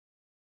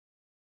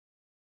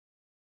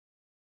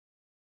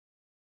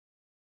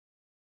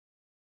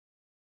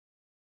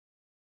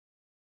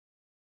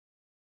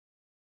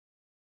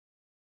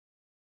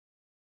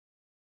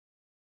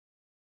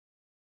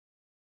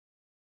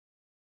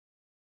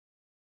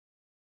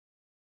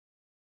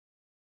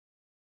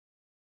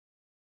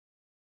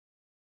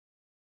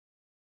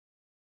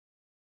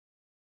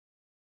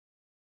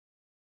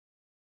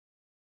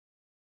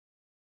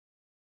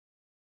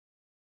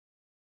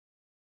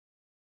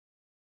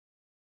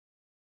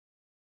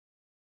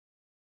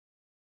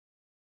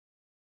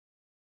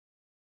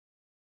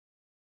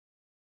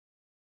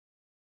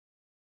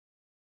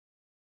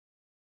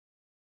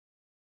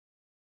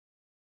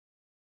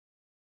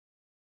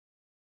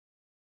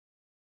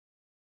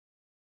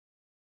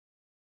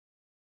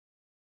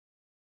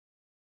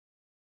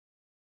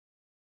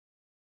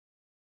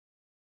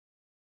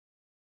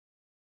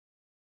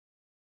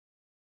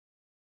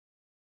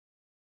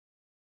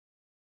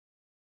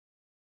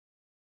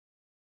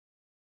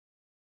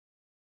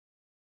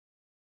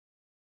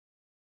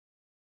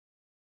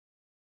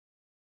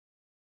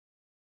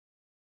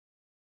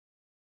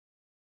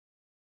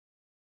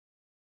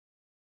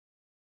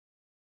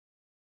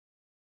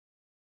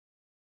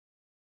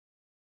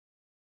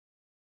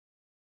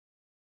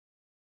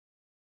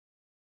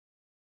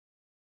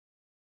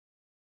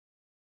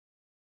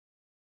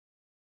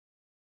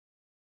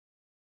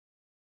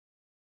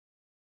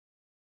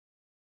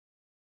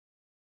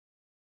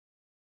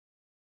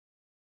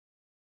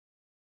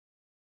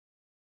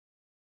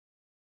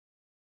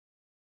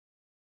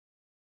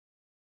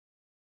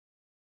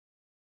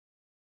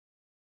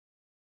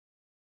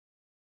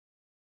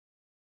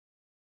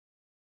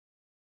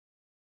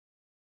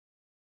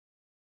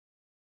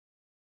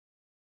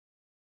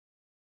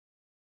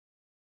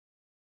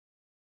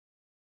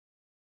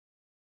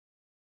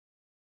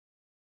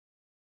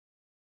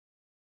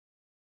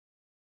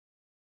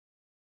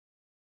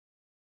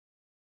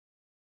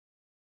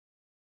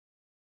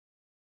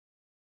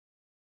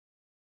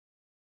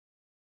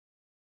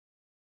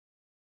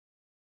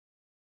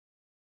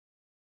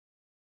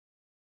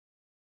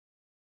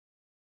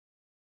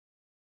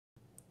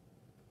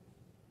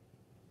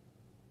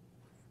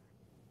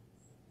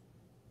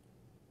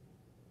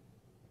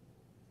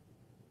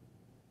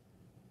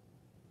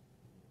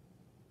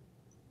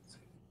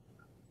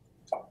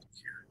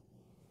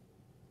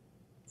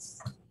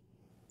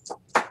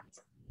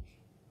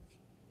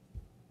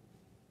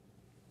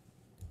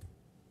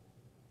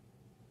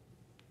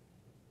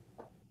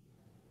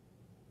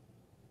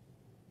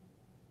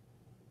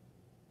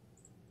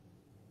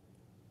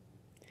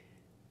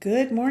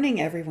Good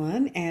morning,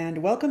 everyone,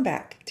 and welcome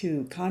back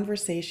to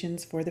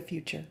Conversations for the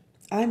Future.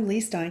 I'm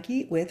Lee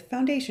Steinke with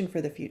Foundation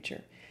for the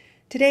Future.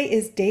 Today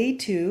is day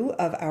 2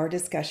 of our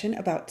discussion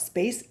about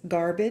space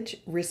garbage,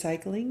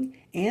 recycling,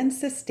 and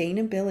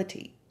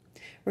sustainability.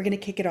 We're going to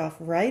kick it off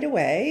right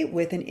away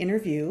with an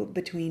interview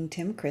between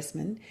Tim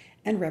Chrisman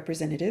and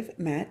Representative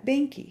Matt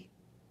Banky.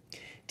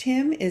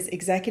 Tim is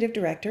Executive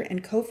Director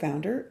and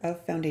co-founder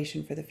of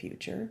Foundation for the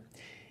Future.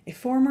 A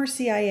former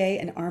CIA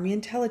and Army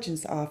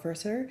intelligence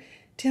officer,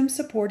 Tim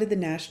supported the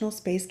National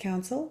Space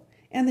Council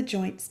and the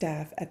Joint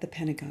Staff at the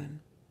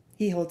Pentagon.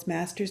 He holds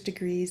master's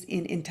degrees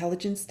in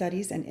Intelligence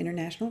Studies and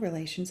International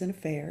Relations and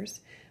Affairs,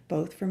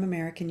 both from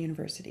American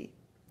University.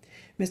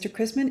 Mr.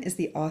 Chrisman is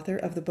the author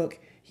of the book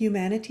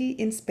Humanity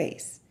in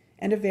Space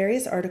and of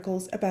various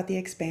articles about the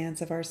expanse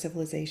of our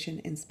civilization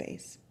in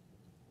space.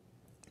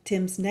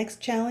 Tim's next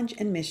challenge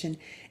and mission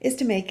is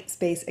to make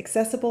space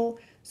accessible,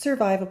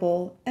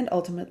 survivable, and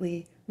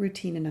ultimately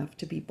routine enough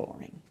to be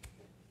boring.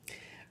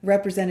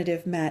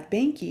 Representative Matt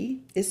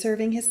Banky is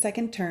serving his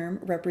second term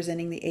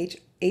representing the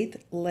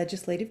 8th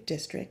Legislative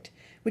District,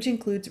 which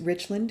includes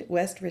Richland,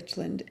 West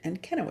Richland,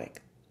 and Kennewick.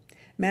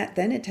 Matt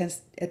then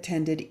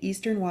attended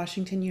Eastern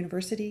Washington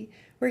University,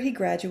 where he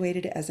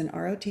graduated as an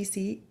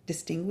ROTC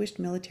Distinguished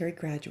Military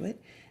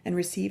Graduate and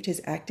received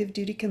his active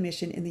duty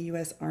commission in the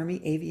U.S. Army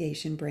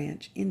Aviation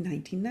Branch in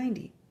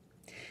 1990.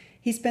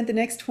 He spent the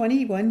next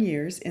 21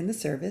 years in the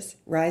service,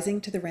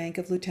 rising to the rank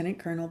of lieutenant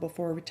colonel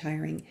before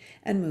retiring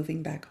and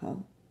moving back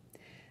home.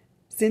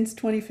 Since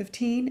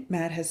 2015,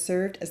 Matt has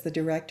served as the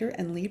director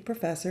and lead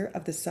professor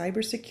of the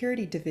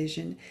Cybersecurity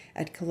Division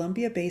at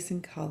Columbia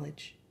Basin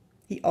College.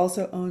 He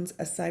also owns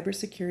a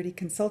cybersecurity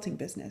consulting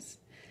business.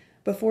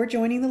 Before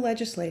joining the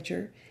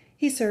legislature,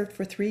 he served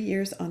for 3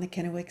 years on the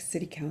Kennewick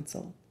City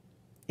Council.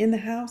 In the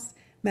House,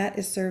 Matt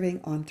is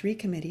serving on 3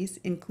 committees,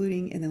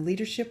 including in the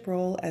leadership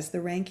role as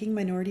the ranking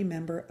minority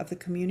member of the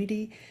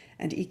Community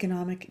and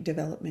Economic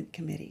Development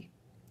Committee.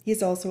 He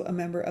is also a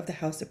member of the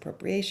House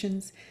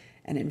Appropriations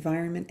and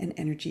Environment and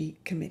Energy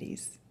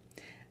Committees.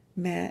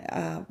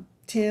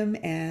 Tim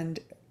and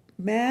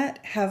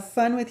Matt, have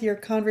fun with your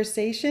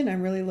conversation.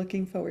 I'm really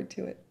looking forward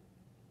to it.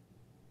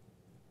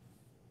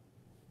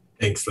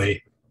 Thanks,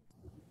 Lee.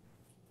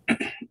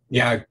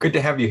 Yeah, good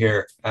to have you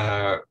here,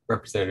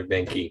 Representative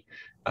Banky.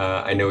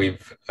 I know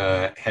we've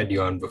had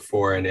you on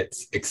before, and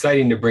it's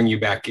exciting to bring you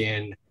back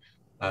in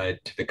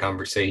to the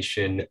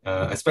conversation,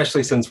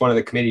 especially since one of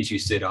the committees you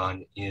sit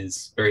on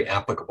is very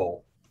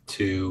applicable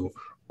to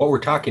what we're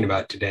talking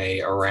about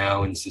today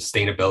around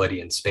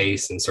sustainability in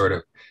space and sort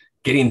of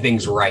getting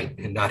things right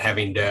and not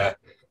having to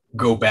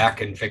go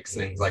back and fix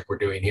things like we're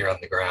doing here on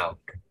the ground.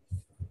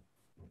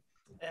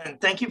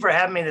 And thank you for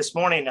having me this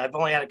morning. I've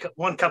only had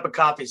one cup of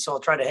coffee, so I'll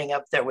try to hang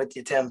up there with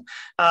you, Tim.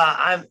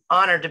 I'm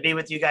honored to be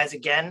with you guys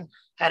again.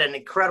 Had an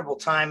incredible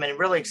time and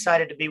really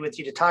excited to be with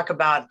you to talk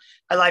about,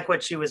 I like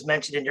what she was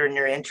mentioning during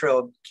your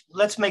intro.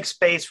 Let's make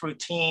space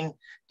routine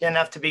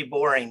enough to be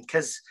boring,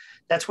 because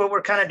that's what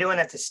we're kind of doing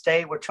at the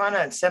state. We're trying to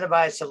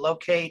incentivize to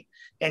locate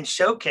and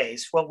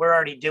showcase what we're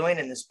already doing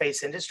in the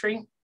space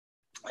industry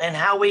and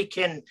how we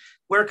can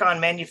work on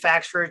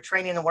manufacturer,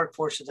 training the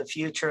workforce of the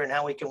future, and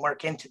how we can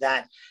work into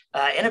that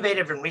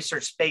innovative and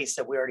research space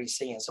that we're already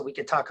seeing. So we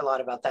could talk a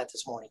lot about that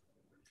this morning.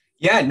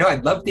 Yeah, no,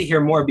 I'd love to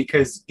hear more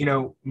because,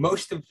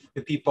 most of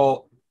the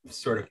people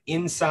sort of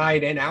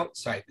inside and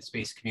outside the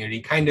space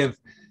community kind of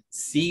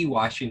see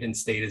Washington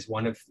State as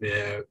one of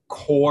the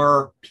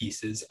core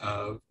pieces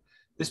of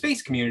the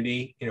space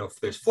community.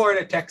 There's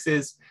Florida,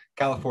 Texas,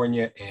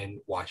 California, and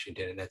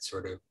Washington, and that's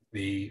sort of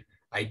the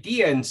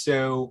idea. And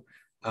so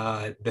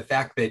the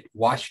fact that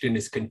Washington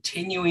is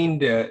continuing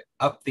to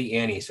up the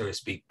ante, so to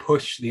speak,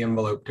 push the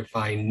envelope to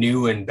find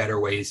new and better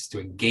ways to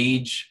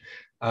engage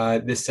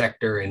this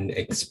sector and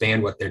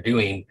expand what they're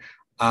doing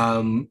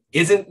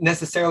isn't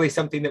necessarily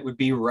something that would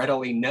be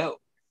readily known.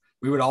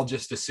 We would all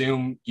just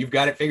assume you've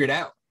got it figured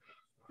out.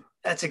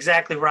 That's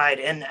exactly right.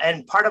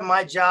 And part of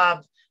my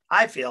job,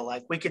 I feel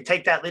like we could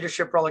take that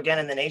leadership role again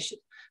in the nation.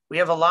 We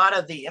have a lot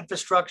of the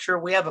infrastructure.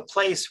 We have a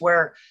place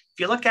where, if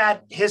you look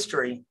at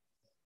history,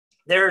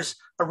 there's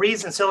a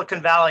reason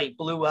Silicon Valley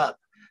blew up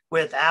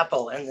with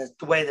Apple and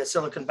the way the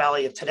Silicon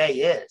Valley of today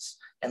is.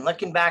 And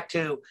looking back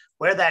to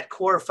where that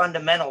core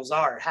fundamentals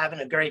are, having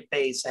a great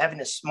base, having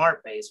a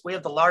smart base. We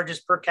have the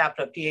largest per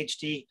capita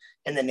PhD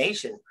in the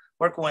nation,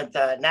 working with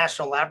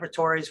national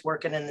laboratories,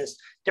 working in this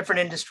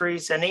different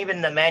industries, and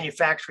even the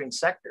manufacturing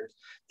sectors,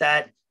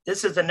 that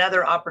this is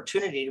another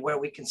opportunity where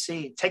we can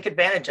take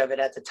advantage of it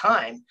at the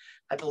time,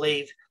 I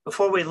believe,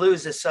 before we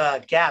lose this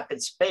gap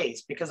in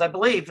space, because I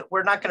believe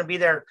we're not going to be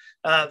there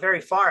very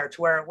far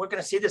to where we're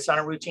going to see this on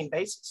a routine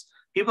basis.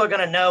 People are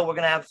going to know we're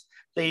going to have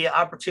the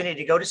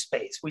opportunity to go to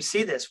space. We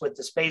see this with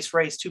the Space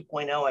Race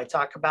 2.0 I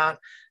talk about.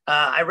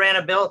 I ran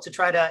a bill to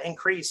try to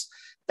increase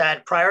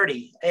that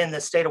priority in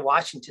the state of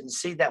Washington to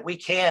see that we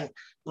can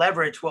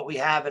leverage what we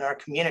have in our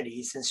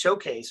communities and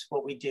showcase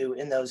what we do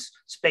in those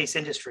space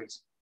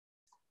industries.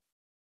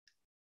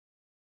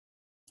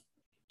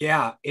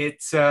 Yeah,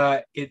 it's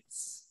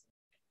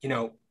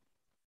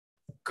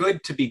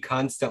good to be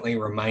constantly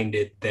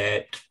reminded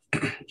that,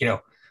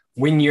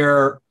 when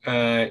you're,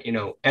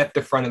 at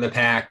the front of the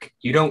pack,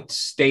 you don't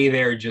stay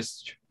there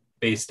just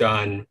based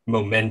on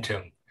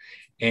momentum.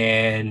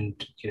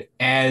 And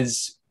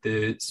as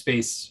the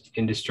space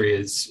industry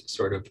is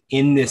sort of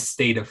in this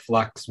state of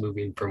flux,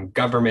 moving from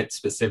government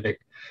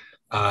specific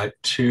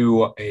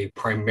to a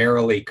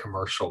primarily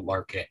commercial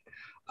market,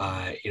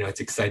 it's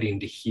exciting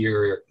to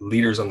hear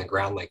leaders on the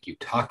ground like you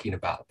talking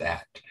about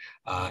that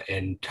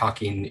and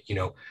talking,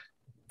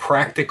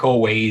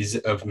 practical ways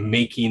of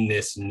making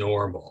this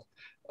normal.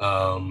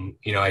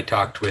 I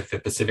talked with the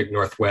Pacific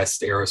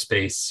Northwest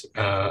Aerospace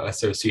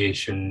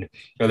Association,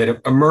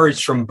 that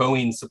emerged from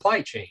Boeing's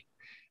supply chain.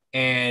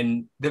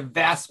 And the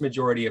vast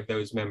majority of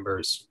those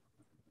members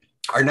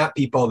are not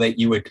people that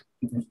you would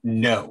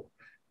know.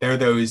 They're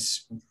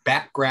those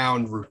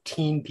background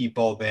routine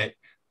people that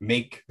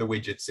make the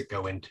widgets that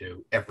go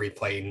into every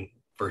plane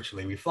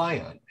virtually we fly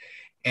on.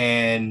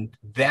 And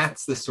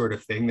that's the sort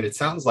of thing that it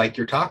sounds like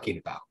you're talking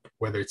about,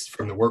 whether it's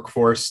from the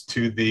workforce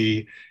to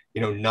the,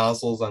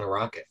 nozzles on a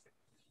rocket.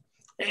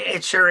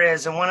 It sure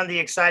is. And one of the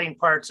exciting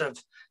parts of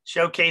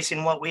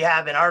showcasing what we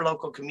have in our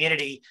local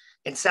community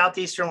in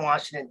Southeastern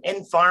Washington,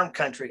 in farm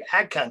country,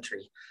 ag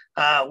country,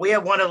 we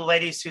have one of the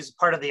ladies who's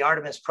part of the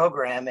Artemis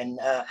program, and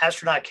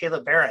astronaut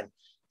Kayla Barron,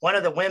 one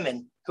of the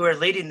women who are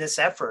leading this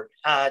effort,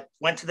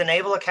 went to the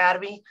Naval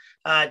Academy,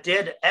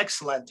 did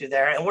excellent through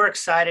there. And we're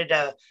excited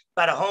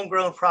about a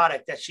homegrown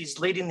product that she's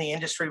leading the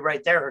industry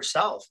right there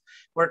herself,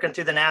 working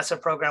through the NASA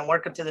program,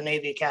 working through the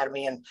Navy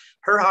Academy. And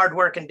her hard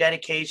work and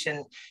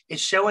dedication is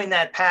showing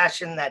that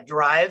passion, that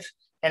drive.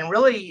 And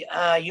really,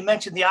 you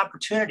mentioned the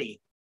opportunity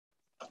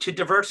to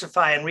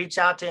diversify and reach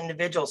out to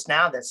individuals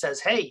now that says,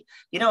 hey,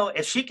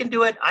 if she can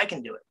do it, I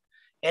can do it.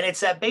 And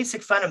it's that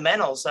basic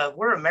fundamentals of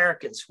we're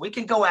Americans. We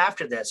can go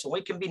after this and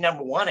we can be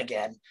number one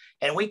again,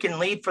 and we can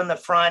lead from the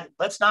front.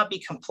 Let's not be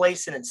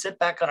complacent and sit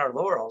back on our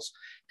laurels,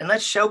 and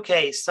let's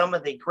showcase some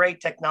of the great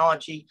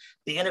technology,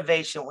 the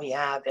innovation we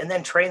have, and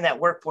then train that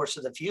workforce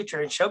of the future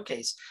and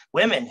showcase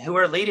women who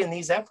are leading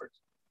these efforts.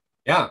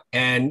 Yeah.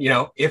 And,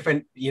 if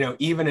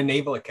even a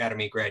Naval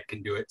Academy grad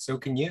can do it, so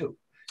can you.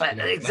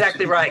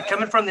 Exactly right.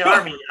 Coming from the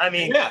Army. I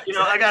mean, yeah, exactly.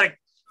 I got to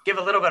give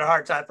a little bit of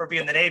hard time for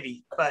being the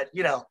Navy, but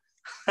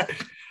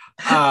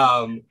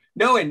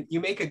no, and you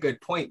make a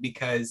good point,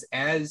 because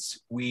as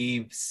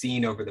we've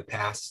seen over the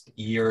past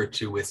year or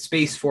two with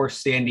Space Force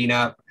standing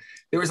up,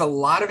 there was a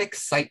lot of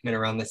excitement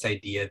around this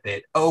idea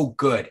that, oh,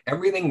 good,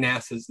 everything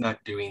NASA's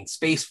not doing,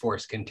 Space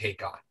Force can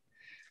take on.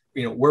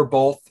 We're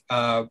both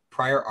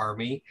prior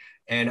Army,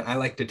 and I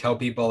like to tell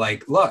people,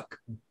 like, look,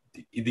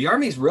 the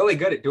Army's really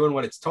good at doing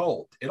what it's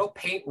told. It'll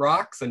paint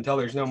rocks until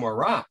there's no more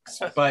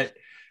rocks, but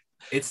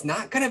it's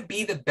not going to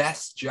be the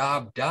best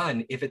job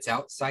done if it's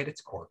outside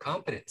its core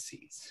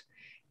competencies.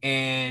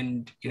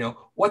 And,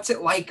 what's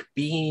it like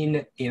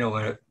being,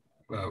 a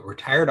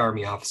retired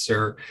Army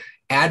officer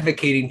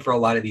advocating for a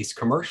lot of these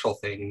commercial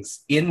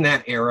things in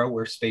that era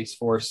where Space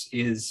Force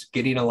is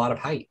getting a lot of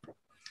hype?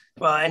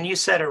 Well, and you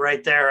said it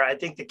right there. I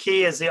think the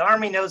key is the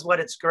Army knows what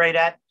it's great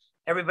at.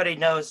 Everybody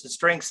knows the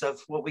strengths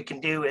of what we can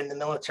do in the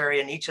military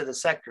in each of the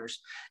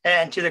sectors.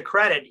 And to the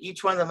credit,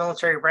 each one of the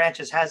military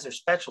branches has their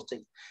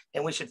specialty,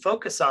 and we should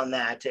focus on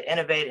that to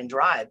innovate and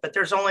drive. But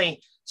there's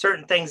only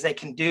certain things they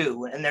can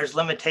do, and there's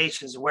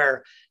limitations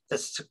where the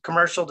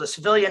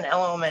civilian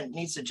element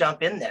needs to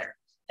jump in there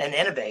and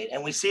innovate.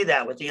 And we see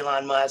that with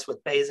Elon Musk,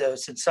 with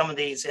Bezos, and some of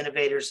these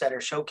innovators that are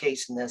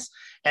showcasing this.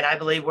 And I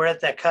believe we're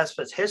at that cusp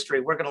of history.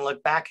 We're going to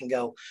look back and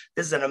go,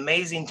 this is an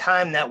amazing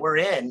time that we're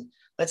in.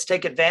 Let's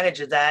take advantage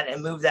of that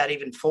and move that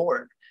even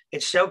forward.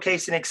 It's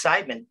showcasing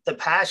excitement, the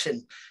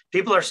passion.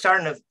 People are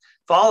starting to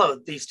follow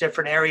these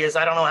different areas.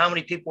 I don't know how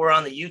many people were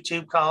on the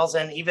YouTube calls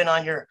and even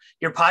on your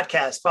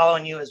podcast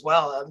following you as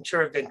well. I'm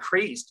sure have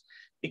increased,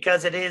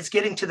 because it is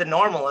getting to the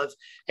normal of,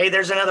 hey,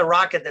 there's another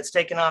rocket that's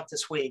taken off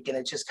this week. And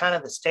it's just kind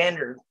of the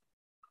standard.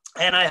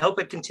 And I hope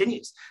it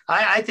continues.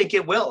 I think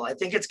it will. I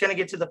think it's going to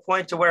get to the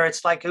point to where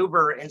it's like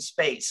Uber in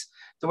space,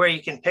 to where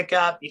you can pick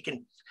up, you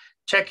can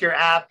check your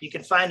app, you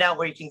can find out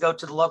where you can go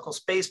to the local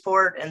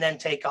spaceport and then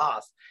take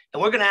off.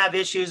 And we're going to have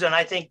issues. And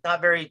I think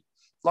not very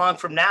long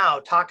from now,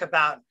 talk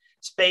about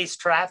space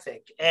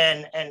traffic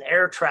and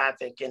air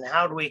traffic and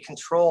how do we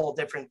control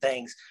different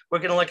things. We're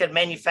going to look at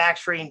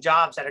manufacturing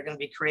jobs that are going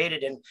to be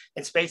created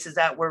in spaces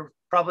that were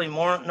probably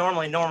more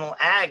normally normal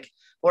ag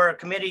or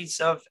committees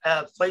of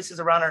places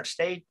around our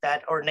state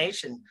that or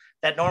nation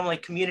that normally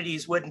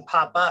communities wouldn't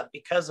pop up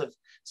because of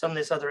some of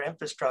this other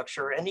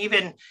infrastructure. And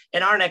even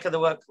in our neck of the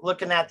woods,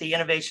 looking at the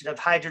innovation of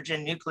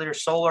hydrogen, nuclear,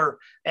 solar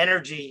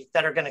energy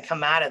that are going to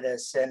come out of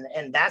this.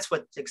 And that's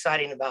what's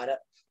exciting about it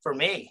for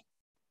me.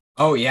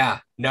 Oh, yeah.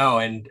 No.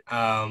 And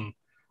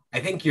I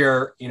think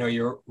you're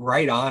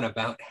right on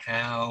about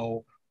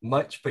how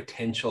much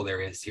potential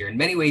there is here. In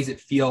many ways, it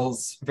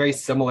feels very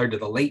similar to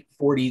the late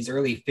 40s,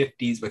 early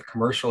 50s with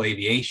commercial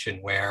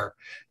aviation, where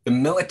the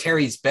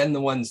military's been the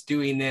ones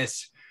doing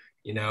this,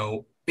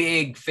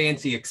 big,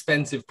 fancy,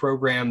 expensive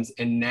programs.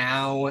 And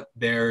now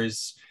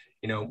there's,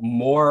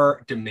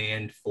 more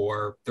demand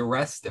for the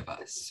rest of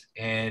us.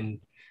 And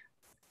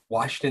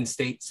Washington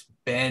State's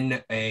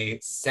been a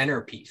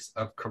centerpiece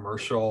of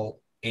commercial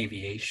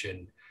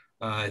aviation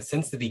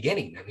since the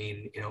beginning. I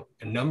mean,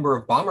 a number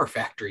of bomber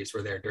factories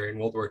were there during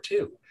World War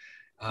II.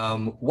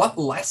 What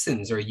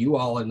lessons are you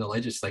all in the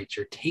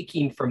legislature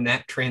taking from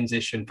that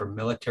transition from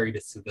military to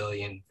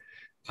civilian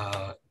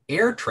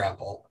air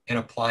travel and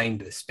applying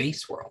to the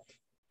space world?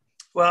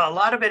 Well, a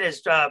lot of it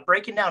is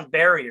breaking down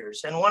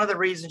barriers. And one of the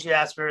reasons you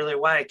asked me earlier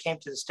why I came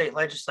to the state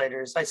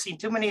legislature is I see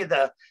too many of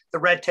the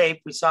red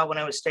tape we saw when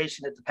I was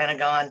stationed at the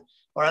Pentagon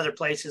or other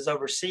places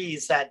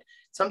overseas that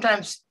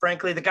sometimes,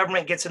 frankly, the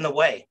government gets in the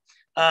way.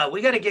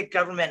 We got to get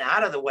government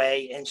out of the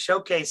way and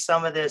showcase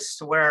some of this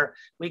to where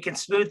we can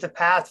smooth the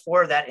path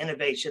for that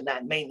innovation,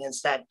 that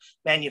maintenance, that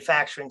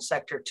manufacturing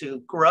sector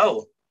to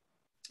grow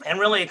and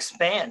really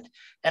expand.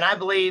 And I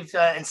believe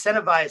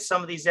incentivize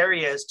some of these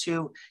areas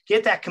to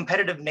get that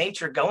competitive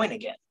nature going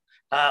again.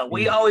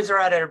 We always are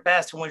at our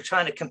best when we're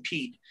trying to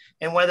compete.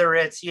 And whether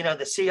it's, the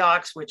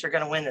Seahawks, which are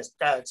going to win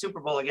the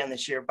Super Bowl again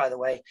this year, by the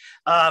way,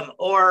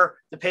 or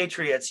the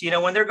Patriots,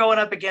 when they're going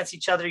up against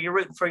each other, you're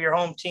rooting for your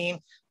home team.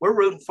 We're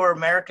rooting for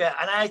America.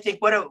 And I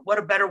think what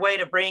a better way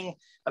to bring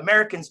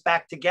Americans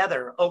back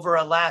together over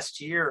a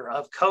last year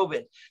of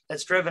COVID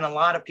that's driven a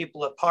lot of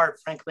people apart,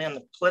 frankly, on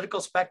the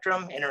political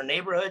spectrum in our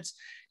neighborhoods.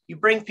 You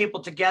bring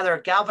people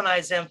together,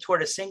 galvanize them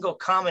toward a single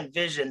common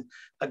vision,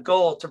 a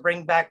goal to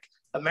bring back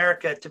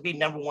America to be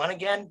number one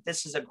again.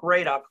 This is a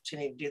great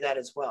opportunity to do that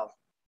as well.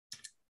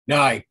 No,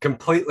 I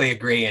completely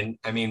agree. And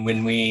I mean,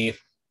 when we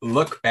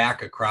look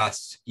back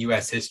across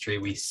US history,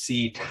 we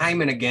see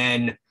time and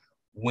again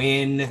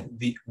when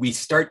we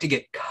start to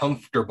get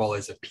comfortable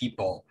as a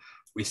people,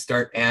 we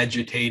start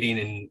agitating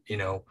and,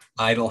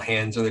 idle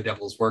hands are the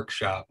devil's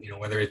workshop,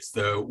 whether it's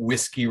the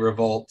whiskey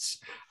revolts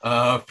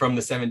from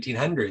the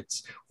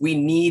 1700s. We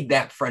need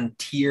that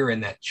frontier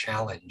and that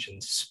challenge,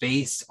 and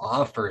space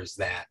offers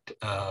that.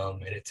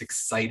 And it's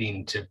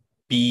exciting to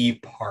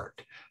be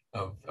part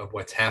of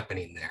what's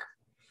happening there.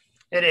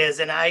 It is.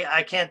 And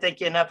I can't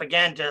thank you enough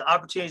again to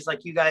opportunities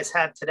like you guys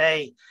have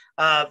today.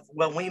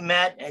 When we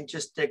met and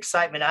just the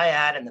excitement I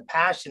had and the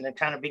passion and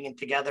kind of being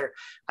together,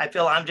 I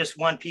feel I'm just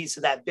one piece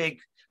of that big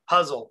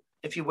puzzle,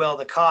 if you will,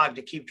 the cog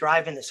to keep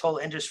driving this whole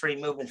industry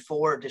moving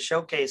forward, to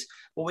showcase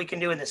what we can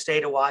do in the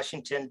state of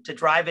Washington, to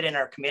drive it in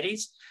our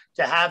committees,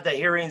 to have the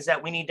hearings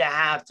that we need to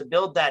have to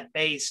build that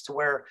base to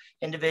where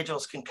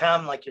individuals can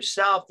come like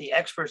yourself, the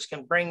experts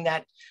can bring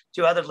that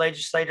to other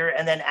legislators,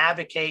 and then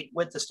advocate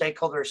with the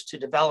stakeholders to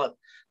develop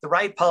the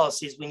right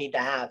policies we need to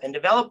have and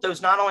develop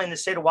those not only in the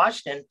state of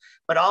Washington,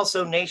 but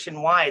also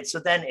nationwide. So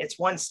then it's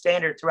one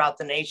standard throughout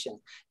the nation.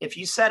 If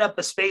you set up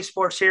a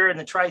spaceports here in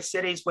the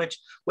Tri-Cities, which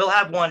we'll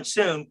have one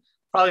soon,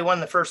 probably one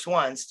of the first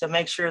ones, to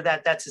make sure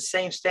that that's the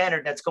same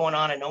standard that's going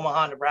on in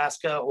Omaha,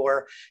 Nebraska,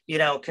 or,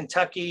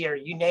 Kentucky, or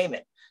you name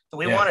it.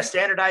 We want to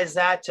standardize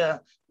that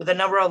with a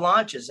number of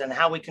launches and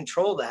how we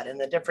control that in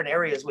the different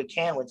areas we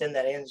can within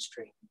that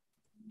industry.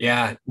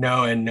 Yeah,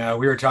 no, and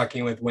we were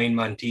talking with Wayne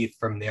Monteith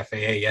from the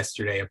FAA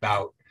yesterday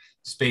about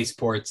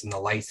spaceports and the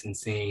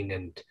licensing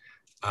and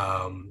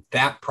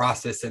that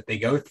process that they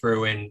go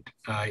through. And,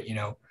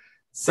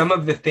 some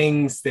of the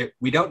things that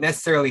we don't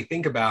necessarily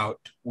think about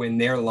when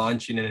they're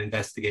launching an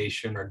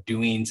investigation or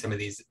doing some of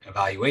these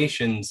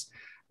evaluations.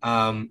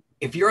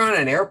 If you're on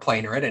an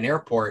airplane or at an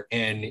airport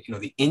and,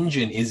 the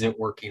engine isn't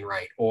working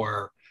right,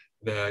 or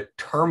the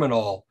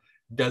terminal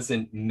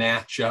doesn't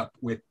match up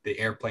with the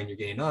airplane you're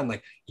getting on,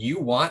 like, you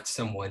want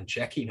someone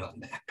checking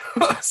on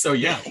that. So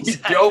yeah, we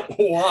don't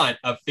want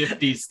a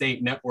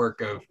 50-state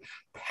network of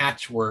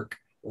patchwork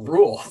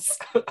rules.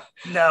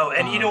 No,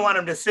 and you don't want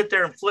them to sit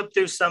there and flip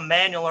through some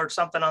manual or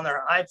something on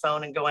their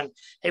iPhone and going,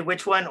 hey,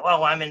 which one?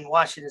 Oh, I'm in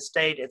Washington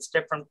State. It's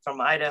different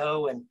from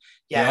Idaho. And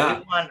we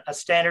want a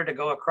standard to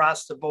go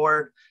across the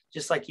board,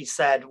 just like you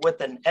said, with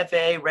an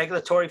FAA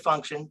regulatory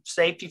function,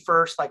 safety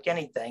first, like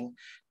anything,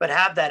 but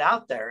have that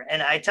out there.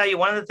 And I tell you,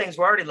 one of the things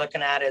we're already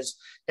looking at is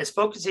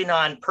focusing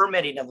on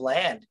permitting of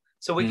land.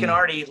 So we can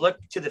already look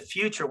to the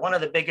future. One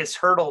of the biggest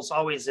hurdles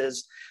always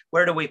is,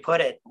 where do we put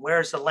it?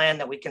 Where's the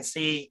land that we can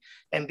see,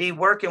 and be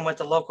working with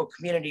the local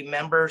community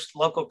members,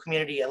 local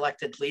community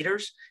elected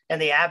leaders, and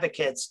the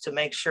advocates to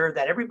make sure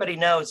that everybody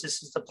knows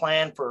this is the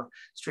plan for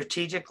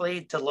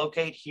strategically to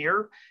locate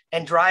here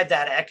and drive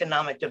that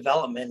economic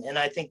development. And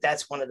I think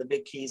that's one of the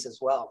big keys as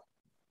well.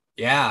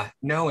 Yeah,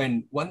 no.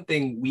 And one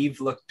thing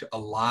we've looked a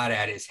lot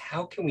at is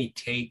how can we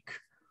take,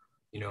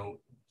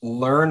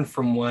 learn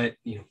from what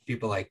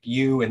people like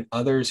you and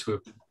others who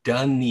have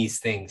done these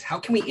things. How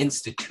can we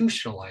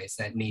institutionalize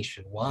that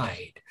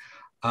nationwide?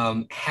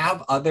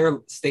 Have other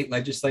state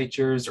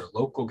legislatures or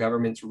local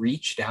governments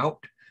reached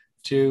out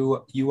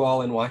to you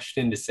all in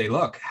Washington to say,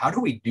 look, how do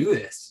we do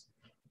this?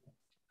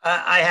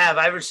 I have.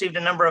 I've received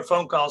a number of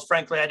phone calls.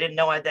 Frankly, I didn't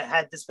know I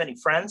had this many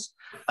friends.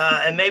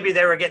 And maybe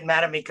they were getting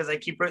mad at me because I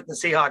keep rooting the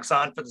Seahawks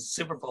on for the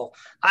Super Bowl.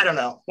 I don't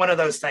know. One of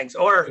those things.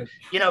 Or,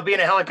 being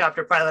a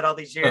helicopter pilot all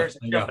these years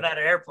and jumping out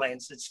of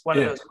airplanes. It's one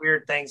of those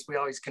weird things we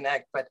always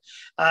connect. But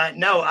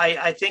no,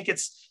 I think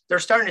they're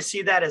starting to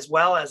see that as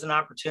well as an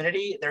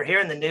opportunity. They're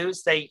hearing the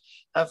news. They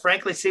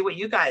frankly see what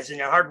you guys and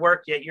your hard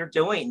work that you're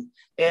doing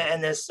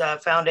in this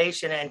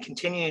foundation, and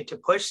continuing to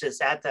push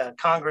this at the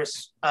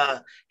Congress,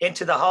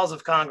 into the halls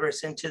of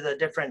Congress, into the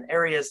different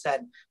areas that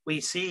we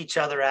see each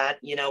other at,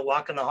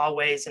 walking the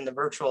hallways and the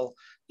virtual,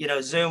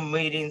 Zoom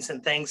meetings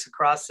and things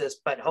across this,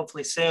 but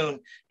hopefully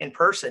soon in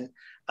person,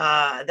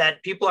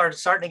 that people are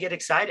starting to get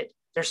excited.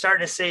 They're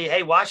starting to see,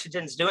 hey,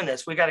 Washington's doing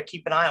this. We got to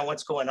keep an eye on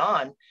what's going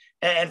on.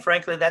 And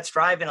frankly, that's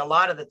driving a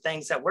lot of the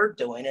things that we're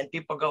doing. And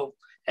people go,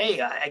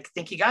 hey, I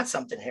think you got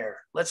something here.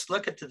 Let's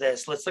look into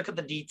this. Let's look at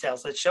the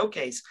details. Let's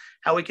showcase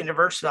how we can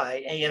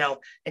diversify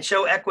and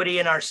show equity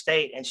in our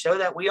state, and show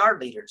that we are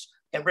leaders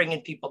and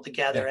bringing people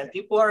together. Yeah. And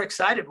people are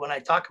excited when I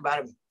talk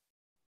about them.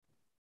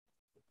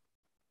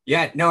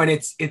 Yeah, no, and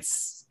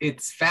it's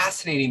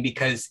fascinating,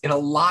 because in a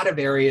lot of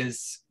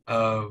areas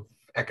of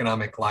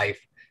economic life,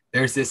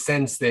 there's this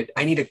sense that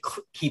I need to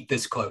keep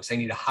this close. I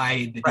need to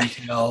hide the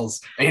details.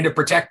 I need to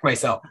protect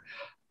myself.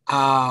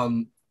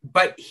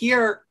 But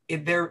here,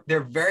 there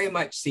very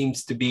much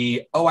seems to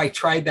be, oh, I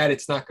tried that,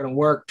 it's not going to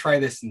work, try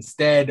this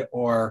instead.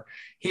 Or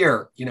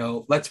here,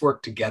 let's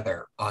work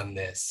together on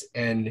this.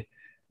 And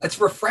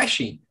that's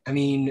refreshing. I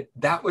mean,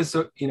 that was,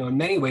 in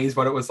many ways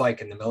what it was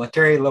like in the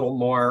military, a little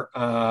more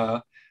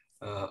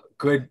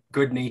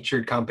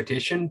good-natured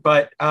competition.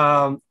 But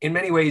in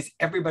many ways,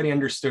 everybody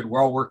understood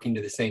we're all working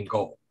to the same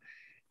goal.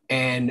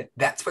 And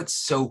that's what's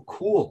so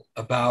cool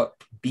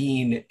about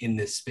being in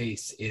this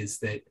space, is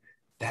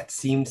that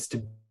seems to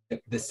be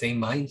the same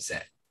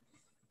mindset.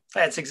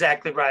 That's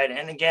exactly right.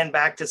 And again,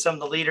 back to some of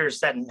the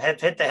leaders that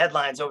have hit the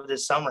headlines over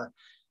this summer.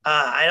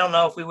 I don't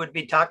know if we would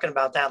be talking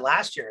about that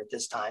last year at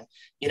this time.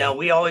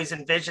 We always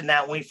envisioned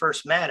that when we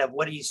first met, of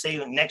what do you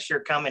see next year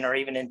coming, or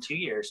even in 2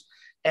 years.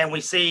 And we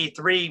see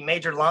 3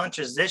 major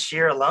launches this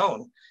year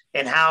alone,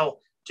 and how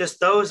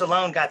just those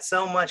alone got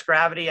so much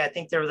gravity. I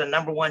think they were the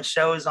 #1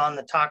 shows on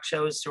the talk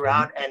shows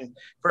throughout. Mm-hmm. And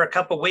for a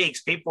couple of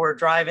weeks, people were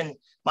driving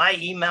my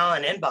email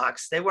and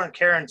inbox. They weren't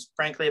caring,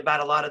 frankly,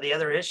 about a lot of the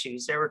other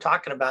issues. They were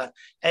talking about,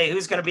 hey,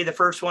 who's going to be the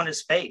first one to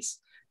space?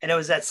 And it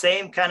was that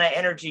same kind of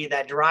energy,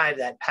 that drive,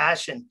 that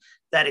passion,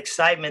 that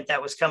excitement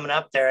that was coming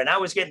up there. And I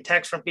was getting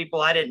texts from people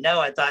I didn't know.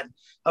 I thought,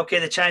 okay,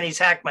 the Chinese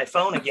hacked my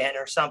phone again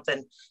or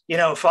something,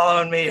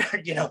 following me, or,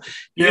 you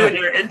and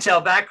your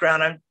Intel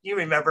background, you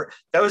remember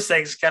those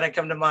things kind of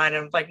come to mind.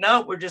 I'm like,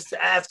 no, we're just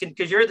asking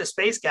because you're the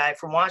space guy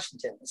from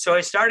Washington. So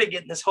I started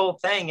getting this whole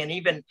thing. And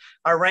even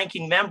our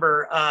ranking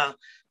member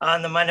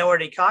on the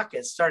minority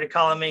caucus started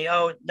calling me,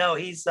 oh, no,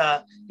 he's,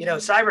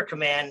 Cyber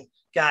Command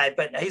guy,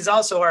 but he's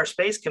also our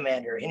space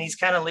commander, and he's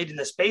kind of leading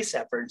the space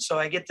effort. So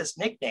I get this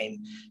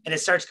nickname, and it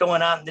starts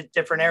going on in the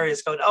different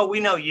areas going, oh, we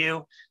know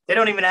you. They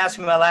don't even ask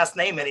me my last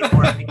name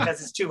anymore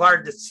because it's too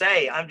hard to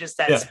say. I'm just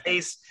that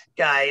space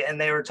guy. And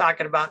they were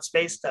talking about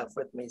space stuff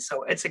with me.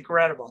 So it's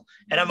incredible.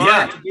 And I'm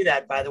honored to do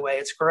that, by the way.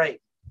 It's great.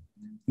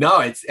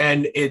 No,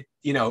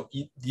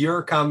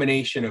 your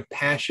combination of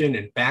passion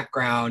and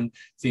background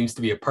seems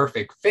to be a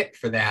perfect fit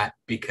for that,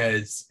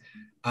 because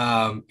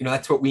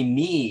that's what we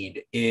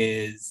need,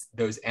 is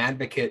those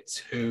advocates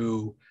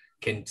who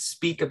can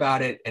speak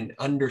about it and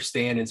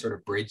understand and sort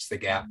of bridge the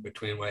gap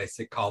between what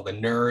I call the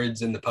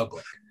nerds and the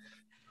public.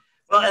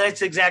 Well,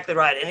 that's exactly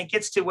right. And it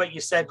gets to what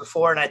you said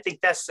before. And I think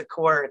that's the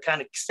core, to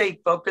kind of stay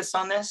focused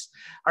on this.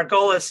 Our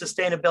goal is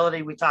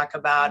sustainability. We talk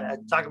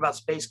about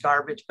space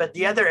garbage, but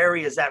the other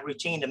area is that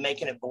routine, to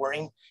making it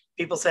boring.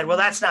 People said, well,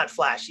 that's not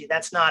flashy.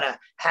 That's not a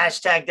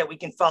hashtag that we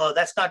can follow.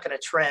 That's not going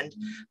to trend.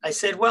 I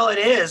said, well, it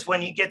is,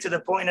 when you get to the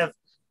point of,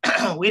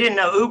 we didn't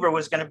know Uber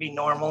was going to be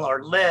normal,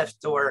 or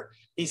Lyft, or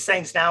these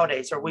things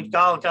nowadays, or we've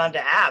all gone to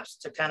apps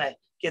to kind of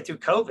get through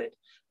COVID.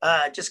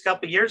 Just a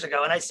couple of years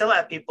ago. And I still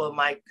have people in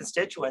my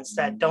constituents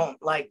that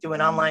don't like doing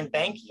online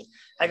banking.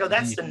 I go,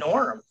 that's the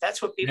norm.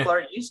 That's what people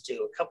are used to.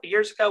 A couple of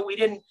years ago,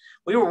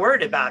 we were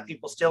worried about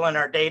people stealing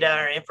our data,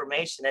 our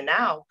information. And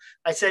now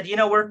I said,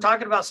 we're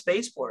talking about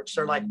spaceports.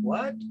 They're like,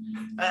 what?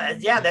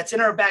 That's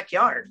in our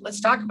backyard. Let's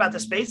talk about the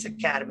Space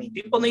Academy.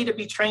 People need to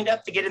be trained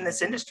up to get in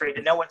this industry,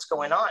 to know what's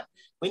going on.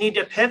 We need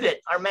to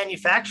pivot our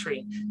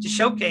manufacturing to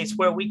showcase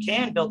where we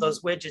can build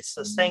those widgets,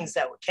 those things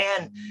that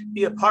can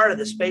be a part of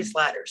the space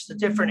ladders, the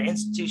different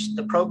institutions,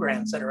 the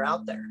programs that are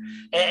out there.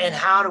 And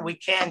how we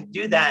can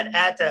do that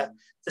at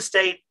the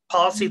state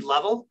policy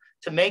level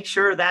to make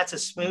sure that's a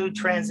smooth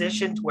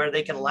transition to where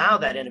they can allow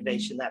that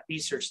innovation, that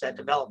research, that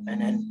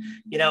development. And,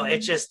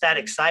 it's just that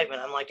excitement.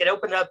 I'm like, it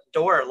opened up the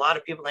door. A lot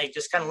of people, they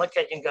just kind of look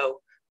at you and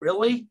go,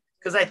 really?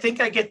 Because I think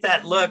I get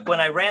that look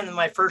when I ran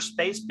my first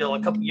space bill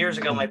a couple of years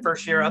ago, my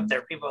first year up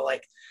there. People are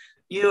like,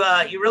 you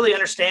really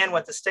understand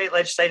what the state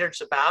legislature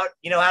is about?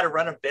 You know how to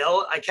run a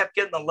bill? I kept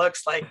getting the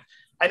looks like,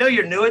 I know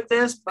you're new at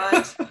this,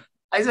 but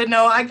I said,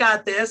 no, I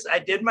got this. I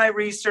did my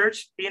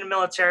research. Being a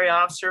military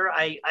officer,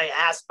 I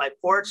asked my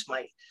ports,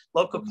 my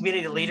local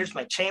community leaders,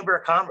 my chamber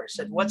of commerce,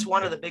 said, what's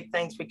one of the big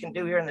things we can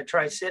do here in the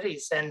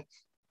Tri-Cities? And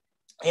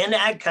in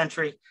ag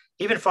country,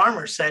 even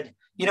farmers said,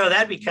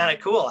 That'd be kind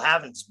of cool,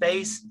 having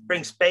space,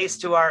 bring space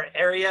to our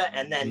area.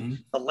 And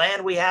then the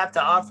land we have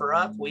to offer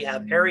up, we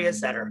have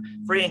areas that are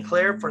free and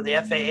clear for the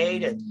FAA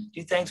to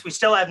do things. We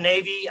still have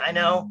Navy. I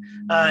know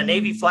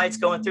Navy flights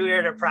going through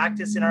here to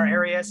practice in our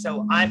area.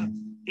 So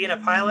being a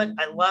pilot,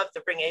 I love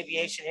to bring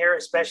aviation here,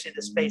 especially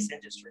the space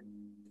industry.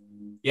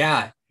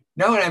 Yeah,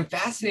 no, and I'm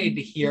fascinated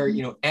to hear,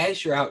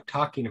 as you're out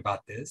talking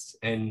about this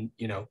and,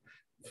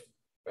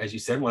 as you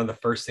said, one of the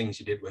first things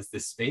you did was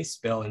this space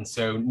bill. And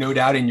so no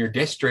doubt in your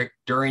district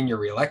during your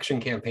reelection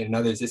campaign and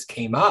others, this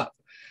came up.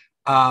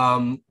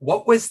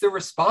 What was the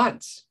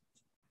response?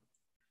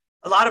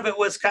 A lot of it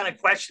was kind of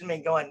questioning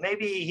me, going,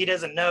 maybe he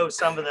doesn't know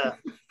some of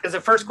because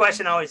the first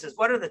question always is,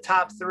 what are the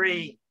top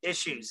 3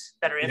 issues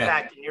that are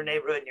impacting your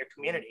neighborhood and your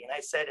community? And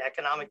I said,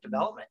 economic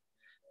development,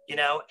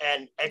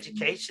 and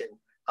education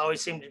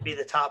always seem to be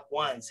the top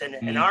ones. And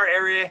in our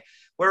area,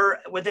 we're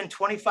within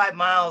 25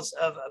 miles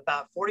of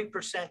about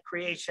 40%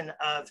 creation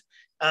of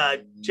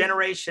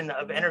generation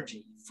of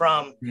energy,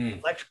 from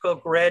electrical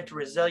grid to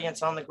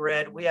resilience on the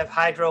grid. We have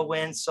hydro,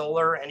 wind,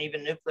 solar, and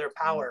even nuclear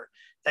power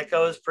that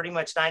goes pretty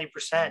much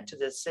 90% to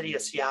the city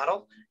of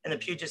Seattle and the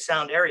Puget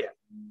Sound area.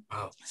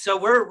 Wow. So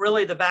we're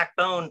really the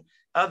backbone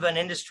of an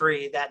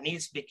industry that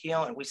needs to be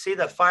killing. We see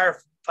the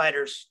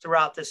firefighters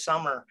throughout this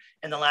summer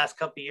in the last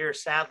couple of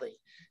years, sadly,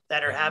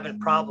 that are having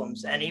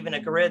problems, and even a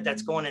grid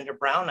that's going into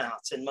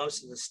brownouts in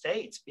most of the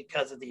states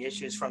because of the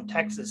issues from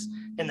Texas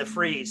in the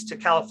freeze to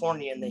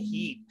California in the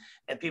heat,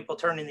 and people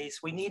turning these.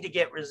 We need to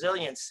get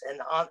resilience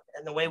and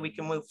the way we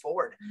can move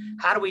forward.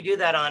 How do we do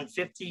that on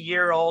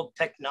 50-year-old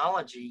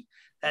technology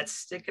that's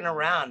sticking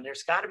around?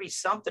 There's got to be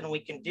something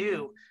we can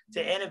do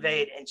to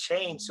innovate and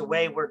change the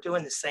way we're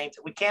doing the same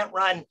thing. We can't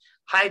run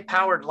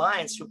high-powered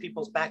lines through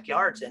people's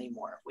backyards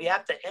anymore. We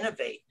have to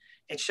innovate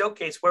and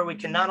showcase where we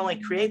can not only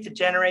create the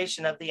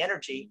generation of the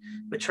energy,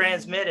 but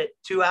transmit it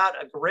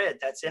throughout a grid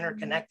that's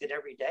interconnected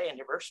every day and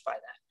diversify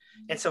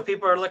that. And so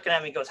people are looking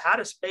at me and goes, how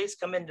does space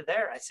come into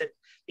there? I said,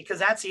 because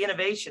that's the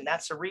innovation,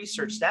 that's the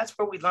research, that's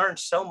where we learn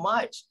so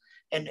much.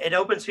 And it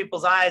opens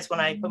people's eyes when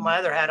I put my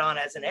other hat on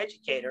as an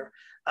educator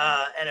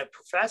and a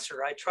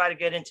professor. I try to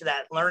get into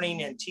that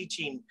learning and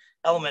teaching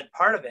element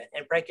part of it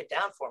and break it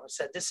down for them. I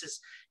said, this is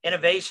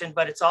innovation,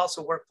 but it's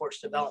also workforce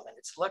development.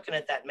 It's looking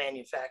at that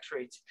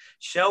manufacturing, it's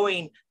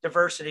showing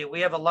diversity.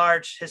 We have a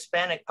large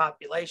Hispanic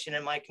population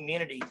in my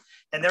community,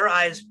 and their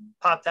eyes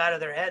popped out of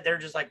their head. They're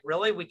just like,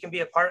 really? We can be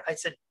a part? I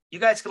said, you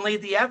guys can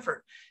lead the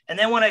effort. And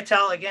then when I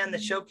tell, again, the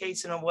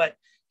showcasing of what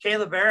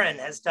Kayla Barron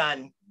has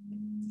done,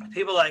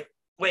 people are like,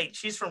 wait,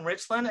 she's from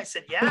Richland? I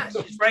said, yeah,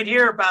 she's right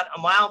here about a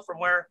mile from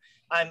where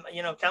I'm,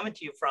 coming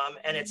to you from.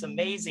 And it's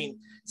amazing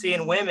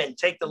seeing women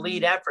take the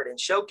lead effort and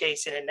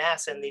showcasing in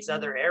NASA and these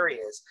other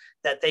areas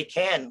that they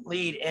can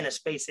lead in a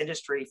space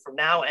industry from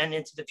now and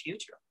into the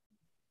future.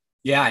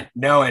 Yeah,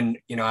 no. And,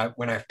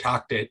 when I've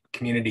talked at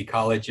community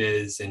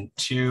colleges and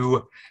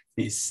to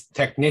these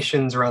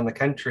technicians around the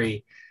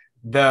country,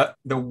 the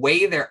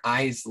way their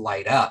eyes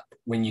light up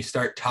when you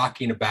start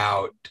talking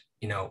about,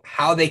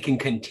 how they can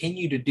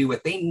continue to do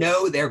what they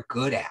know they're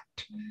good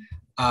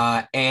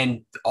at,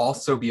 and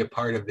also be a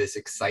part of this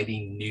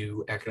exciting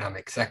new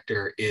economic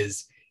sector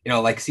is,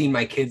 like seeing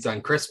my kids on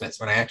Christmas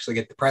when I actually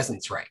get the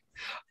presents right.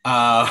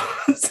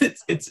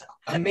 It's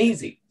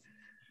amazing.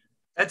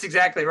 That's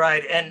exactly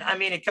right. And I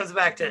mean, it comes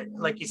back to,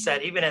 like you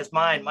said, even as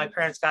my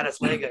parents got us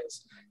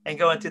Legos and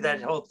going through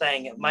that whole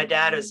thing. My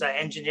dad is an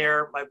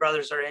engineer. My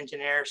brothers are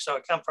engineers. So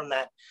I come from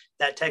that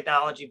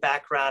technology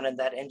background and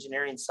that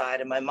engineering side.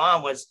 And my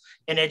mom was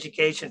in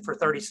education for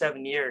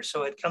 37 years.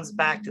 So it comes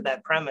back to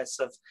that premise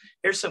of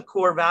here's some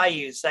core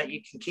values that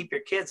you can keep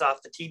your kids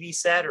off the TV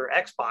set or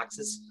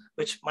Xboxes,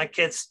 which my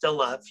kids still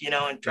love,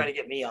 and try to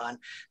get me on.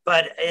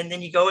 And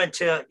then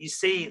you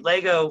see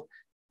Lego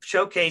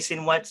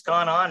showcasing what's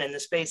gone on in the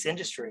space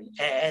industry.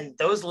 And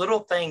those little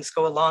things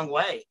go a long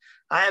way.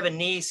 I have a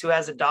niece who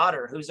has a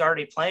daughter who's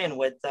already playing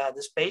with the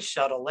space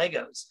shuttle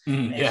Legos.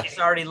 And she's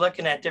already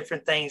looking at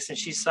different things. And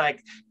she's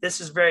like, this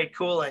is very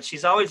cool. And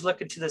she's always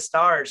looking to the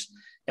stars.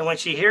 And when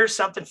she hears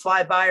something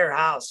fly by her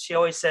house, she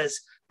always says,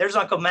 there's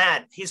Uncle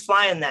Matt. He's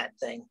flying that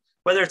thing.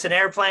 Whether it's an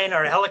airplane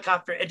or a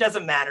helicopter, it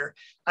doesn't matter.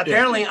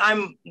 Apparently,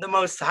 I'm the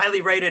most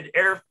highly rated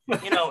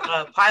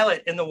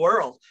pilot in the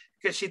world,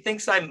 because she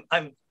thinks I'm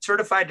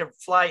certified to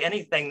fly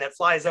anything that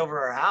flies over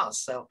her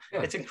house. So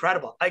It's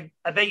incredible. I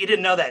bet you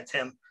didn't know that,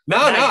 Tim. No,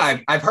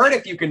 I've heard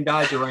if you can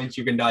dodge a wrench,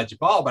 you can dodge a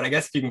ball. But I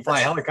guess if you can fly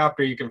a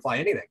helicopter, you can fly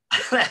anything.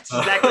 That's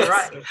exactly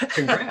right.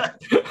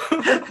 Congrats.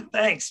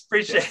 Thanks.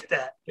 Appreciate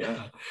that.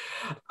 Yeah.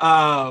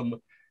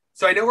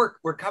 So I know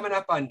we're coming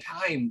up on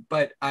time,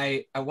 but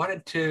I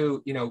wanted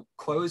to,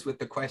 close with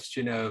the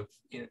question of,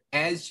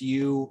 as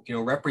you,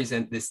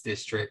 represent this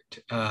district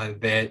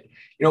that,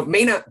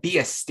 may not be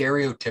a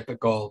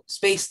stereotypical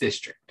space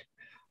district.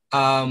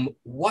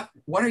 What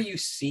are you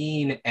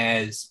seeing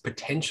as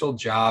potential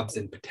jobs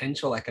and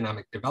potential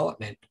economic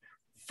development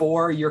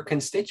for your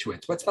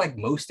constituents? What's like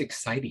most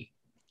exciting?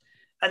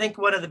 I think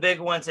one of the big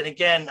ones, and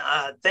again,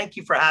 thank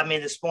you for having me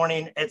this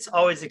morning. It's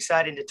always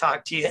exciting to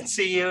talk to you and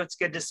see you. It's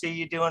good to see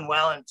you doing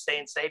well and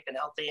staying safe and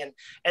healthy,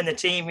 and the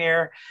team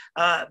here.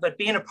 But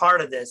being a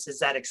part of this is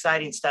that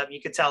exciting stuff.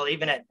 You could tell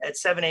even at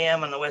 7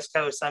 a.m. on the West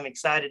Coast, I'm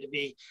excited to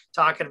be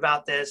talking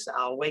about this.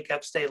 I'll wake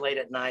up, stay late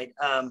at night.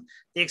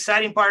 The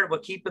exciting part of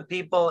what keeping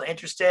people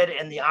interested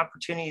and the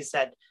opportunities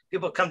that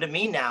people come to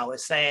me now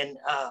is saying,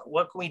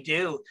 what can we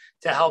do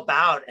to help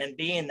out and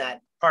being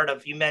that part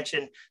of, you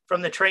mentioned,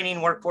 from the training,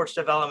 workforce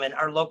development,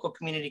 our local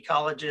community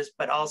colleges,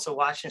 but also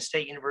Washington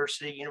State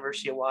University,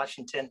 University of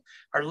Washington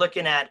are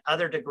looking at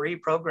other degree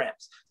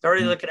programs. They're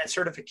already looking at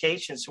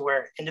certifications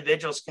where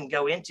individuals can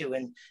go into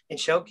and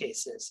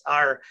showcases.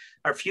 Our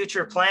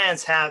future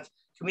plans have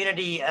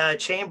community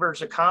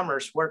chambers of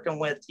commerce working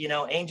with,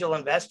 angel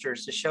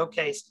investors to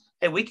showcase,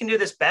 hey, we can do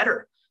this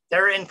better.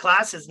 They're in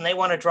classes and they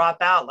want to drop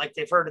out like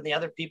they've heard in the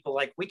other people,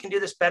 like, we can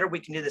do this better, we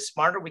can do this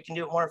smarter, we can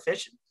do it more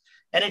efficient.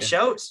 And it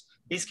shows.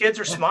 These kids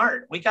are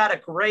smart. We got a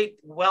great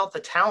wealth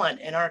of talent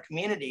in our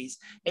communities,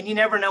 and you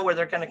never know where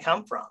they're going to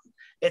come from.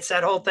 It's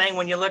that whole thing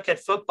when you look at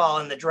football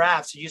and the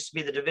drafts, it used to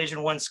be the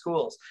Division I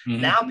schools.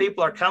 Now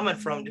people are coming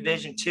from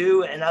Division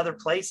II and other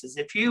places.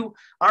 If you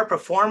are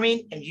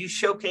performing and you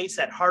showcase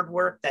that hard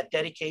work, that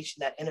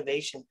dedication, that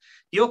innovation,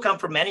 you'll come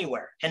from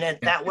anywhere. And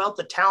that wealth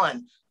of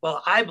talent,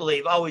 well, I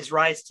believe, always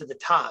rise to the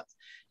top.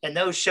 And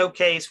those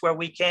showcase where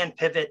we can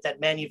pivot that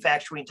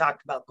manufacturing we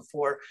talked about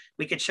before.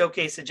 We could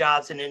showcase the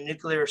jobs in the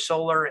nuclear,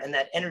 solar, and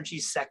that energy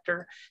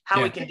sector,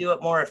 how we can do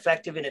it more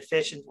effective and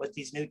efficient with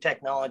these new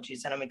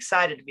technologies. And I'm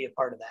excited to be a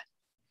part of that.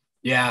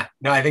 Yeah,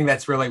 no, I think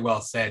that's really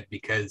well said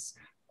because,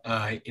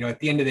 at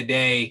the end of the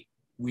day,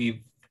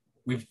 we've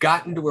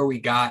gotten to where we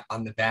got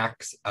on the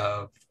backs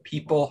of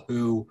people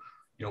who,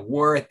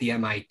 were at the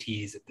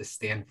MITs, at the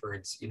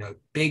Stanfords,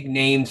 big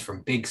names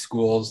from big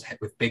schools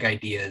with big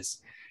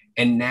ideas.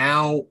 And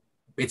now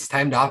it's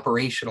time to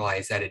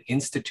operationalize that and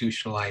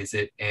institutionalize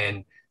it.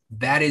 And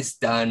that is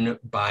done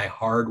by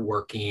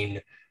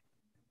hardworking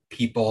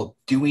people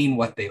doing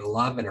what they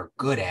love and are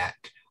good at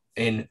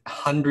in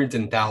hundreds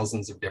and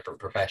thousands of different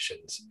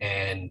professions.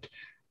 And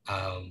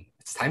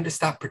it's time to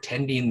stop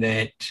pretending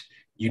that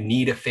you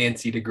need a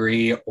fancy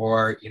degree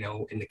or,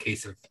 in the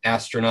case of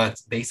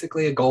astronauts,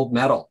 basically a gold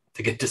medal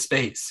to get to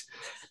space.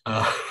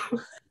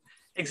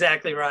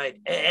 Exactly right.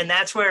 And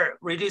that's where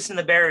reducing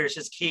the barriers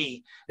is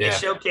key.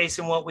 It's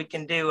showcasing what we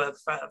can do of,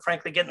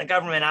 frankly, getting the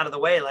government out of the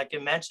way, like you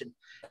mentioned,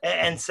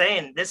 and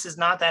saying this is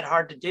not that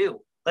hard to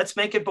do. Let's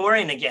make it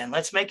boring again.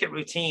 Let's make it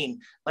routine.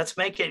 Let's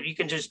make it, you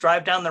can just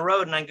drive down the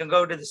road and I can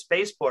go to the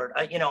spaceport.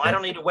 I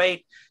don't need to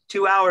wait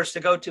 2 hours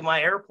to go to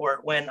my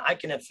airport when I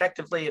can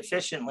effectively,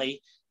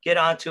 efficiently get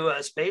onto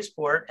a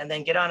spaceport and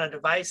then get on a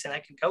device and I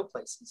can go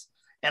places.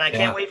 And I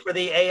can't wait for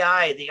the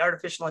AI, the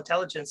artificial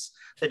intelligence,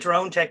 the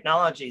drone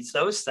technologies,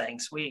 those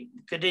things we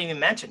couldn't even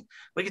mention.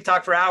 We could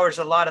talk for hours.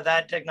 A lot of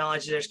that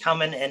technology that's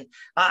coming, and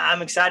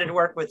I'm excited to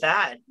work with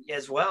that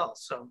as well.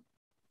 So,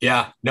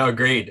 yeah, no,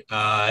 agreed.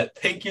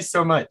 Thank you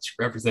so much,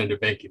 Representative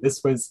Banky.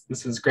 This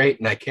was great,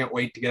 and I can't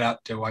wait to get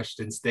out to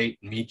Washington State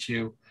and meet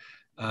you.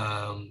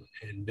 Thank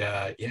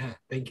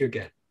you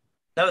again.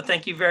 No,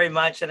 thank you very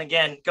much. And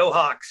again, go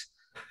Hawks.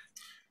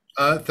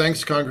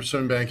 Thanks,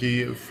 Congressman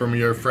Banky, from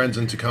your friends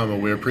in Tacoma.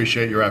 We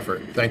appreciate your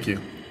effort. Thank you.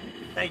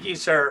 Thank you,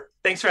 sir.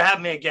 Thanks for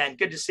having me again.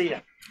 Good to see you.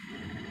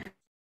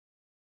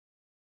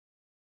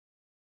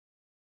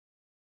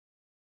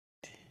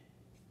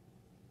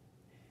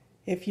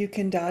 If you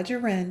can dodge a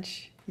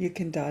wrench, you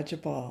can dodge a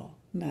ball.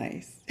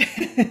 Nice.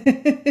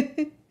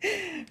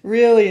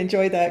 Really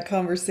enjoyed that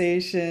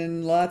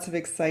conversation. Lots of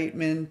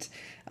excitement,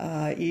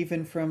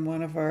 even from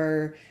one of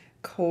our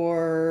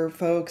core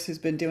folks who's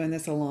been doing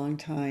this a long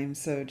time.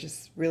 So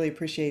just really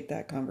appreciate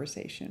that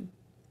conversation.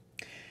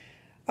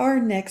 Our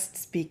next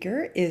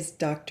speaker is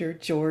Dr.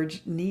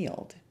 George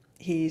Neild.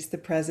 He's the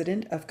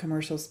president of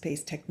Commercial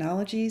Space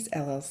Technologies,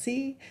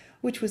 LLC,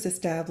 which was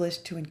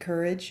established to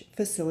encourage,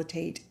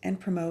 facilitate,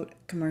 and promote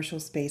commercial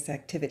space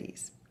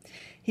activities.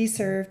 He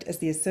served as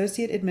the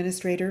Associate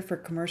Administrator for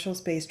Commercial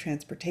Space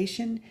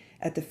Transportation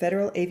at the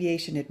Federal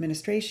Aviation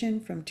Administration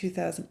from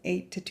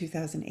 2008 to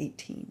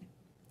 2018.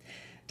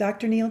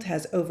 Dr. Neild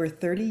has over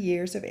 30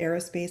 years of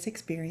aerospace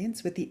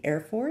experience with the Air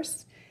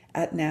Force,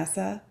 at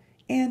NASA,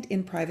 and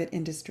in private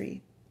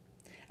industry.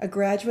 A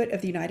graduate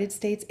of the United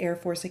States Air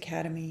Force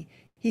Academy,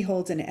 he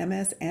holds an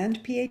MS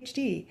and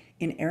PhD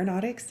in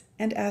aeronautics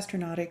and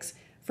astronautics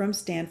from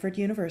Stanford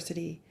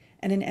University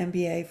and an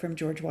MBA from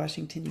George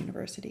Washington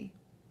University.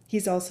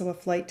 He's also a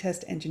flight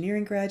test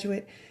engineering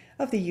graduate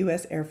of the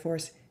U.S. Air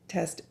Force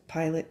Test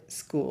Pilot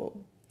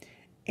School.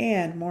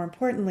 And more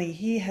importantly,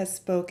 he has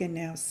spoken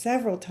now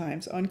several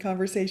times on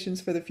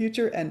Conversations for the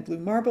Future and Blue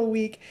Marble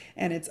Week,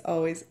 and it's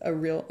always a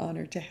real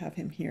honor to have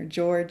him here.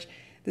 George,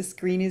 the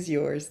screen is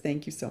yours.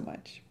 Thank you so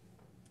much.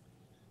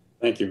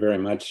 Thank you very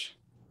much.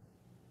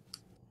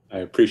 I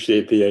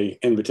appreciate the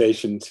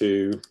invitation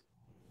to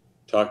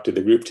talk to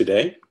the group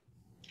today.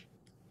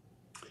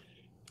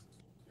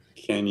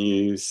 Can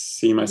you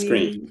see my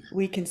screen?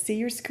 We can see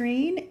your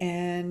screen,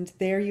 and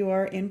there you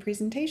are in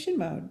presentation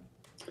mode.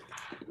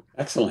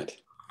 Excellent.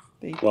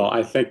 Thank Well, you.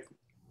 I think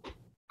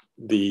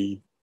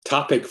the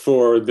topic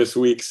for this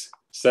week's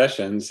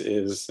sessions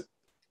is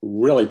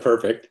really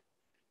perfect.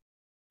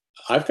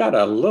 I've got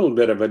a little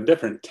bit of a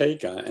different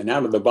take on an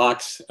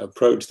out-of-the-box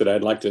approach that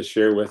I'd like to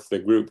share with the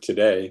group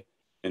today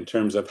in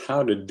terms of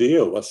how to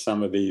deal with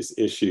some of these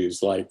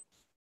issues like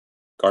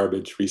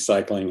garbage,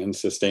 recycling, and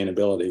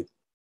sustainability.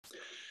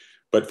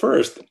 But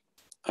first,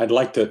 I'd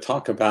like to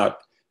talk about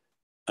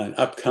an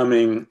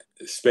upcoming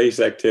space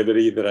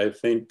activity that I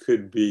think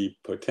could be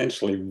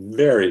potentially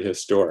very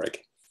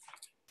historic.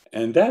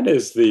 And that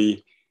is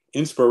the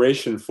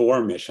Inspiration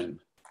 4 mission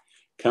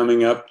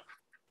coming up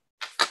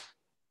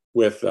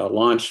with a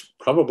launch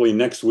probably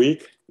next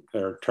week.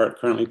 They're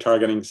currently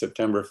targeting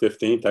September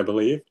 15th, I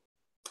believe.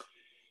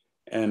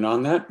 And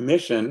on that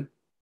mission,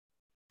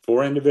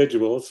 4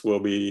 individuals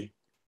will be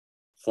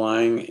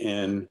flying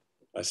in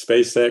a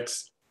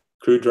SpaceX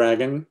Crew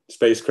Dragon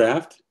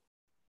spacecraft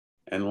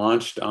and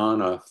launched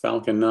on a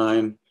Falcon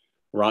 9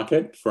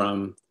 rocket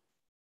from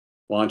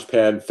Launch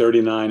Pad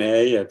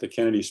 39A at the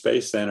Kennedy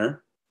Space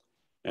Center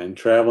and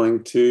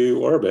traveling to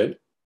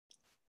orbit.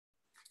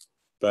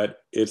 But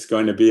it's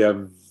going to be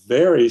a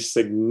very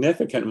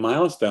significant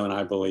milestone,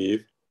 I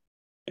believe,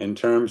 in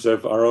terms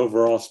of our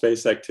overall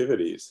space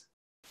activities.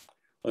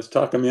 Let's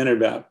talk a minute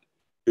about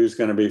who's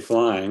going to be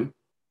flying.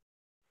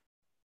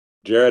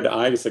 Jared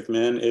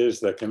Isaacman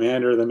is the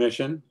commander of the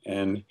mission,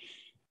 and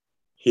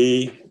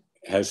he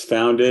has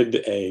founded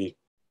a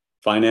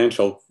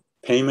financial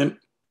payment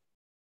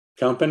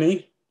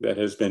company that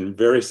has been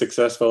very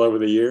successful over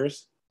the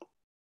years.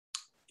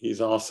 He's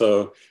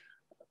also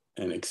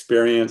an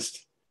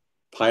experienced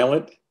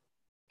pilot,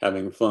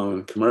 having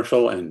flown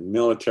commercial and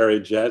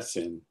military jets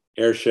in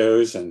air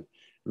shows and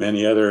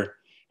many other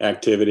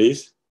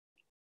activities.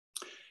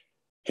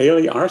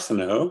 Haley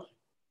Arsenault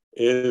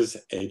is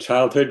a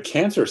childhood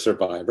cancer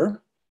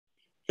survivor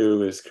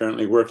who is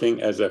currently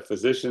working as a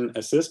physician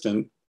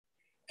assistant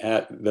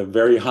at the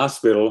very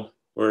hospital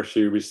where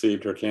she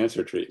received her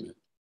cancer treatment.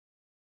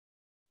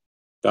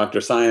 Dr.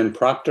 Cyan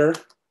Proctor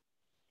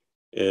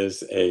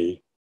is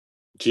a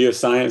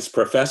geoscience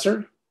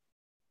professor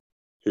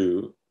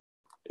who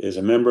is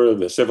a member of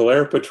the Civil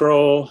Air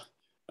Patrol,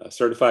 a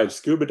certified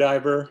scuba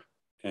diver,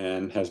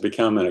 and has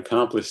become an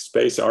accomplished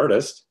space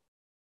artist.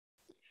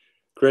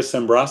 Chris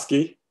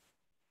Zembrowski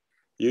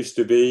used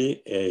to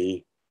be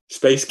a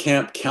space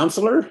camp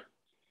counselor.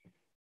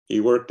 He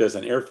worked as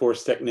an Air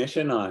Force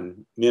technician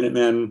on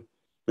Minuteman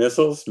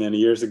missiles many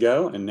years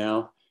ago and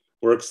now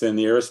works in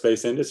the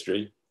aerospace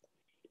industry.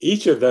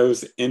 Each of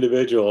those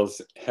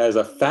individuals has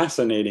a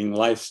fascinating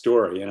life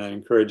story, and I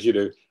encourage you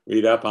to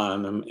read up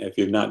on them if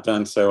you've not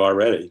done so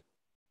already.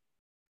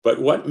 But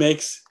what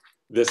makes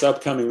this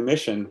upcoming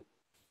mission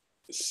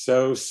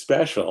so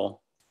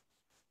special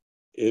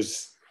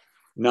is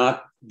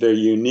not their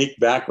unique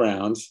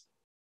backgrounds,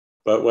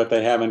 but what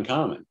they have in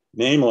common.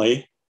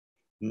 Namely,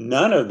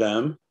 none of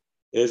them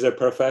is a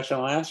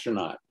professional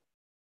astronaut.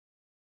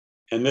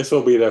 And this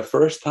will be the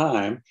first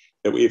time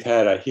that we've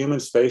had a human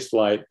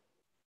spaceflight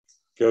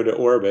go to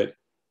orbit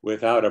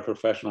without a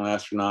professional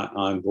astronaut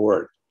on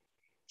board.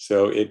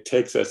 So it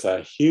takes us a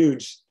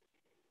huge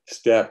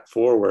step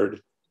forward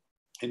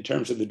in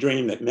terms of the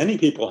dream that many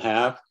people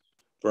have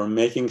for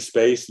making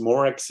space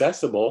more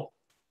accessible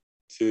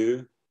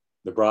to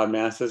the broad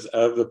masses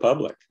of the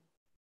public.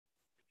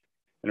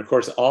 And of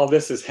course, all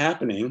this is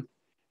happening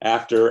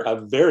after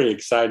a very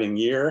exciting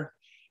year,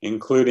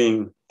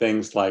 including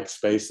things like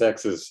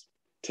SpaceX's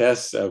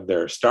tests of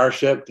their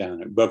Starship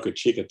down at Boca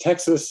Chica,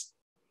 Texas,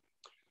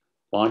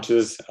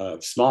 launches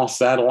of small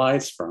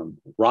satellites from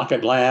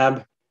Rocket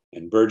Lab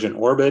and Virgin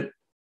Orbit.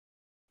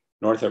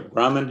 Northrop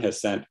Grumman has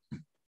sent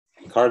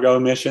cargo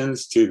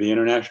missions to the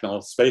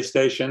International Space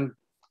Station.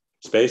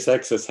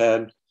 SpaceX has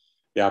had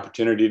the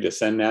opportunity to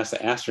send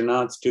NASA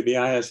astronauts to the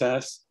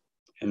ISS.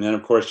 And then,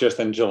 of course, just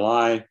in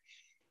July,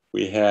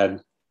 we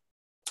had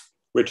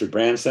Richard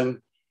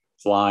Branson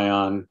fly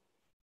on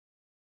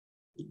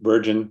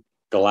Virgin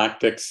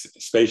Galactic's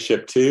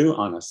Spaceship Two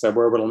on a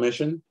suborbital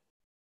mission,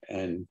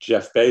 and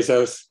Jeff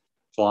Bezos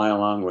fly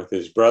along with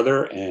his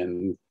brother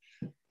and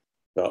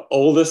the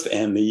oldest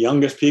and the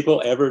youngest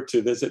people ever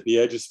to visit the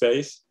edge of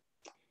space.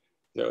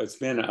 So it's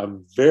been a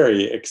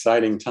very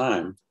exciting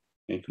time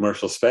in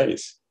commercial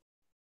space.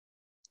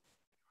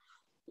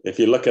 If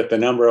you look at the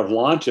number of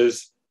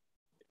launches,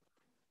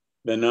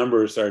 the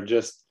numbers are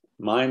just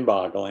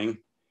mind-boggling.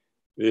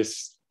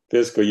 This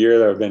fiscal year,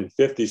 there have been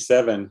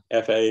 57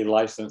 FAA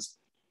licensed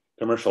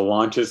commercial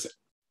launches,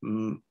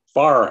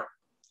 far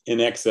in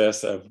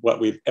excess of what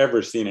we've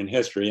ever seen in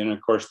history. And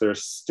of course,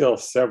 there's still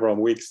several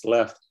weeks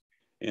left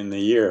in the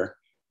year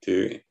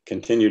to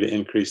continue to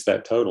increase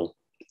that total.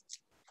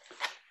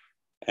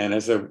 And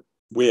as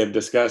we have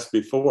discussed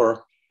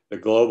before, the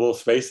global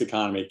space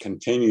economy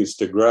continues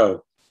to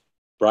grow.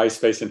 Bryce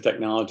Space and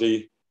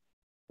Technology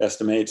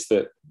estimates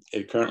that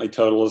it currently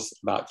totals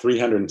about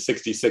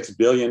 $366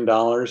 billion.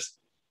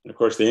 And of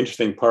course, the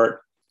interesting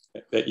part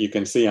that you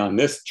can see on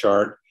this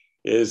chart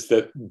is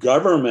that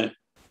government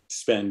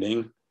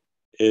spending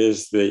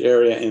is the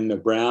area in the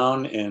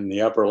brown in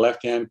the upper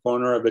left-hand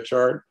corner of the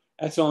chart.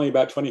 That's only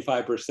about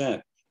 25%.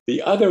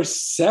 The other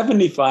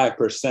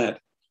 75%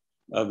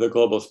 of the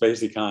global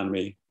space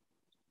economy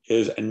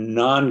is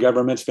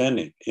non-government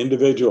spending,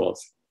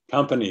 individuals,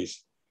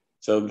 companies.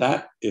 So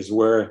that is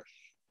where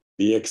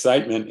the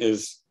excitement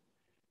is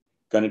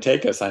going to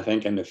take us, I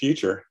think, in the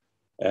future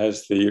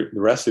as the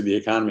rest of the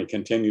economy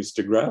continues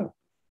to grow.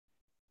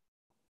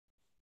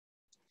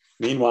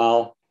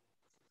 Meanwhile,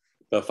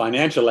 the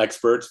financial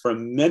experts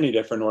from many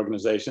different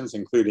organizations,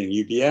 including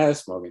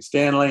UBS, Morgan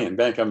Stanley, and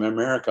Bank of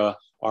America,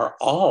 are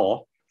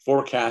all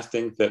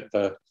forecasting that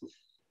the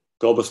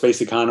global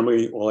space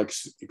economy will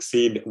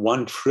exceed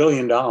 $1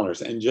 trillion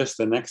in just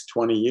the next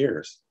 20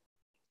 years.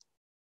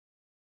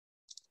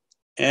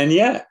 And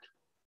yet,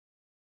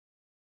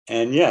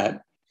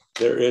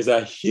 there is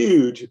a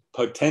huge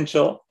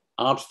potential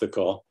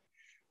obstacle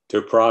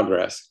to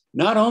progress,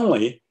 not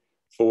only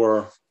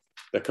for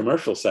the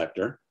commercial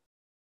sector,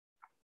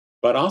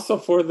 but also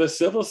for the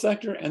civil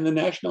sector and the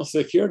national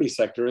security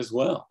sector as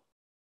well.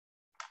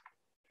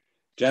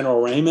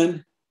 General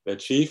Raymond, the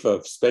chief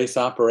of space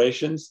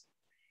operations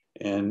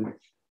in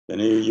the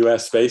new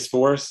US Space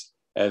Force,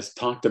 has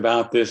talked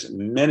about this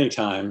many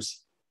times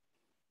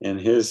in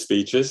his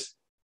speeches.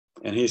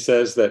 And he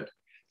says that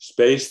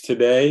space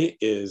today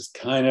is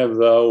kind of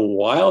the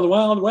wild,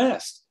 wild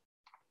west.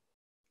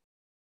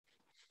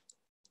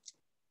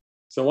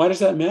 So why does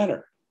that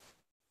matter?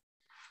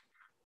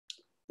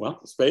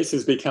 Well, space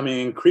is becoming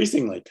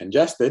increasingly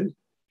congested.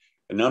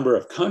 The number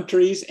of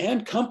countries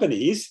and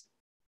companies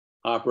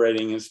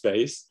operating in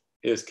space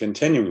is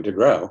continuing to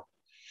grow.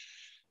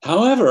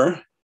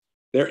 However,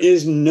 there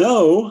is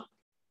no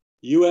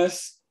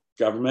US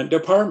government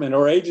department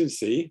or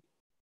agency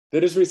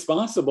that is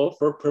responsible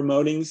for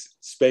promoting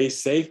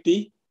space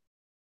safety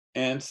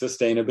and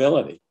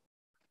sustainability.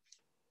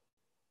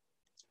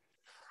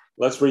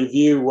 Let's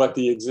review what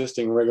the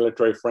existing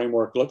regulatory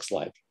framework looks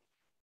like.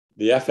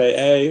 The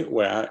FAA,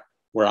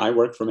 where I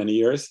worked for many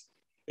years,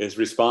 is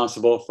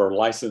responsible for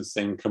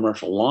licensing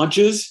commercial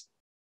launches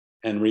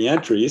and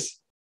reentries,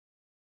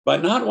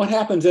 but not what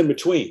happens in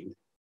between.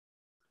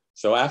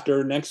 So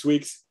after next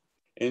week's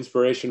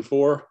Inspiration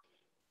 4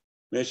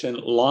 mission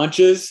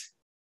launches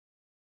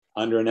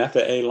under an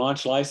FAA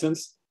launch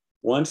license,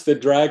 once the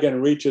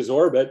Dragon reaches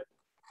orbit,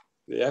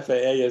 the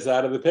FAA is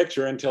out of the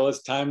picture until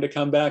it's time to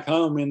come back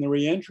home in the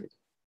reentry.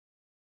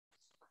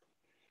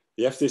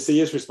 The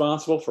FCC is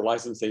responsible for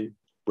licensing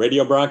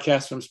radio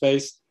broadcasts from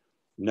space.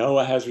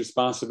 NOAA has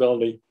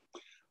responsibility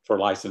for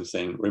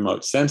licensing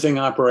remote sensing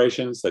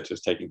operations, such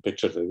as taking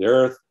pictures of the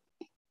Earth.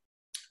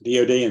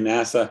 DoD and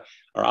NASA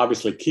are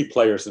obviously key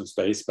players in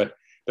space, but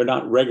they're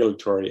not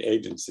regulatory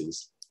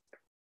agencies.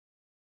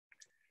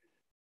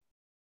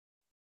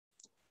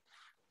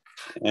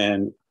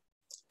 And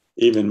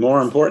even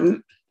more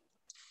important,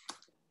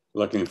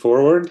 looking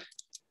forward,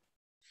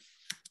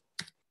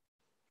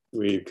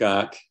 we've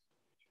got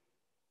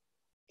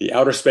the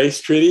Outer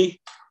Space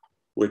Treaty,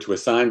 which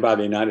was signed by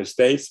the United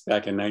States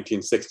back in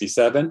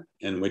 1967,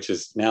 and which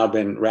has now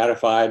been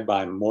ratified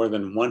by more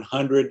than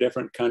 100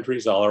 different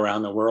countries all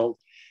around the world.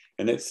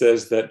 And it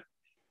says that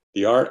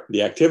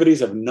the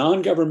activities of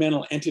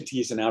non-governmental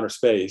entities in outer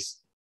space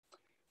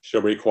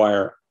shall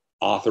require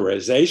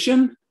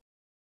authorization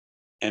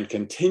and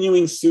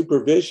continuing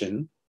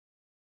supervision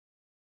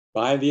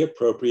by the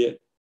appropriate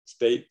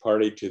state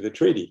party to the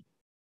treaty.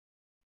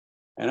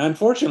 And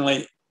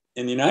unfortunately,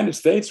 in the United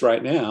States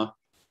right now,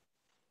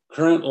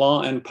 current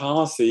law and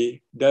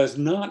policy does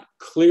not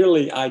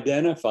clearly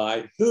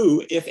identify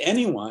who, if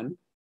anyone,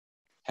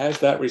 has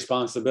that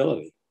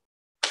responsibility.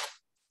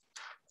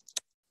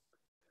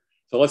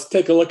 So let's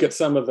take a look at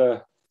some of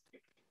the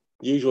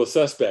usual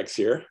suspects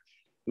here.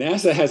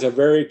 NASA has a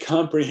very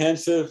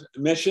comprehensive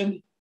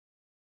mission.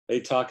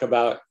 They talk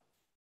about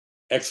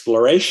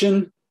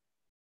exploration.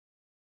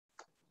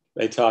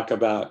 They talk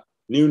about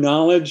new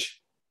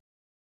knowledge,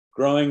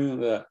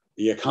 growing the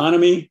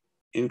economy,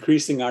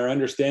 increasing our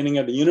understanding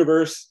of the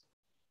universe,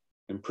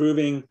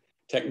 improving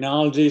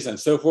technologies, and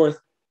so forth.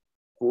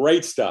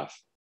 Great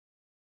stuff.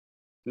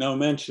 No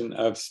mention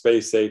of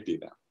space safety,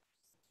 though.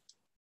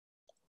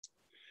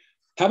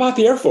 How about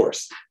the Air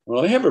Force?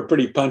 Well, they have a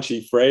pretty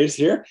punchy phrase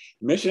here.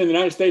 The mission of the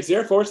United States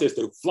Air Force is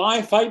to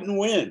fly, fight, and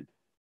win.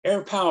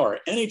 Air power,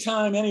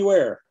 anytime,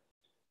 anywhere.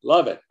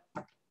 Love it.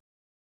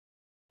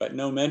 But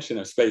no mention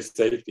of space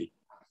safety.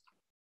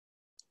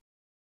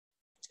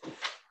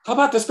 How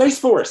about the Space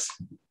Force?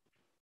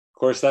 Of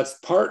course, that's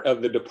part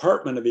of the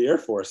Department of the Air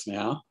Force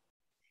now.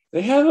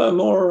 They have a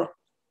more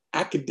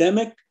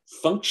academic,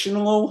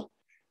 functional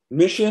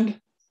mission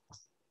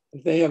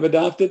that they have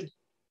adopted.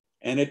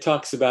 And it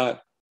talks about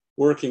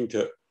working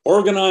to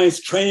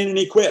organize, train, and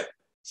equip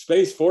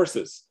space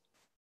forces.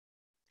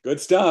 Good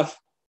stuff,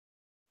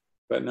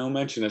 but no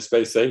mention of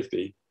space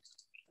safety.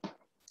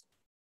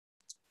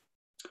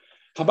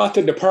 How about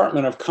the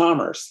Department of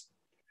Commerce?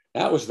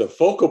 That was the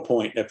focal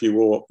point, if you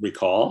will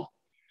recall,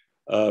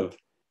 of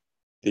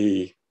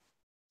the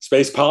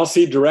Space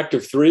Policy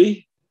Directive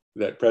 3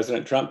 that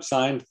President Trump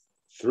signed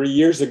 3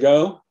 years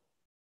ago?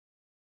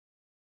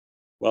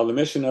 Well, the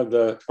mission of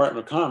the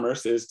Department of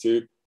Commerce is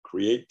to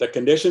create the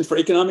conditions for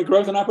economic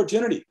growth and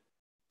opportunity.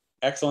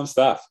 Excellent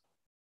stuff.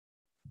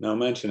 No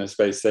mention of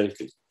space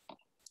safety.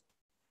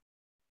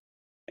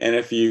 And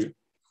if you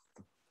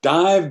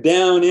dive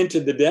down into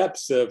the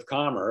depths of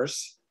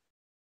commerce,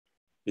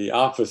 the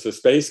Office of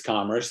Space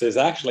Commerce is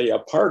actually a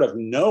part of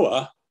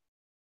NOAA.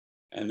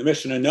 And the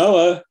mission of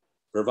NOAA: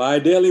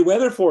 provide daily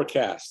weather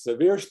forecasts,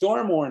 severe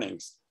storm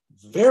warnings,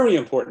 very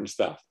important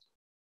stuff.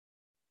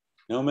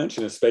 No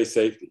mention of space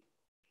safety.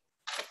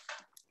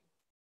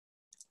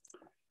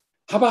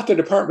 How about the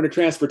Department of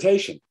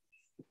Transportation?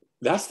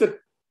 That's the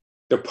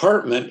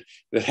department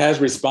that has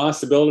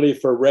responsibility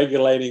for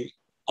regulating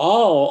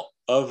all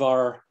of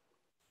our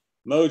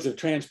modes of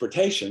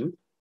transportation.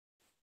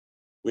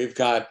 We've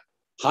got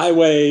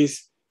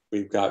highways,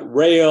 we've got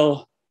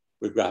rail,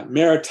 we've got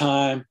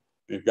maritime,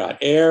 we've got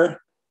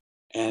air,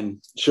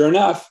 and sure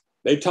enough,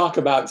 they talk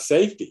about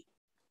safety,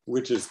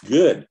 which is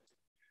good.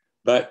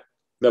 But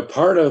the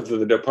part of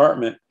the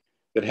department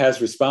that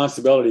has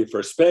responsibility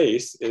for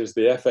space is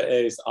the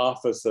FAA's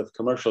Office of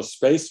Commercial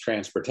Space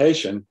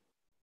Transportation.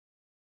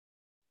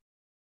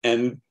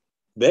 And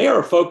they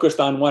are focused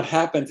on what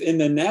happens in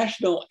the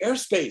national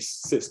airspace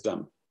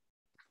system: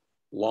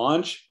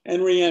 launch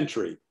and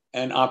reentry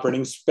and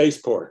operating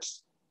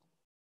spaceports.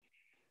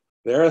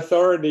 Their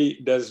authority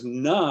does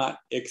not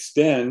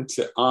extend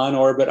to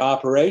on-orbit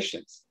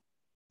operations.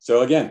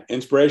 So again,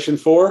 Inspiration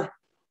 4,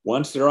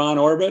 once they're on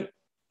orbit,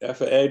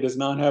 FAA does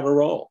not have a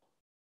role.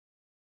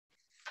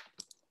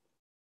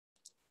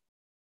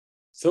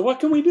 So what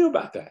can we do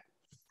about that?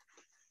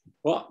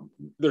 Well,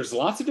 there's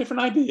lots of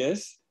different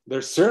ideas.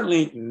 There's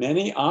certainly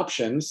many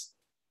options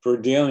for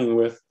dealing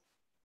with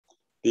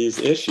these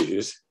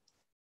issues.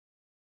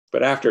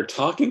 But after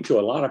talking to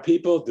a lot of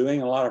people,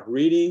 doing a lot of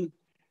reading,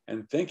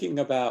 and thinking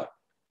about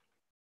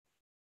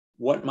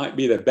what might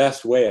be the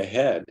best way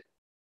ahead,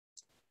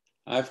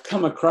 I've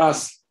come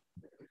across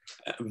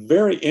a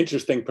very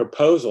interesting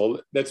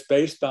proposal that's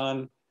based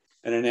on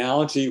an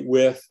analogy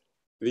with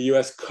the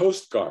US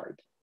Coast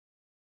Guard.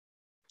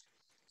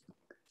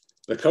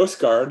 The Coast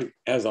Guard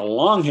has a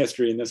long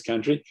history in this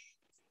country.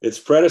 Its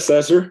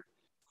predecessor,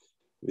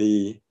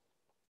 the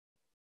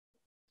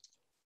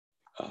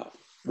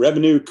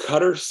Revenue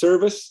Cutter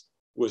Service,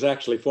 was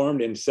actually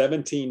formed in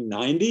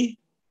 1790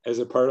 as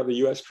a part of the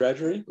US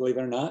Treasury, believe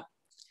it or not.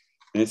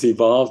 And it's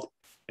evolved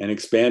and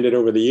expanded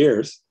over the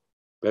years,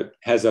 but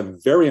has a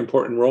very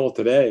important role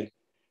today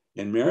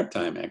in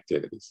maritime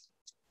activities.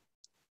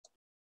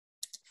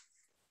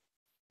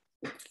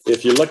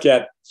 If you look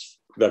at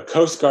the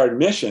Coast Guard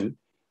mission,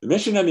 the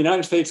mission of the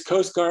United States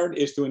Coast Guard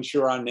is to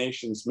ensure our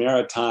nation's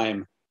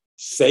maritime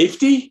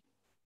safety,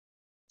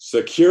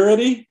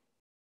 security,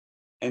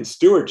 and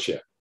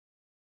stewardship.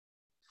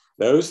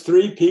 Those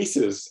three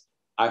pieces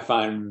I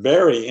find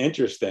very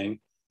interesting,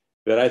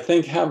 that I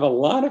think have a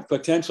lot of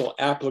potential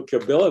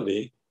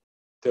applicability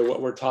to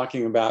what we're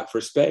talking about for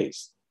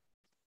space.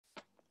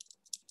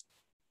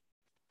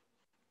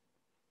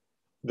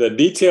 The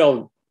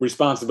detailed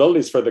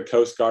responsibilities for the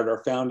Coast Guard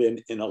are found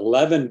in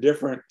 11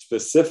 different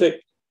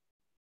specific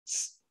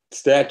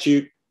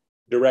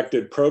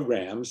statute-directed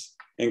programs,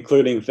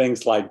 including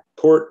things like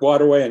port,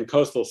 waterway, and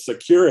coastal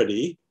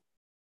security,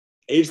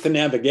 aids to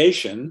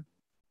navigation,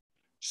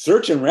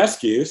 search and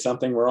rescue,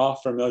 something we're all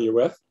familiar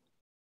with,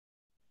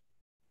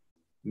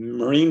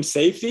 marine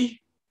safety,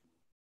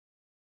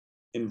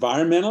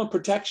 environmental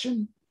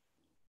protection,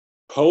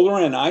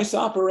 polar and ice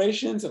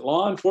operations, and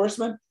law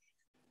enforcement.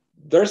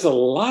 There's a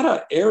lot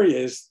of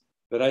areas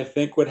that I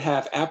think would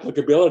have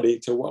applicability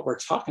to what we're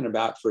talking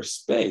about for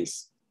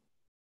space.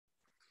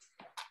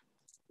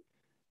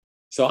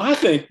 So I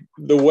think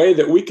the way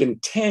that we can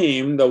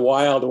tame the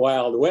wild,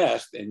 wild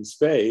west in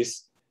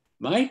space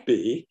might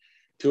be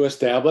to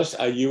establish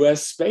a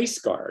US Space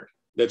Guard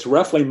that's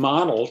roughly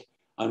modeled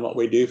on what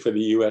we do for the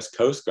US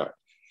Coast Guard.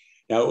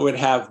 Now, it would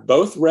have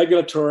both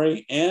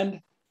regulatory and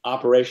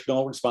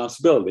operational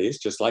responsibilities,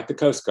 just like the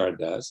Coast Guard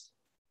does.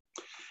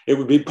 It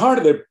would be part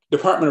of the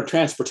Department of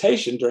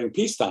Transportation during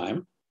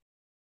peacetime,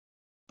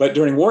 but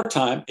during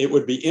wartime, it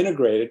would be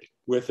integrated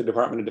with the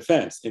Department of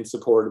Defense in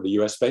support of the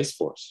US Space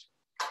Force.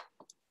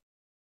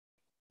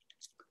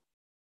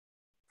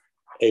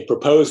 A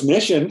proposed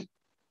mission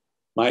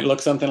might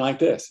look something like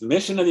this. The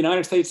mission of the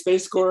United States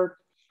Space Corps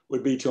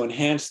would be to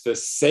enhance the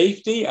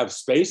safety of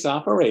space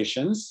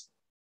operations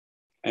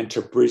and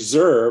to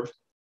preserve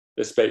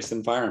the space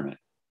environment.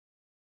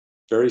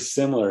 Very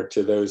similar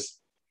to those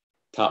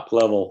top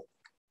level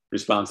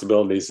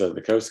responsibilities of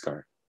the Coast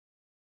Guard.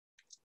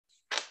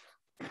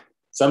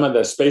 Some of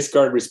the Space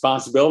Guard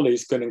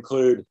responsibilities could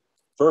include,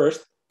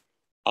 first,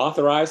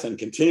 authorize and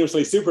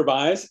continuously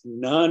supervise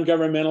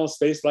non-governmental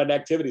spaceflight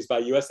activities by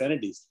US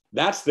entities.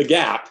 That's the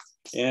gap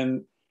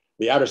in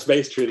the Outer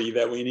Space Treaty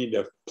that we need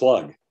to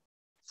plug.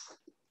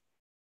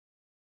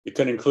 It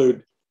could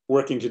include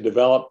working to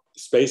develop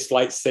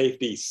spaceflight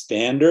safety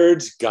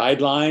standards,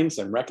 guidelines,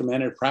 and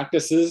recommended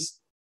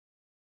practices,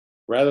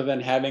 rather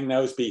than having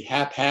those be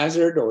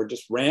haphazard or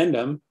just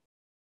random.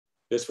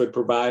 this would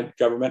provide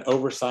government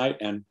oversight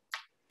and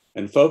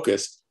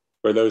focus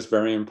for those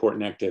very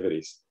important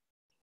activities.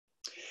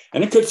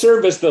 And it could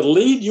serve as the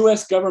lead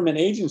US government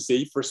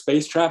agency for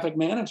space traffic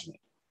management.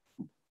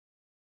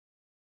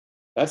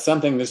 That's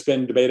something that's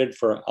been debated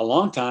for a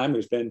long time.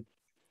 There's been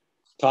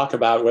talk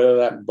about whether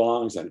that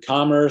belongs in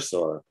Commerce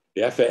or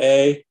the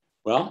FAA.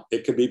 Well,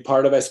 it could be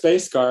part of a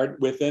space guard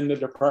within the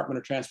Department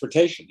of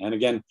Transportation. And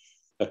again,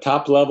 the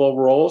top level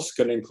roles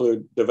could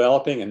include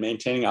developing and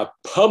maintaining a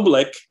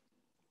public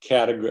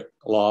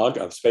catalog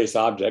of space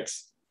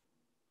objects,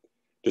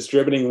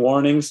 distributing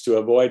warnings to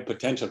avoid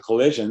potential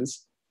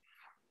collisions.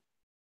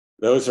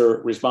 Those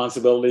are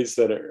responsibilities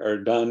that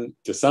are done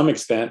to some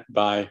extent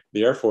by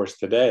the Air Force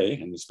today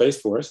and the Space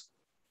Force,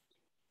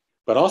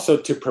 but also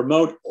to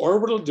promote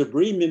orbital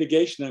debris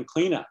mitigation and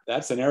cleanup.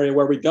 That's an area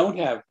where we don't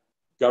have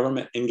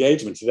government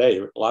engagement today.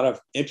 A lot of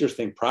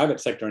interesting private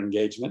sector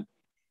engagement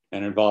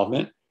and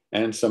involvement,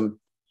 and some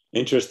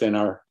interest in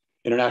our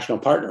international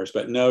partners,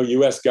 but no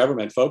US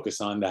government focus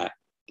on that.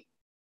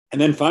 And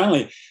then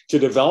finally, to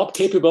develop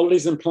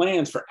capabilities and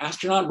plans for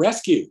astronaut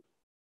rescue.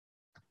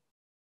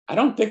 I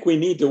don't think we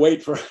need to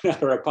wait for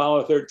another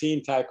Apollo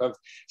 13 type of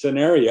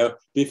scenario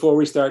before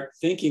we start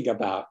thinking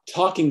about,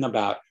 talking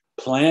about,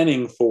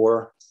 planning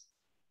for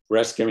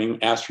rescuing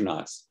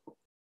astronauts,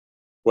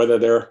 whether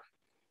they're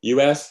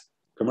US,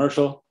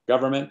 commercial,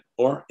 government,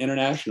 or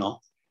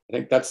international. I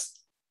think that's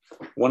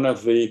one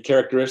of the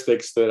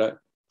characteristics that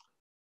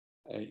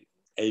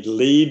a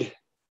lead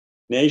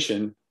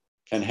nation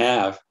can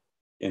have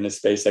in its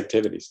space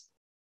activities.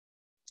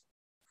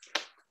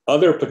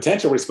 Other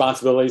potential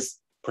responsibilities,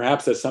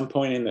 perhaps at some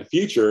point in the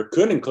future,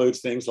 could include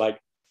things like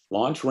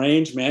launch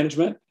range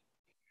management.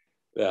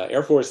 The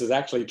Air Force is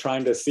actually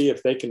trying to see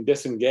if they can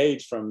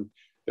disengage from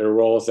their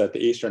roles at the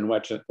eastern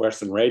and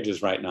western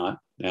ranges right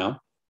now.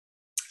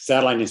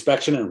 Satellite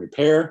inspection and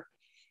repair,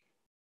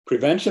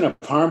 prevention of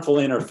harmful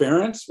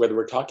interference, whether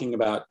we're talking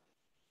about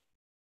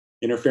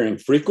interfering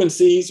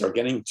frequencies or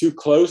getting too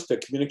close to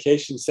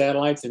communication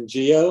satellites in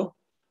GEO,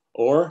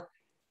 or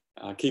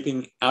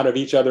keeping out of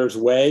each other's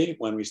way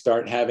when we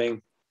start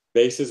having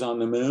bases on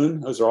the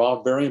moon. Those are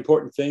all very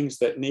important things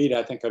that need,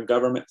 I think, a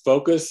government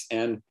focus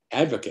and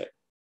advocate.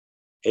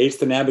 Aids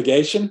to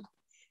navigation.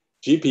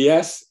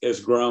 GPS has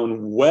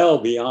grown well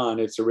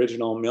beyond its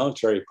original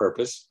military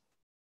purpose.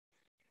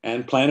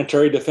 And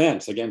planetary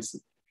defense. Again,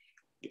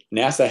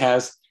 NASA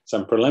has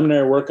some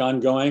preliminary work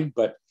ongoing,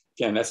 but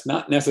again, that's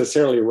not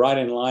necessarily right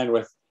in line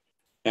with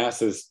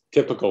NASA's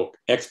typical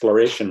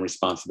exploration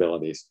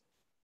responsibilities.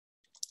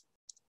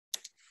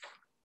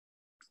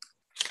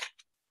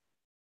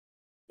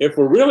 If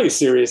we're really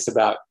serious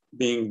about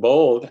being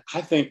bold,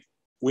 I think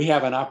we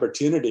have an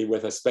opportunity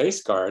with a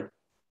Space Guard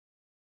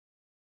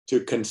to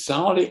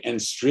consolidate and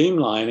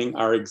streamlining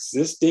our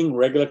existing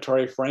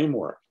regulatory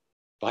framework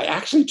by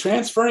actually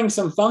transferring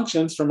some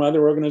functions from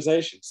other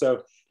organizations.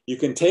 So you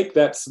can take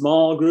that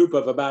small group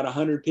of about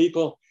 100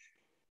 people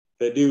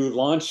that do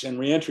launch and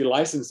reentry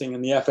licensing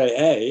in the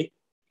FAA.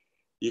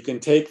 You can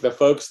take the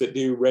folks that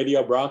do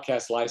radio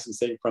broadcast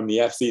licensing from the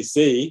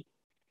FCC,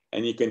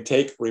 and you can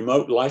take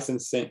remote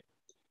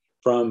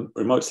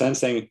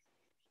sensing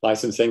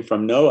licensing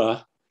from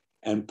NOAA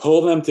and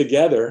pull them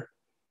together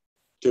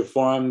to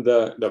form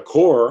the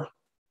core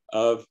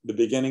of the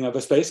beginning of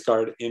a Space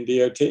Guard in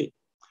DOT.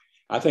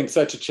 I think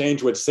such a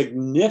change would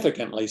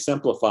significantly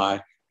simplify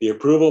the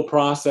approval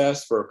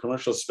process for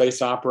commercial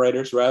space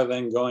operators rather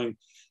than going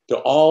to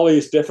all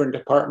these different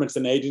departments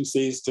and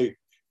agencies to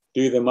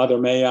do the mother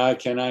may I,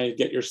 can I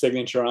get your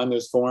signature on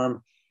this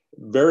form?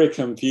 Very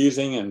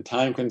confusing and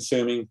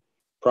time-consuming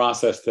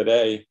process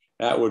today.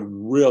 That would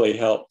really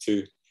help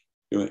to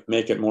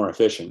make it more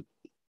efficient.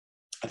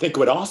 I think it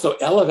would also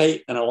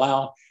elevate and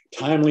allow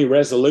timely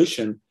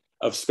resolution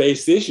of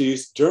space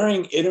issues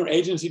during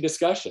interagency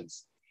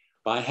discussions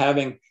by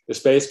having the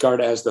Space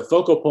Guard as the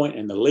focal point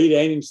and the lead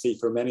agency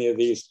for many of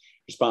these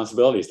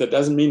responsibilities. That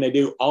doesn't mean they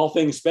do all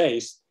things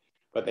space,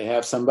 but they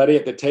have somebody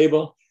at the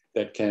table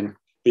that can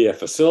be a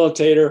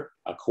facilitator,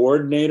 a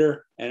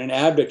coordinator, and an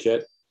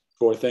advocate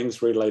for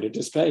things related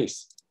to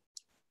space.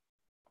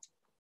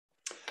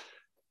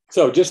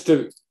 So just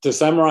to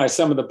summarize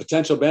some of the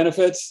potential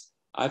benefits,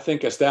 I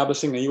think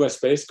establishing the US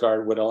Space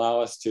Guard would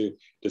allow us to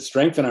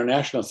strengthen our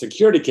national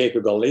security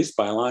capabilities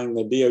by allowing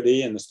the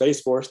DoD and the Space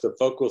Force to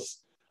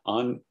focus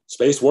on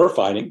space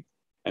warfighting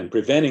and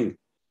preventing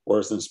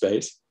wars in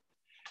space.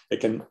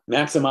 It can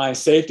maximize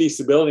safety,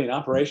 stability, and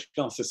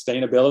operational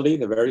sustainability,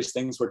 the various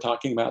things we're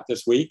talking about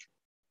this week.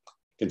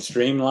 It can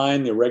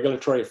streamline the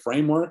regulatory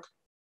framework,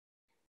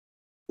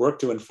 work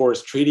to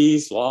enforce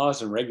treaties,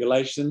 laws, and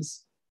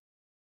regulations,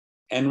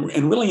 and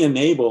really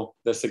enable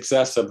the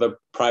success of the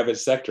private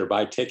sector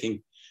by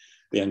taking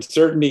the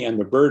uncertainty and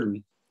the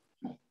burden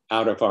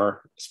out of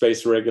our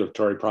space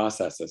regulatory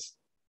processes.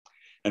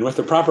 And with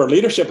the proper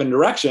leadership and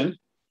direction,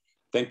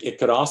 I think it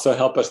could also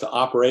help us to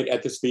operate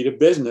at the speed of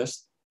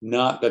business,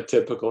 not the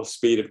typical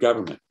speed of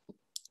government.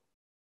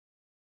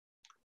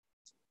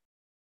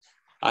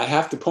 I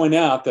have to point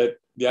out that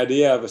the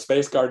idea of a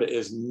Space Guard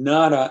is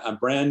not a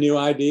brand new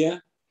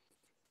idea.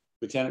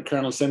 Lieutenant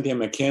Colonel Cynthia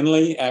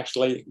McKinley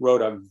actually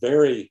wrote a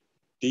very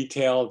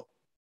detailed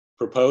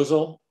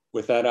proposal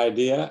with that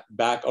idea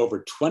back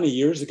over 20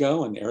 years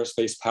ago in the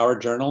Aerospace Power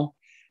Journal,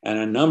 and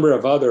a number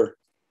of other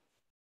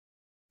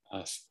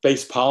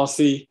space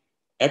policy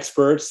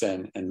experts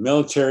and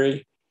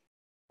military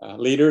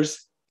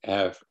leaders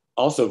have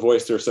also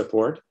voiced their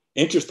support.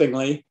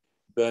 Interestingly,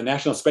 the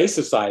National Space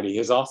Society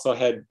has also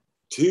had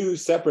 2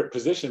 separate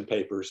position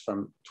papers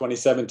from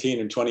 2017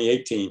 and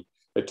 2018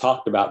 that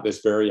talked about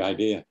this very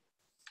idea.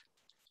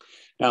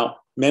 Now,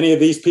 many of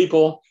these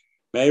people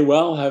may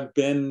well have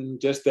been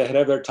just ahead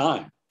of their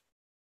time.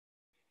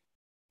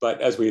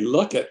 But as we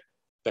look at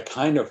the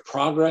kind of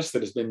progress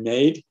that has been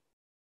made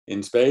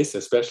in space,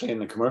 especially in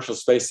the commercial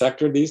space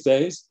sector these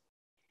days,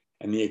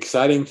 and the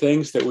exciting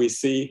things that we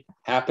see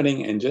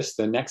happening in just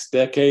the next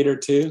decade or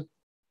two,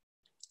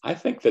 I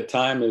think the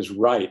time is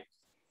right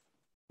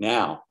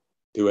now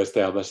to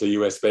establish a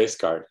US Space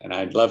Guard. And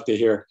I'd love to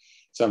hear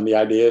some of the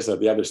ideas of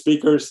the other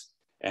speakers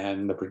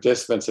and the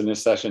participants in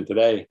this session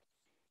today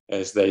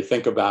as they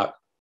think about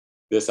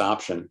this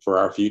option for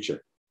our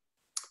future.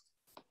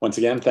 Once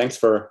again, thanks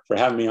for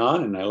having me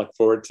on, and I look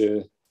forward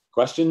to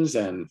questions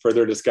and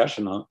further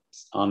discussion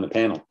on the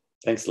panel.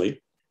 Thanks,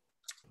 Lee.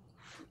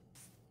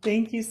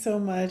 Thank you so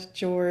much,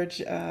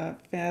 George.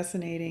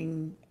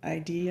 Fascinating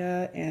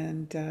idea,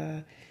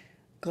 and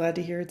glad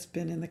to hear it's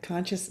been in the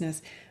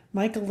consciousness.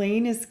 Michael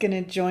Lane is going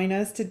to join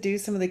us to do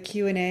some of the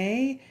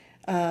Q&A,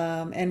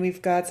 and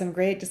we've got some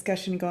great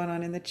discussion going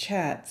on in the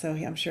chat, so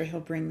I'm sure he'll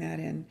bring that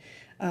in.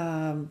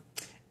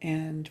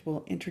 And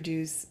we'll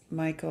introduce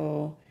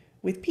Michael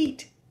with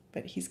Pete,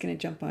 but he's going to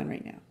jump on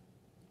right now.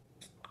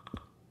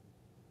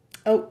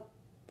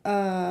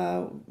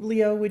 Oh,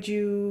 Leo, would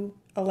you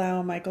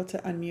allow Michael to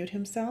unmute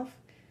himself?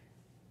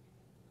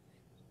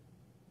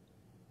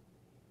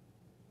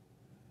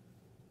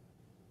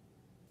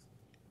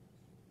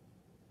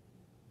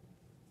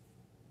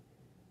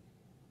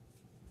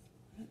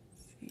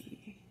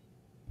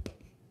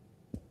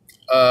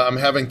 I'm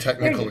having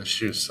technical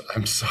issues.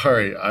 I'm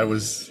sorry. I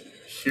was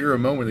here a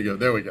moment ago.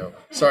 There we go.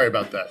 Sorry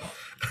about that.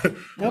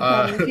 No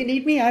problem. If you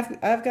need me,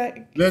 I've got.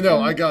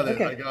 No, I got it.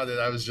 Okay. I got it.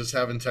 I was just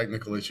having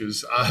technical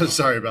issues.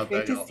 Sorry about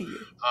Great that, to see you.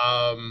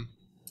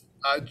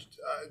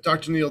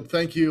 Dr. Neal,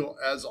 thank you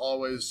as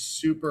always.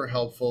 Super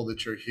helpful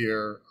that you're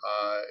here.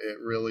 It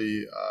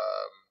really,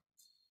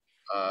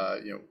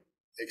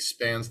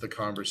 expands the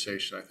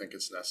conversation. I think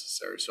it's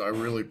necessary. So I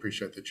really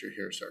appreciate that you're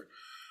here, sir.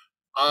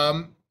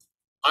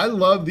 I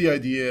love the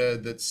idea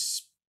that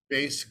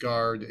Space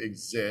Guard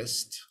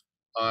exists.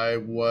 I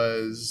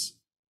was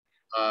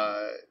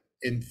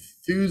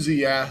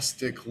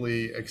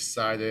enthusiastically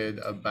excited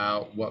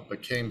about what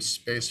became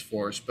Space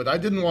Force, but I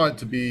didn't want it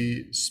to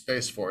be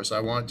Space Force. I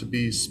want it to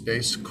be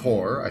Space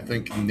Corps. I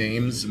think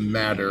names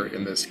matter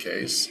in this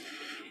case.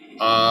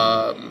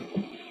 And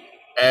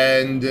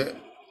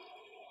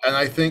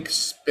I think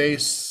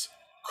Space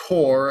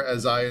Corps,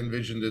 as I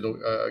envisioned it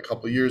a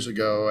couple of years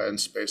ago, and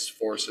Space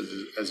Force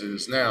as it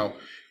is now,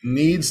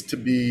 needs to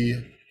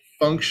be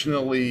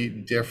functionally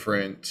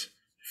different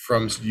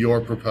from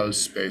your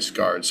proposed Space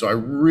Guard. So I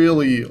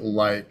really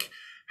like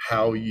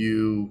how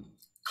you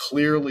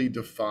clearly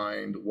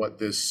defined what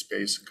this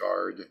Space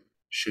Guard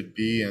should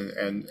be,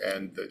 and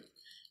the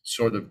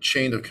sort of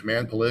chain of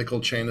command,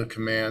 political chain of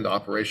command,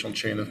 operational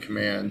chain of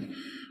command,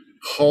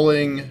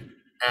 pulling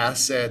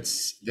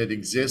assets that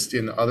exist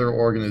in other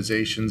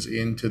organizations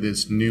into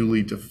this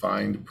newly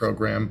defined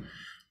program.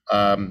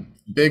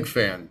 Big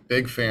fan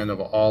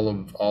of all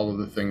of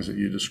the things that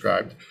you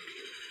described.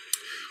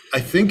 I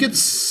think it's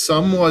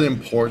somewhat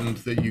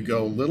important that you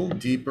go a little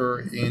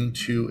deeper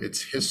into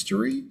its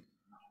history,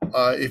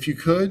 if you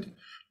could,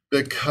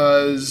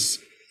 because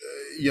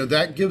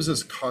that gives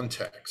us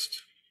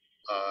context.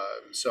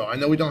 So I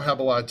know we don't have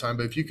a lot of time,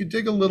 but if you could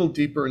dig a little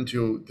deeper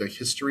into the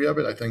history of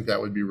it, I think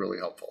that would be really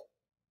helpful.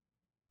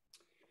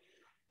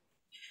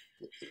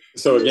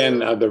 So again,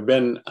 there have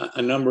been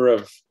a number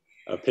of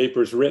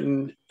papers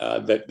written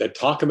that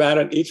talk about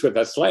it, each with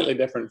a slightly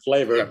different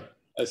flavor.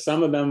 Yeah.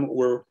 Some of them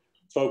were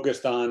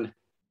focused on,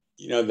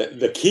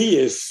 the key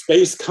is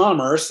space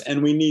commerce,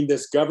 and we need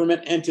this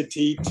government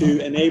entity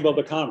to enable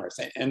the commerce.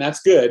 And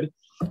that's good.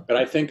 But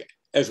I think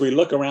as we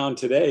look around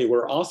today,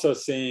 we're also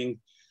seeing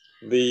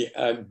the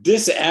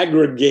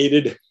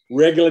disaggregated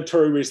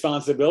regulatory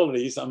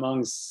responsibilities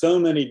among so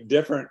many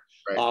different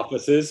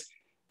offices.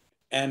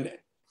 And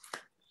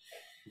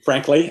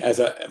frankly, as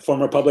a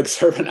former public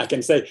servant, I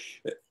can say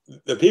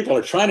the people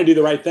are trying to do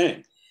the right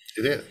thing.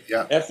 It is,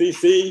 yeah.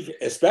 FCC,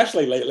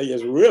 especially lately,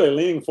 is really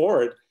leaning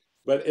forward,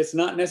 but it's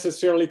not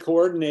necessarily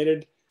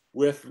coordinated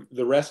with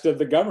the rest of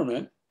the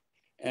government.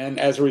 And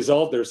as a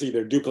result, there's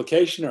either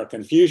duplication or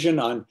confusion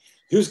on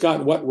who's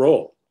got what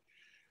role.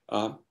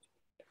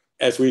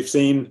 As we've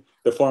seen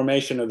the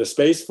formation of the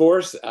Space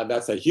Force,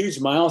 that's a huge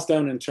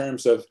milestone in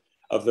terms of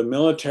the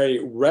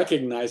military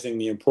recognizing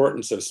the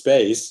importance of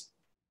space.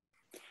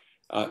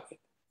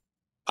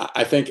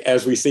 I think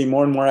as we see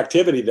more and more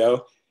activity,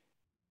 though,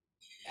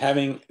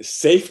 having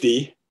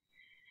safety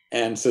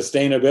and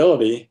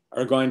sustainability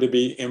are going to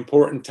be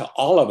important to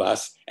all of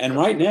us. And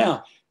right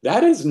now,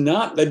 that is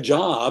not the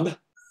job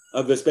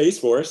of the Space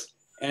Force.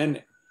 And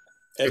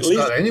at It's least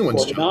not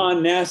anyone's for job.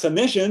 non-NASA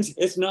missions,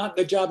 it's not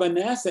the job of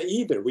NASA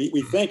either. We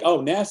think, oh,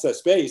 NASA,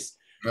 space.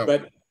 No.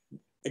 But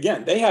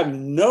again, they have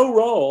no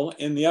role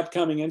in the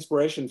upcoming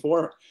Inspiration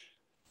 4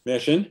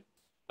 mission.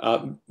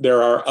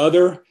 There are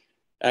other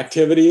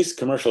activities,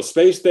 commercial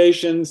space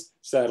stations,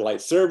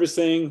 satellite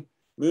servicing,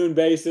 moon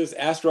bases,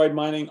 asteroid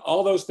mining,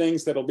 all those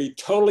things that'll be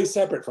totally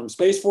separate from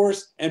Space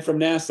Force and from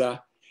NASA.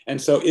 And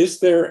so is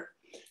there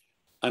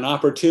an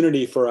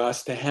opportunity for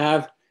us to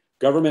have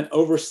government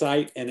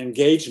oversight and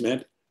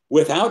engagement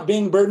without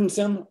being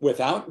burdensome,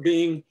 without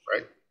being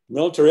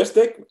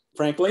militaristic,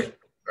 frankly?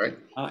 Right.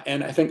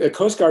 And I think the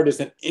Coast Guard is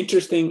an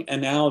interesting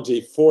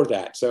analogy for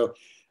that. So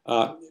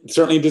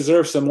certainly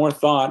deserves some more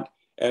thought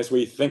as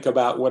we think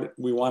about what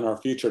we want our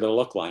future to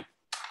look like.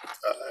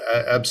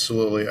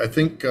 Absolutely. I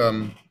think,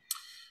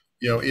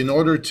 in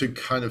order to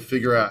kind of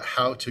figure out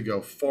how to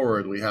go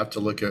forward, we have to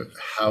look at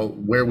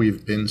where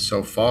we've been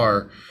so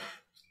far.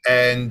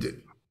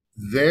 And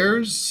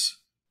there's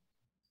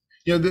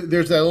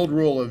that old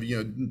rule of,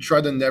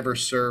 try to never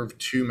serve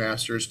two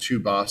masters, two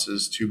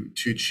bosses,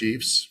 two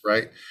chiefs,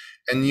 right?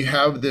 And you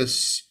have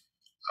this,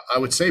 I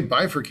would say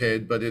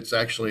bifurcated, but I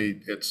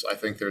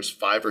think there's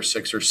 5 or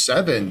 6 or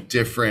 7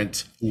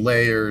 different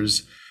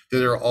layers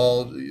that are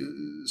all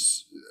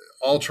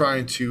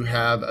trying to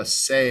have a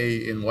say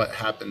in what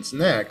happens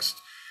next.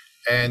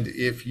 And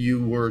if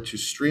you were to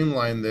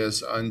streamline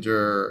this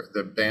under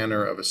the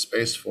banner of a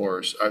Space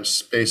Force, a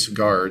Space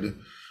Guard,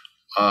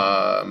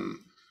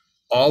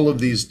 all of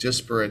these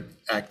disparate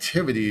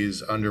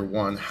activities under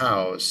one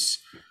house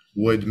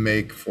would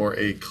make for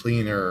a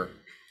cleaner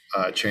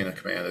chain of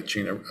command,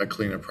 a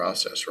cleaner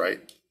process,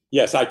 right?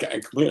 Yes, I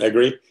completely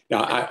agree.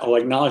 Now, I'll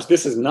acknowledge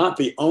this is not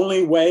the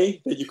only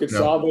way that you could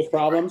solve those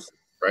problems.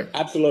 Right.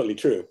 Absolutely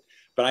true.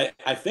 But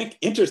I think,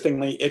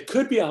 interestingly, it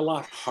could be a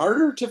lot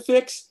harder to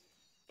fix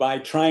by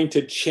trying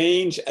to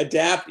change,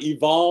 adapt,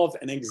 evolve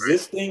an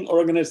existing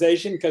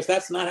organization, because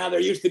that's not how they're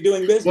used to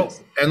doing business.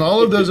 Well, and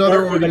all of those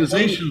other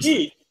organizations,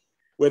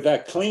 with a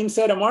clean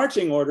set of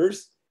marching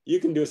orders, you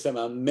can do some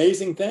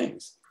amazing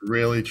things.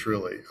 Really,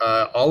 truly.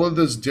 All of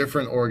those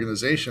different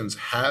organizations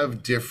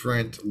have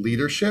different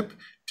leadership,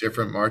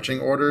 different marching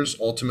orders,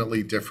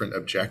 ultimately different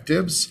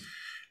objectives.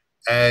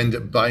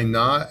 And by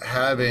not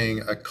having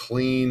a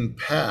clean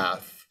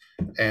path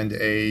and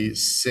a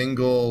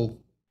single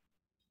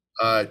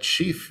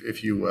chief,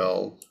 if you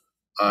will,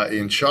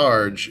 in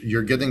charge,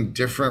 you're getting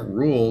different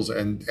rules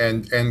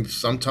and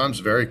sometimes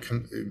very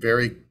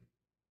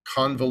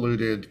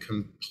convoluted,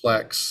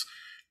 complex,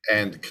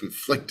 and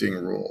conflicting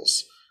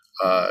rules.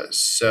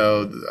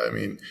 So, I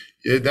mean,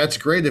 that's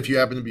great if you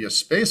happen to be a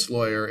space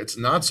lawyer. It's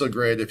not so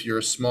great if you're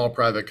a small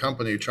private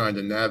company trying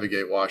to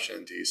navigate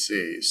Washington,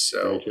 D.C.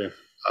 So,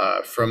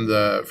 from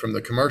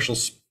the commercial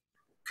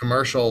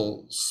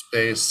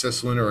space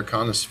cislunar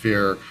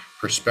ionosphere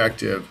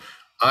perspective,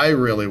 I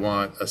really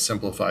want a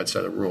simplified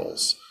set of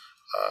rules.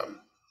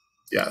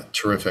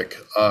 Terrific.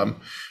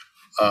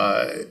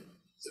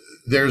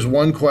 There's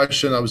one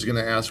question I was going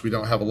to ask. We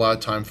don't have a lot of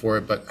time for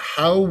it, but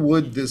how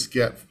would this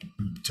get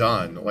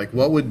done? Like,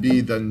 what would be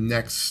the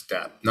next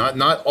step?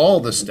 Not all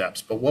the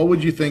steps, but what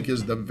would you think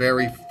is the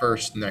very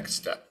first next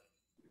step?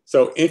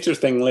 So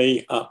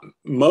interestingly,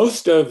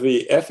 most of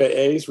the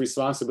FAA's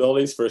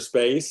responsibilities for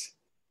space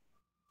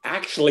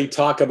actually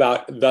talk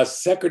about the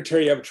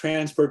Secretary of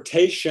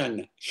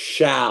Transportation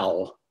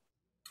shall.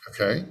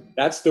 Okay.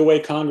 That's the way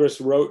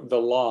Congress wrote the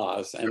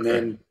laws. And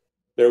then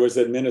there was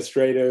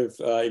administrative,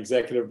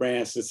 executive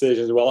branch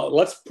decisions. Well,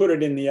 let's put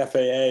it in the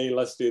FAA.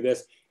 Let's do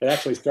this. It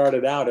actually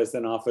started out as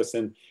an office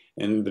in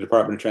the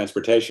Department of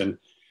Transportation,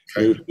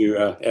 moved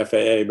to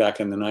FAA back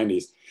in the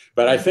 90s.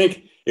 But I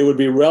think it would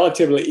be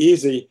relatively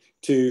easy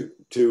to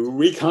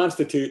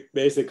reconstitute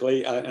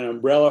basically an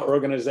umbrella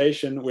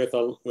organization with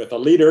a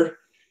leader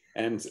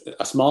and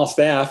a small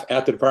staff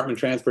at the Department of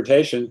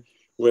Transportation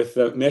with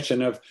the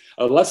mission of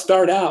let's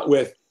start out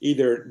with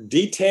either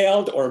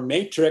detailed or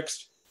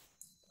matrixed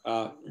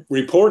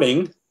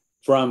reporting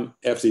from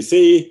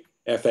FCC,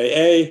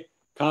 FAA,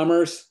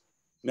 Commerce,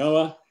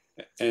 NOAA,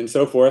 and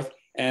so forth.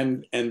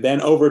 And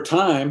then over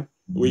time,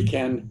 we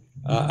can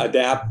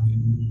adapt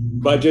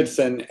budgets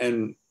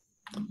and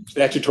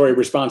statutory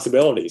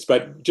responsibilities.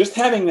 But just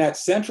having that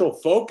central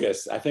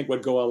focus, I think,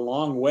 would go a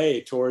long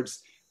way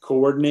towards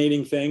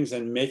coordinating things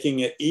and making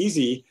it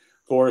easy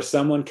for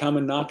someone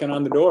coming knocking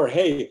on the door.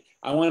 Hey,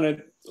 I want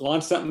to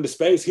launch something to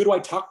space. Who do I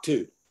talk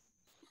to?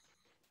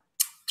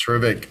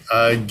 Terrific.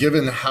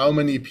 Given how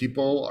many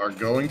people are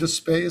going to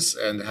space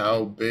and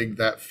how big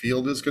that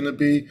field is going to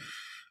be,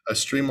 a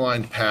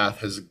streamlined path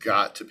has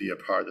got to be a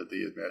part of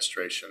the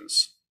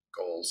administration's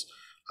goals.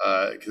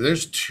 Because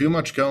there's too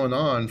much going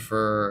on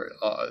for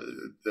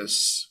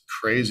this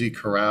crazy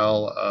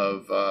corral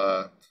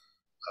of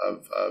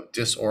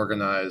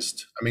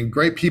disorganized. I mean,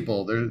 great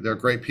people. They're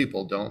great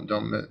people.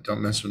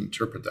 Don't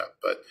misinterpret that.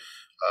 But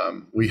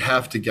we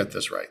have to get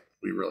this right.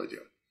 We really do.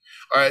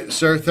 All right,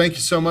 sir, thank you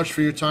so much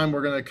for your time.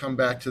 We're going to come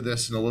back to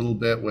this in a little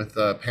bit with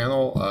a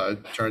panel.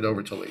 Turn it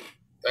over to Lee.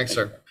 Thanks,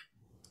 sir.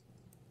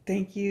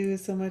 Thank you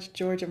so much,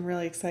 George. I'm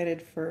really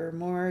excited for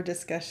more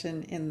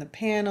discussion in the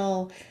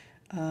panel.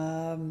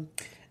 Um,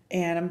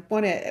 and I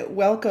want to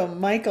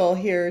welcome Michael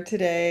here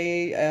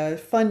today, a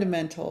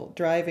fundamental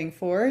driving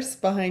force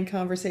behind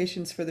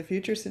Conversations for the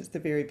Future since the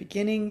very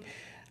beginning.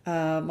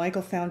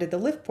 Michael founded the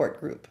Liftport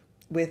Group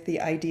with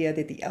the idea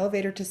that the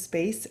elevator to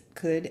space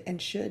could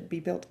and should be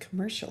built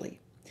commercially.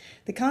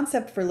 The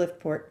concept for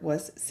Liftport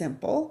was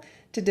simple: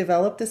 to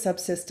develop the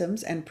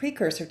subsystems and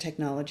precursor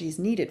technologies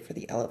needed for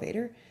the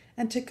elevator,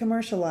 and to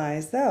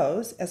commercialize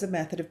those as a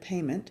method of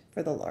payment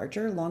for the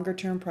larger,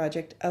 longer-term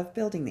project of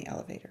building the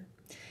elevator.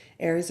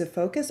 Areas of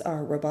focus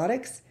are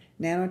robotics,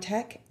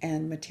 nanotech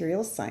and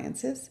materials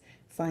sciences,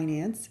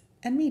 finance,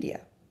 and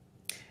media.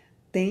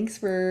 Thanks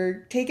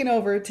for taking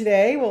over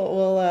today.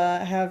 We'll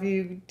have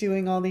you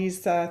doing all these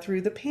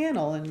through the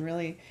panel, and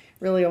really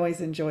always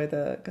enjoy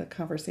the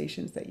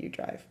conversations that you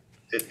drive.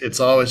 It's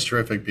always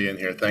terrific being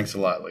here. Thanks a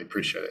lot, Lee.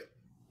 Appreciate it.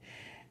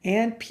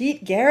 And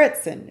Pete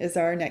Garrettson is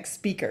our next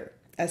speaker.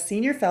 A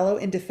senior fellow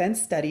in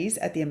defense studies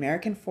at the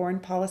American Foreign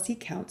Policy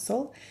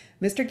Council,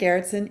 Mr.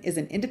 Garrettson is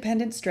an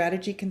independent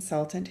strategy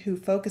consultant who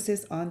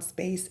focuses on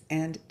space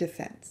and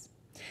defense.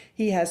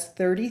 He has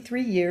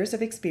 33 years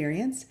of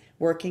experience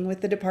working with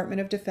the Department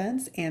of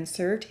Defense and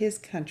served his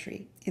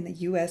country in the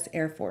U.S.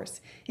 Air Force,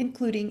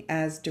 including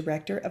as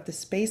director of the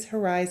Space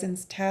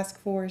Horizons Task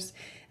Force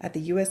at the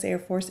U.S. Air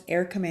Force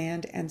Air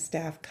Command and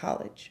Staff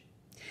College.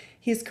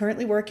 He is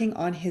currently working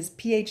on his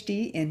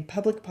PhD in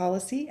public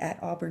policy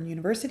at Auburn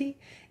University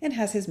and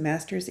has his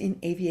master's in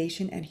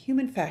aviation and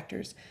human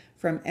factors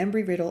from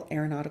Embry-Riddle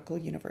Aeronautical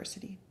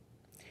University.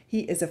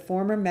 He is a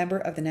former member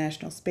of the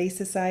National Space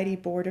Society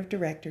Board of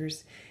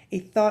Directors, a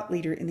thought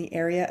leader in the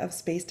area of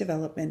space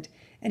development,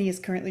 and he is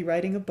currently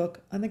writing a book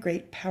on the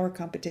great power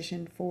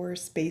competition for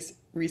space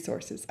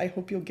resources. I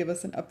hope you'll give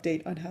us an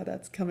update on how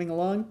that's coming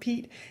along,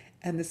 Pete,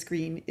 and the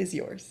screen is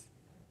yours.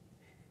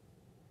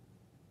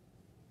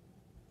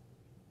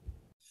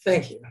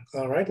 Thank you.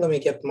 All right, let me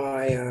get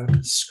my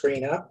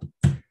screen up.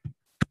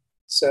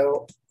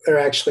 So there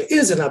actually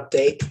is an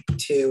update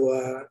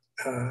to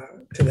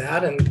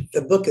that, and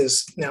the book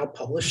is now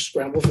published,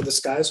 Scramble for the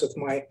Skies, with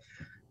my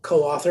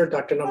co-author,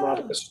 Dr.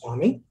 Namrata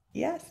Goswami.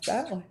 Yes,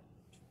 that one.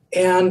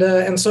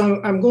 And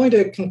so I'm going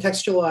to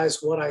contextualize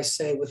what I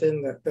say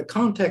within the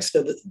context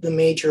of the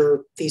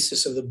major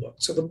thesis of the book.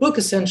 So the book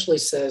essentially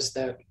says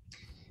that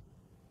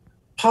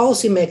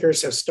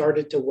policymakers have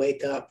started to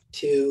wake up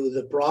to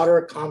the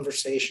broader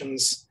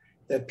conversations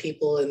that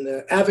people in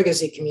the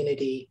advocacy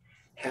community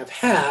have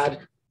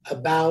had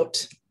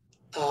about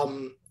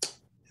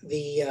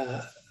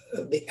the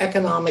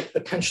economic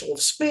potential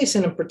of space,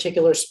 and in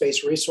particular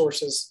space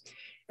resources,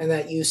 and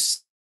that you see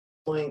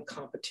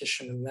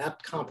competition, and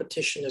that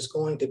competition is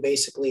going to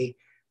basically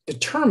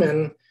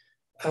determine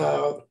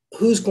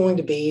who's going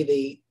to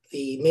be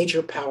the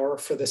major power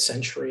for the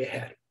century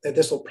ahead. That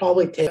this will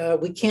probably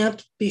take, we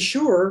can't be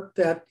sure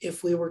that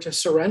if we were to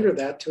surrender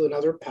that to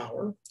another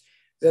power,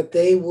 that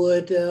they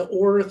would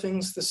order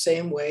things the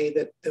same way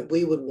that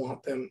we would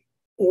want them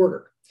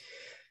ordered.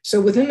 So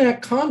within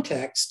that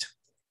context,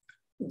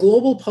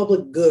 global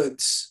public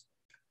goods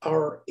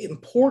are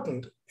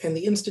important, and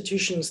the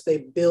institutions they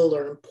build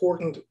are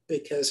important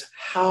because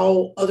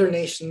how other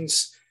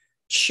nations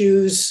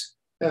choose,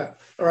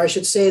 or I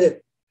should say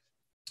that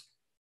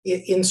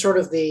in sort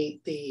of the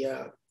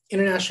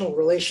international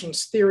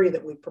relations theory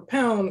that we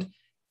propound,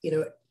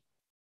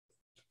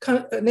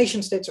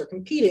 nation states are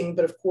competing,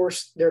 but of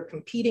course they're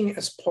competing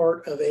as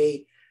part of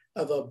a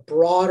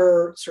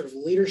broader sort of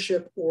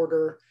leadership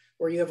order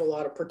where you have a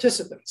lot of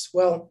participants.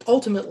 Well,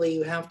 ultimately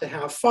you have to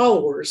have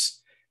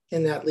followers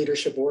in that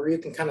leadership order. You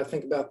can kind of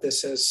think about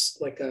this as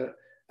like a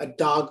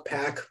dog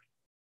pack,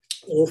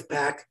 wolf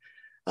pack.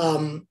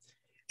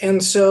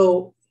 And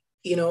so,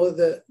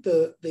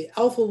 the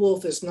alpha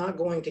wolf is not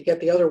going to get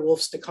the other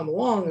wolves to come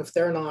along if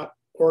they're not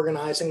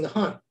organizing the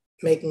hunt,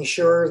 making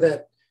sure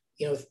that,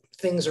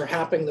 things are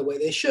happening the way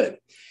they should.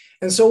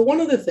 And so one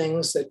of the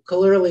things that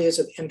clearly is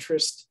of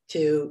interest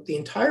to the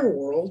entire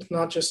world,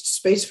 not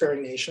just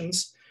spacefaring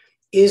nations,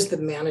 is the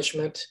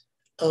management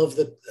of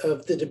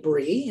the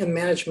debris and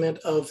management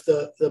of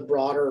the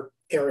broader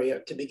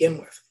area to begin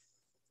with.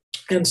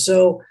 And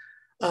so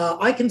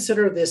I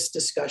consider this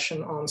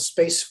discussion on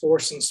Space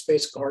Force and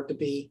Space Guard to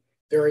be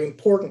very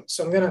important.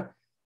 So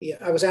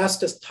I was asked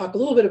to talk a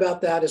little bit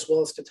about that as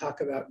well as to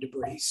talk about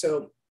debris.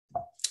 So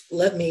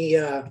let me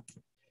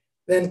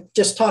then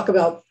just talk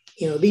about,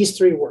 these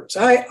three words.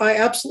 I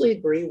absolutely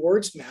agree,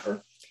 words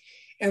matter.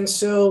 And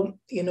so,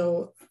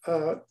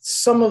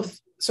 some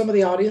of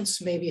the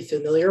audience may be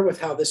familiar with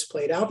how this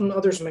played out and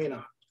others may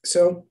not.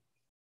 So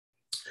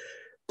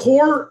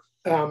core,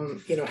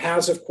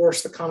 has, of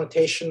course, the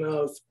connotation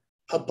of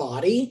a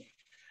body.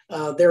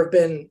 There have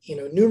been,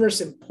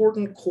 numerous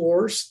important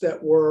cores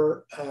that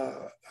were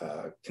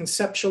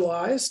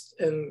conceptualized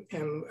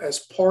and as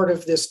part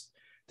of this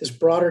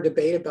broader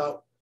debate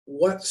about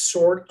what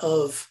sort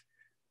of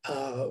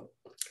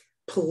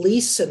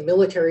police and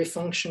military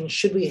function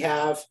should we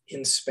have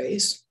in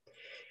space?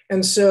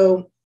 And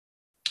so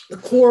the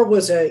Corps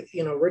was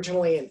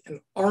originally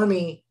an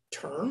Army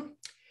term,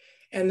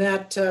 and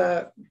that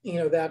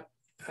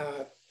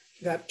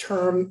that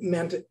term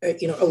meant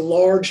a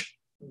large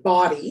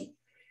body.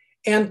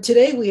 And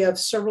today we have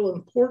several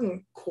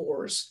important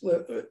corps.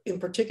 In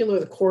particular,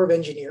 the Corps of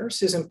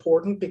Engineers is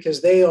important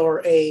because they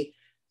are a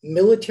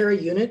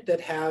military unit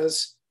that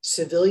has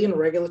civilian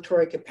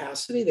regulatory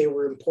capacity. They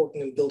were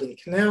important in building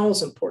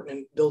canals, important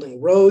in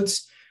building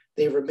roads.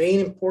 They remain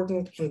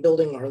important in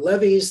building our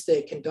levees.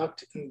 They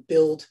conduct and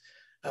build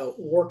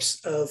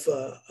works of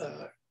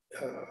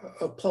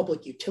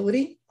public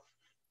utility.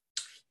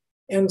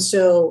 And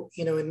so,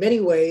 in many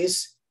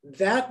ways,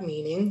 that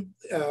meaning,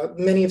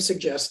 many have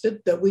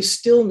suggested that we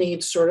still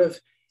need sort of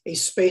a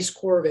Space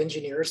Corps of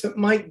Engineers that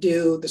might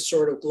do the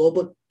sort of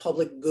global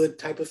public good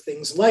type of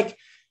things like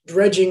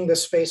dredging the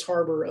space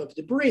harbor of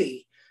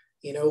debris,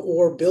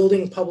 or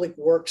building public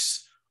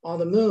works on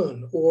the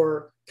moon,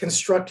 or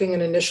constructing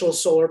an initial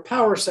solar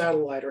power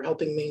satellite or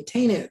helping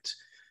maintain it,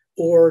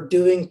 or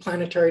doing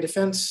planetary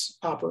defense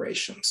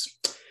operations.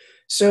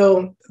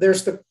 So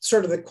there's the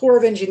sort of the Corps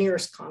of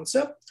Engineers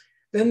concept.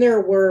 Then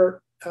there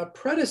were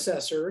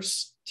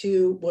predecessors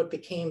to what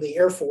became the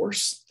Air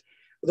Force.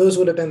 Those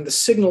would have been the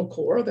Signal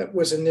Corps that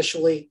was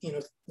initially,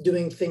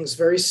 doing things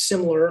very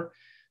similar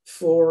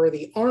for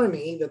the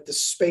Army that the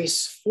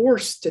Space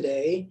Force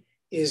today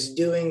is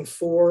doing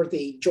for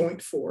the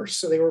Joint Force.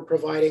 So they were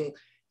providing,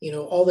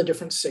 all the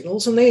different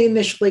signals, and they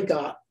initially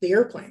got the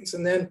airplanes.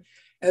 And then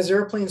as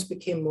airplanes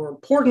became more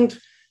important,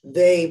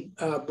 they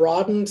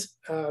broadened.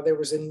 There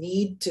was a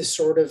need to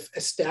sort of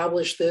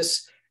establish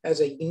this as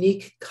a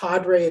unique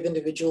cadre of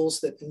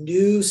individuals that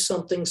knew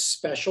something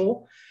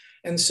special.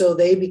 And so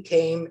they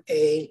became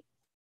the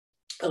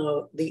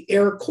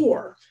Air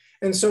Corps.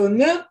 And so in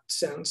that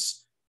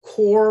sense,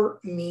 Corps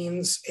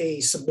means a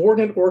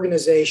subordinate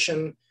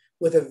organization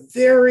with a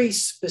very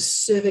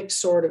specific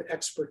sort of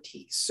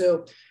expertise.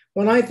 So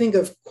when I think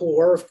of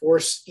Corps, of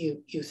course,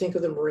 you think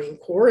of the Marine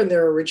Corps and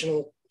their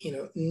original,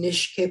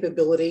 niche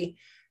capability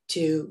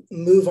to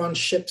move on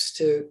ships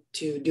to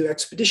do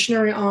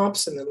expeditionary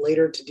ops, and then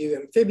later to do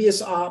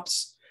amphibious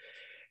ops,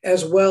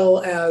 as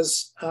well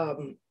as,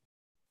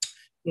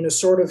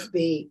 sort of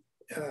the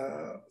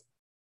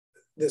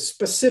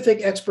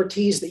specific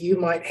expertise that you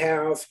might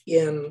have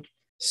in,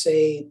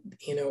 say,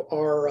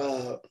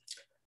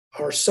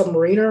 our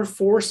submariner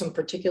force, and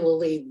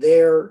particularly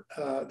their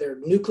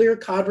nuclear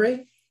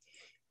cadre,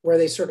 where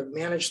they sort of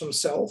manage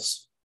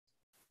themselves.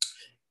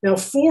 Now,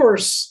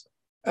 force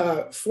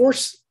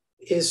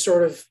is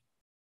sort of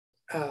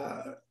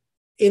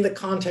in the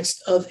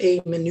context of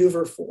a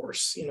maneuver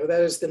force.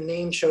 That is the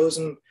name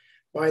chosen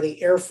by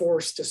the Air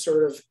Force to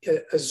sort of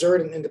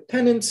assert an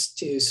independence,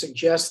 to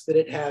suggest that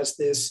it has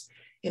this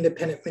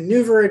independent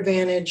maneuver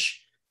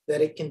advantage,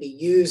 that it can be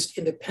used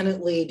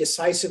independently,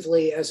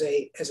 decisively as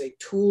a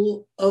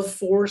tool of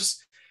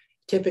force,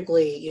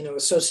 typically,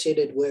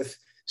 associated with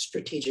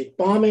strategic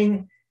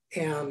bombing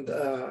and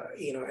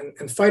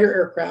fighter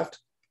aircraft.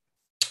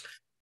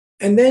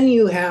 And then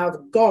you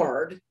have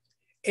Guard.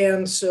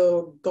 And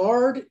so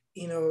Guard,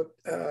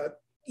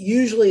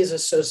 usually is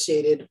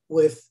associated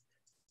with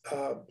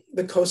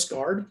the Coast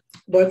Guard,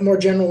 but more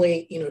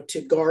generally,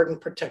 to guard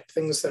and protect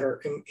things that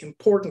are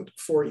important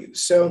for you.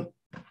 So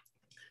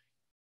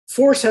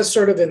force has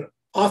sort of an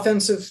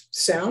offensive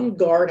sound.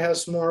 Guard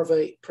has more of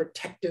a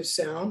protective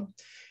sound.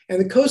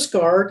 And the Coast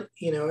Guard,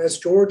 as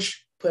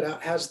George put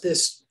out, has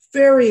this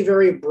very,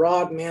 very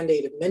broad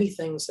mandate of many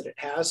things that it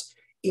has,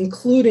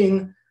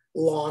 including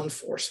law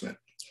enforcement.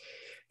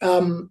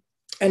 And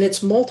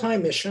it's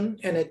multi-mission,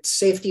 and it's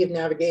safety of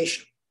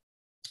navigation.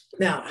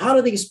 Now, how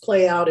do these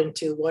play out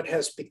into what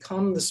has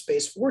become the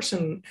Space Force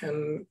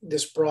and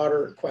this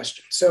broader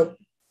question? So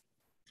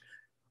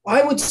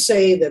I would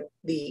say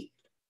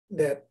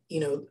that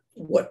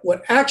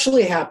what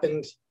actually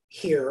happened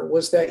here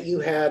was that you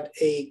had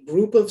a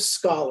group of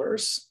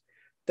scholars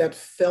that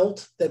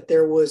felt that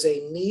there was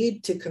a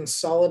need to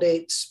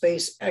consolidate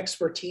space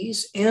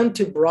expertise and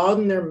to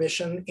broaden their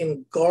mission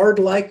in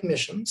Guard-like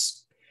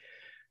missions,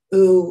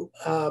 who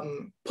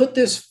put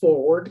this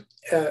forward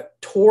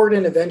toward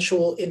an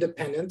eventual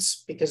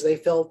independence because they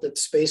felt that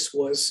space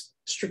was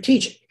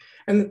strategic.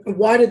 And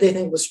why did they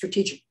think it was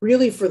strategic?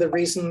 Really for the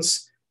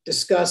reasons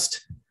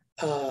discussed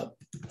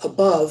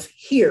above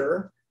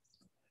here,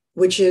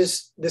 which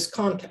is this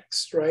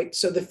context, right?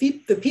 So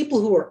the people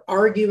who are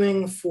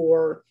arguing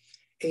for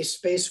a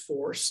space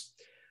force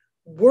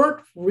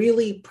weren't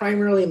really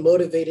primarily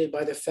motivated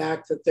by the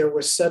fact that there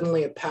was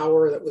suddenly a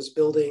power that was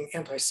building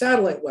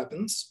anti-satellite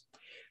weapons.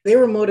 They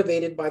were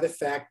motivated by the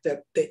fact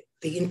that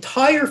the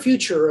entire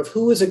future of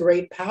who is a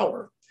great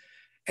power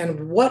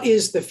and what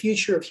is the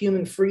future of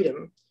human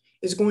freedom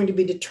is going to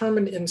be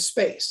determined in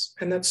space,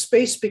 and that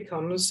space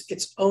becomes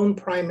its own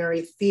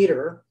primary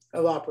theater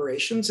of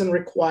operations and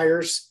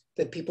requires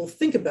that people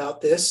think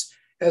about this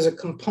as a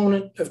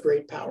component of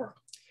great power.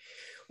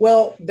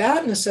 Well,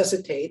 that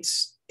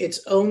necessitates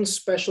its own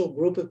special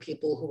group of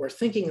people who are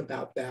thinking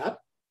about that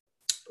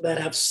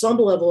have some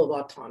level of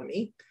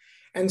autonomy.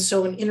 And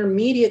so an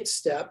intermediate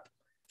step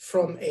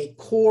from a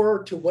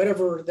core to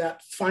whatever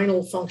that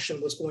final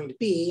function was going to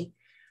be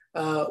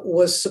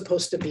was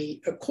supposed to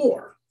be a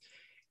core.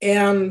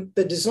 And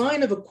the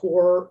design of a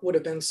core would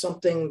have been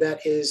something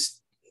that is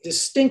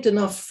distinct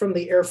enough from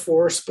the Air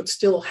Force, but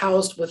still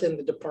housed within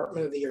the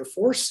Department of the Air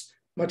Force,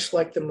 much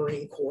like the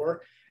Marine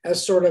Corps,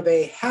 as sort of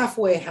a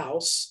halfway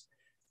house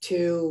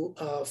to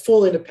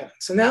full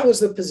independence. And that was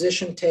the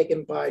position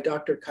taken by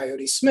Dr.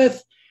 Coyote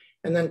Smith,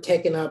 and then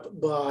taken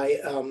up by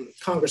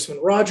Congressman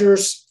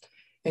Rogers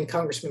and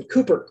Congressman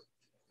Cooper.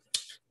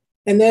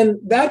 And then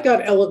that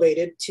got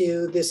elevated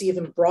to this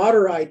even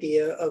broader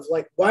idea of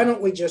like, why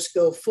don't we just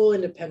go full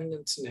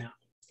independence now?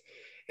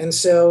 And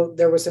so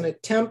there was an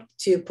attempt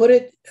to put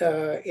it,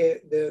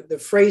 the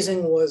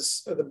phrasing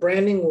was, the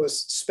branding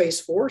was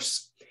Space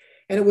Force,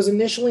 and it was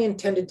initially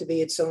intended to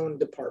be its own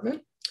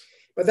department,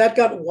 but that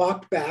got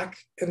walked back.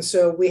 And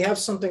so we have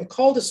something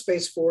called a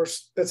Space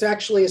Force that's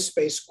actually a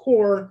Space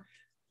Corps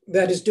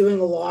that is doing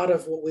a lot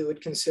of what we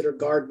would consider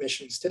guard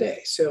missions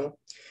today. So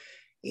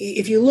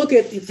if you look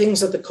at the things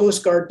that the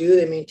Coast Guard do,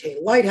 they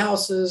maintain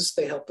lighthouses,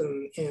 they help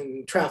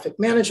in traffic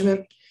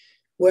management.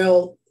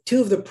 Well, two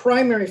of the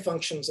primary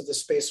functions of the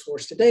Space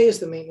Force today is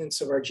the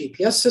maintenance of our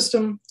GPS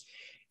system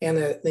and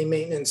the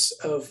maintenance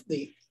of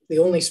the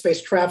only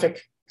space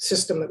traffic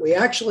system that we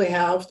actually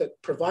have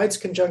that provides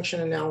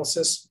conjunction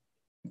analysis.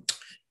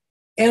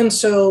 And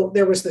so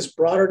there was this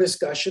broader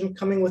discussion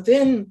coming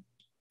within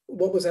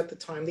what was at the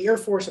time the Air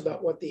Force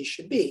about what these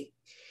should be.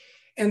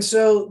 And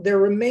so there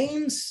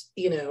remains,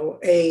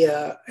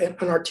 an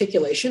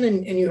articulation,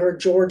 and you heard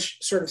George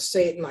sort of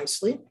say it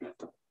nicely.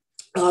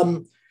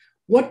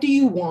 What do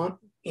you want,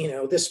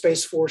 this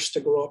Space Force to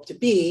grow up to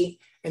be?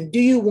 And do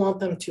you want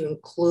them to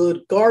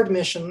include guard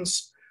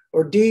missions,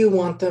 or do you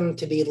want them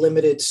to be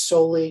limited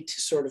solely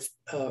to sort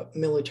of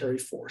military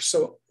force?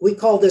 So we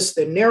call this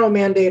the narrow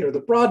mandate or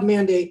the broad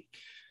mandate,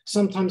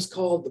 sometimes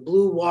called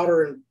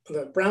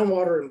the brown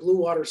water and blue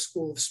water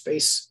school of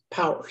space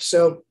power.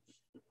 So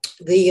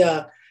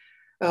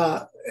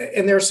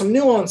and there are some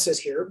nuances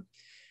here,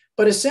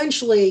 but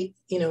essentially,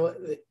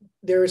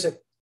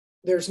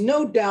 there's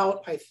no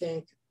doubt, I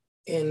think,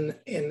 in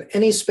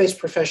any space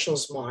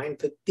professional's mind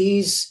that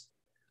these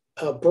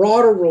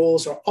broader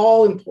roles are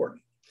all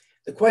important.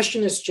 The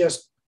question is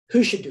just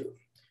who should do them?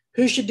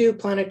 Who should do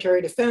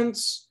planetary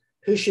defense?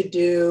 Who should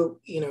do,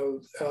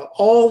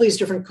 all these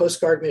different Coast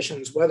Guard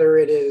missions, whether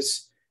it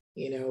is,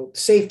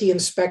 safety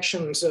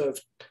inspections of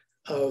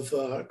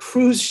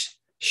cruise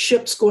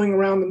ships going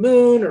around the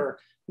moon, or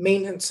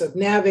maintenance of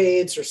nav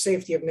aids, or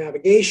safety of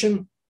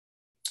navigation,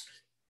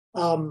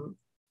 and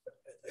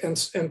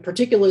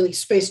particularly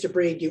space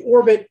debris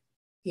deorbit.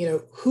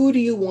 Who do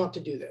you want to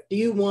do that? Do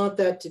you want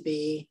that to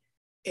be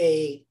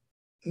a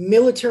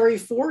military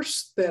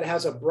force that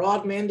has a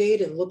broad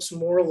mandate and looks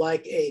more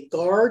like a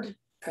guard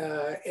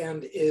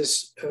and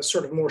is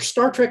sort of more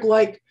Star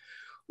Trek-like?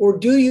 Or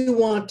do you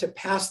want to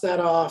pass that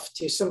off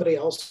to somebody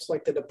else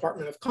like the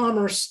Department of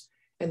Commerce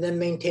and then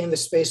maintain the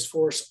Space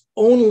Force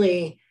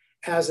only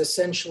as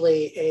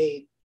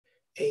essentially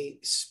a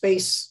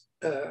space,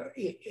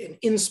 an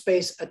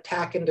in-space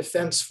attack and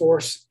defense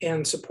force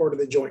and support of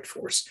the joint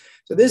force?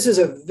 So this is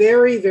a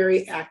very,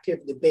 very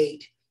active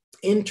debate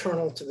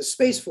internal to the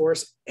Space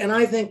Force. And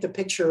I think the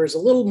picture is a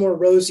little more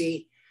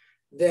rosy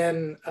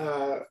than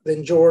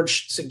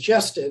George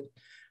suggested,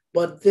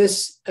 but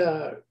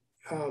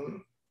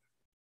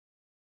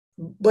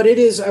but it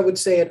is, I would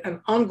say, an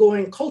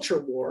ongoing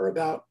culture war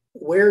about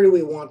where do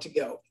we want to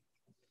go.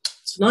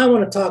 So now I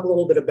want to talk a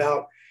little bit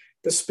about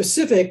the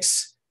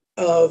specifics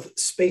of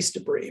space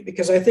debris,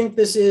 because I think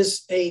this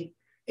is a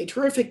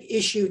terrific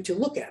issue to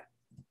look at.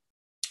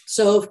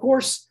 So of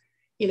course,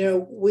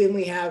 when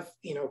we have,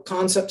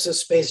 concepts of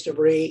space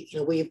debris,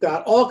 we've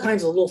got all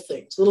kinds of little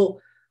things,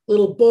 little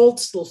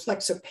bolts, little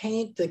flecks of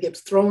paint that get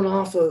thrown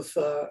off of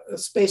a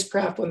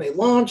spacecraft when they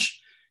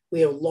launch. We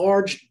have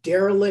large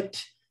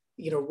derelict,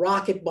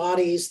 rocket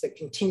bodies that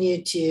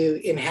continue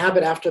to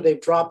inhabit after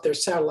they've dropped their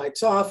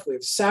satellites off. We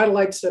have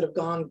satellites that have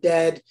gone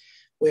dead.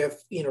 We have,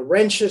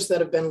 wrenches that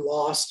have been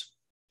lost.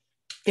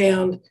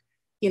 And,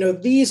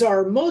 these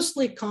are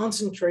mostly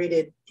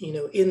concentrated,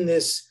 in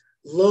this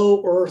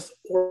low Earth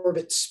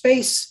orbit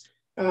space,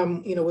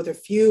 with a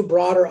few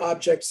broader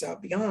objects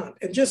out beyond.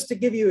 And just to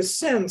give you a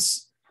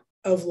sense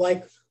of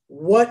like,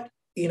 what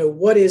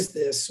is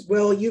this?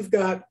 Well,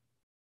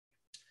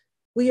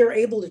 we are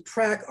able to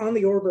track on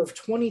the order of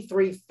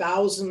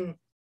 23,000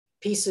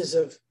 pieces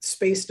of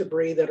space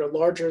debris that are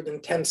larger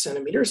than 10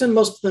 centimeters, and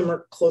most of them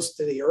are close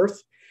to the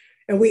Earth.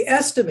 And we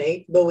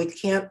estimate, though we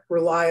can't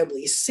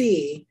reliably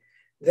see,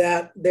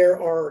 that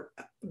there are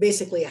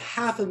basically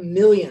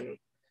 500,000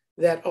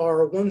 that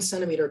are 1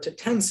 centimeter to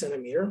 10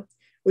 centimeter,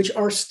 which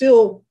are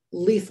still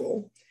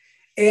lethal,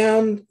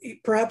 and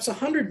perhaps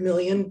 100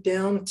 million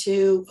down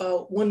to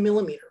 1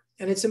 millimeter.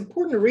 And it's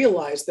important to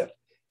realize that,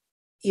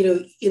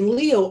 in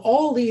LEO,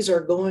 all these are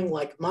going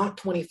like Mach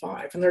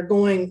 25, and they're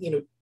going,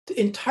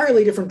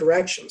 entirely different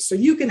directions. So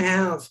you can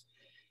have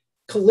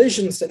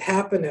collisions that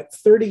happen at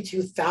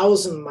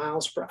 32,000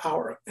 miles per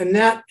hour,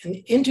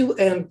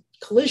 and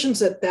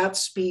collisions at that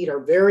speed are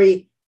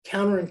very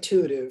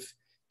counterintuitive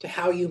to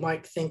how you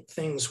might think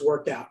things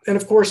work out. And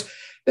of course,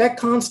 that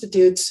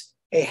constitutes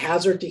a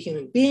hazard to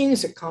human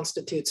beings. It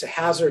constitutes a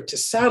hazard to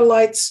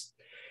satellites.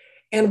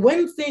 And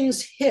when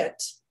things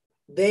hit,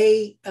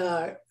 they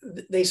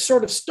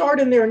sort of start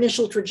in their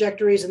initial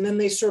trajectories, and then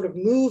they sort of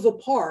move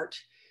apart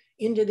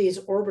into these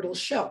orbital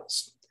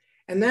shells.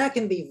 And that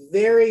can be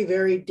very,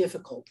 very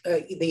difficult.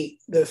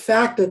 The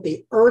fact that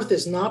the Earth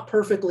is not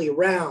perfectly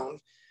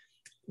round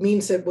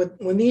means that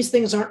when these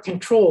things aren't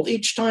controlled,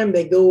 each time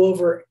they go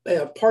over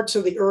parts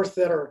of the Earth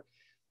that are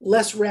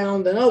less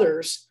round than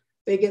others,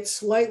 they get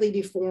slightly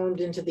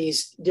deformed into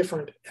these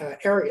different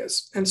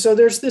areas. And so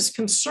there's this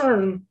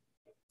concern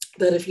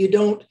that if you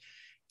don't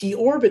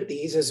deorbit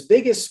these, as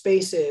big as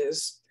space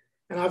is,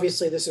 and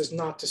obviously this is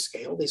not to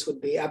scale, these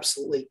would be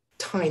absolutely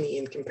tiny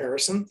in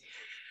comparison,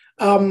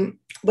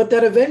 but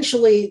that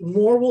eventually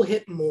more will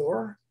hit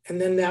more, and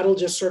then that'll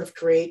just sort of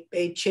create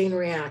a chain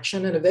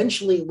reaction, and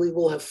eventually we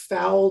will have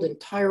fouled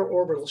entire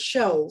orbital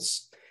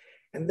shells.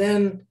 And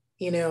then,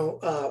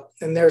 and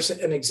there's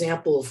an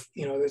example of,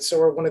 it's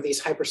one of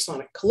these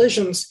hypersonic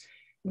collisions.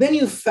 Then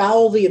you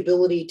foul the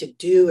ability to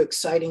do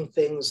exciting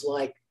things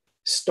like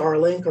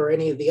Starlink or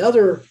any of the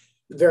other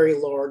very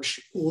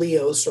large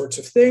LEO sorts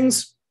of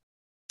things.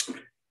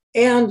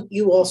 And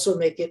you also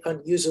make it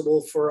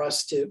unusable for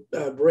us to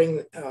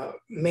bring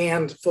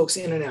manned folks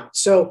in and out.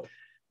 So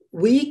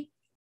we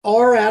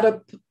are at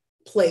a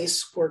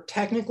place where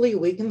technically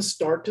we can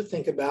start to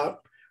think about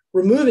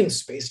removing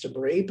space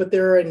debris, but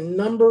there are a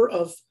number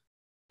of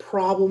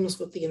problems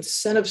with the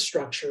incentive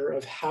structure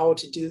of how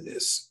to do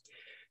this.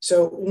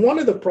 So one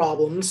of the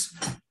problems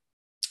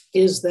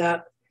is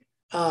that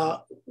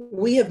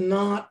we have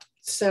not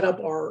set up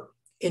our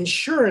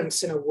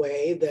insurance in a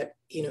way that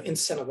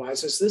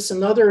incentivizes this.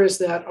 Another is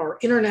that our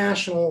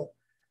international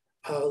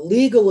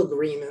legal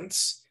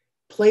agreements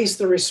place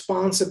the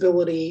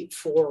responsibility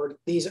for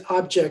these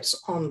objects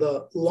on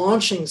the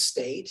launching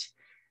state,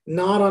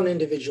 not on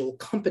individual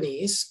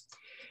companies,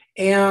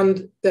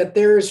 and that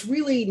there's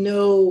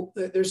no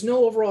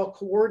overall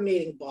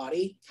coordinating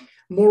body.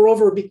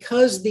 Moreover,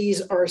 because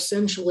these are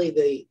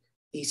essentially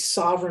the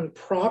sovereign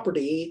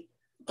property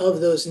of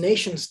those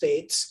nation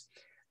states,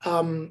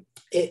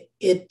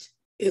 it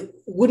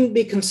wouldn't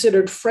be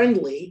considered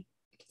friendly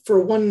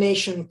for one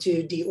nation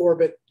to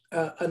deorbit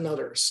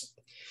another's.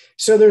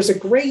 So there's a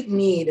great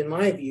need, in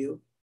my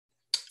view,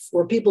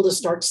 for people to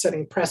start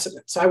setting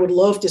precedents. I would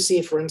love to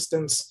see, for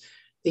instance,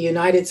 the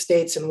United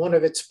States and one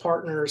of its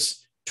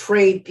partners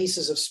trade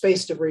pieces of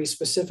space debris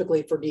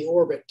specifically for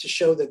deorbit to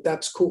show that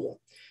that's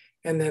cool,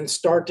 and then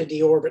start to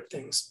deorbit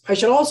things. I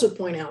should also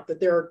point out that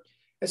there are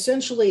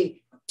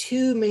essentially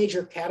two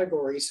major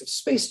categories of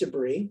space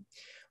debris.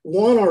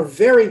 One are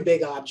very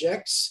big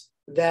objects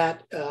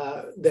that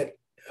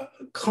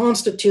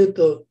constitute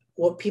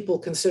what people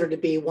consider to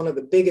be one of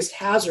the biggest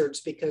hazards,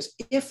 because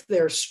if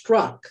they're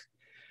struck,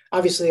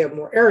 obviously they have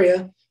more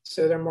area,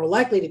 so they're more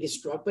likely to be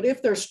struck, but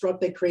if they're struck,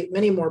 they create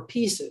many more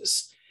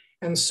pieces.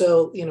 And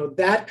so,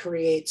 that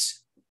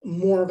creates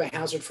more of a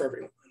hazard for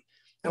everyone.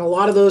 And a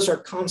lot of those are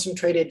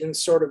concentrated in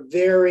sort of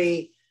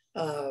very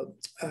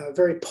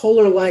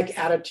polar-like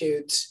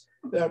attitudes,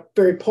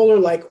 very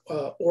polar-like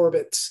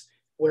orbits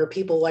where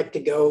people like to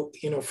go,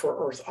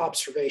 for Earth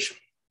observation.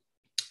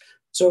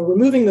 So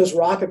removing those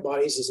rocket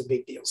bodies is a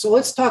big deal. So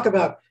let's talk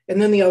about,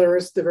 and then the other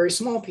is the very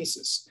small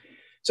pieces.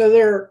 So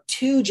there are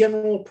two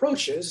general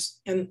approaches,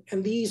 and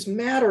these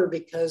matter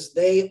because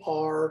they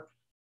are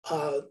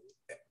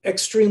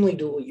extremely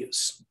dual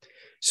use.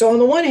 So on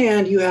the one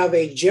hand, you have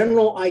a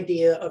general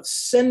idea of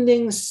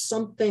sending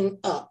something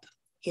up,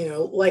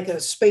 like a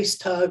space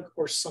tug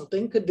or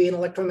something, could be an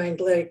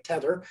electromagnetic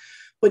tether,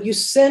 but you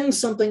send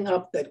something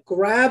up that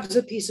grabs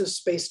a piece of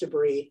space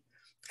debris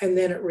and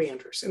then it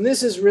re-enters. And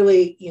this is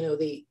really,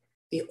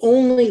 the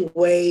only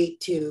way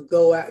to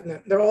go at,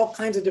 and there are all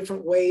kinds of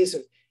different ways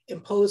of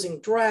imposing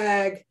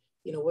drag,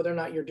 whether or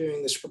not you're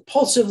doing this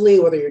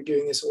propulsively, whether you're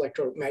doing this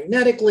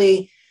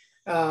electromagnetically,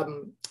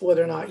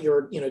 whether or not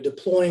you're,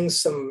 deploying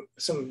some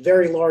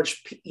very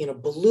large,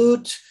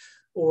 volute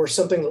or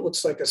something that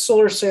looks like a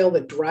solar sail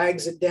that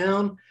drags it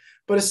down.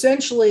 But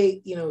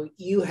essentially,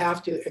 you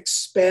have to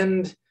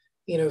expend,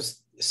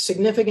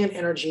 significant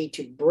energy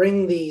to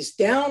bring these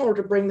down or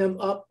to bring them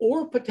up,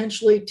 or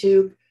potentially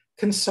to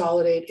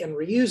consolidate and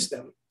reuse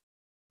them.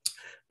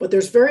 But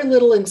there's very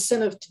little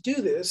incentive to do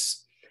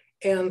this.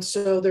 And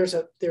so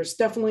there's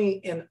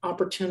definitely an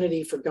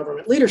opportunity for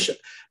government leadership.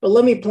 But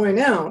let me point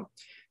out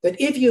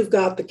that if you've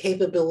got the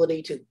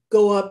capability to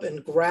go up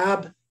and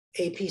grab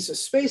a piece of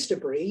space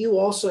debris, you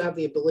also have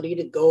the ability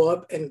to go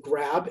up and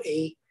grab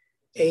a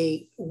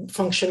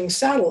functioning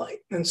satellite.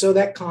 And so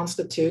that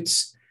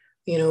constitutes,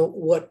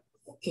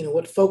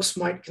 what folks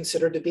might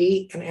consider to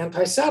be an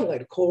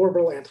anti-satellite, a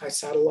co-orbital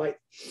anti-satellite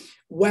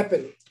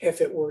weapon, if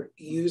it were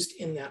used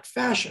in that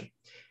fashion.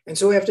 And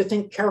so we have to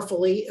think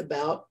carefully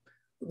about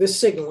this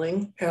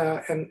signaling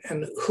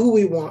and who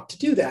we want to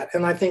do that.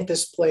 And I think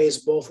this plays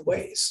both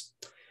ways,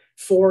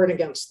 for and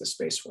against the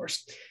Space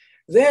Force.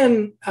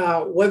 Then,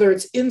 whether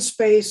it's in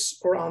space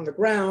or on the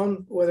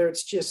ground, whether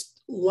it's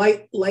just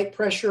light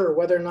pressure or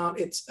whether or not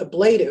it's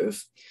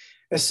ablative,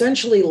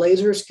 essentially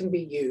lasers can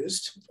be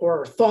used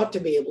or are thought to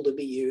be able to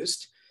be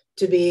used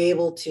to be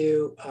able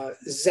to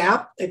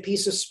zap a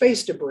piece of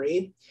space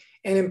debris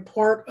and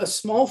impart a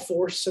small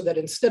force so that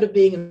instead of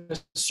being in a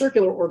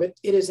circular orbit,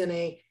 it is in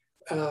a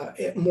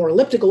more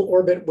elliptical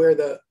orbit where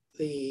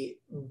the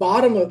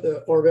bottom of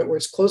the orbit, where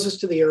it's closest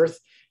to the Earth,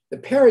 the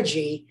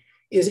perigee,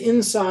 is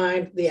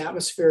inside the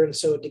atmosphere, and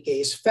so it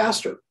decays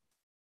faster.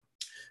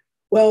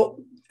 Well,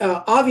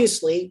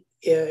 obviously,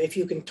 if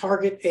you can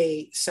target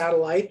a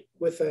satellite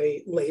with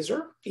a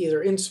laser,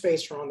 either in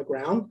space or on the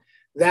ground,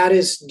 that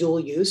is dual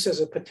use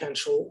as a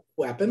potential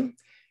weapon.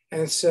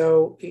 And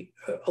so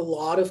a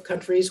lot of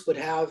countries would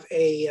have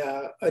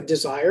a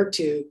desire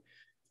to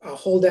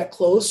hold that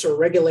close or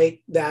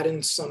regulate that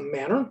in some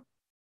manner.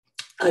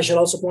 I should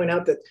also point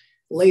out that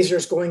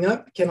lasers going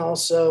up can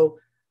also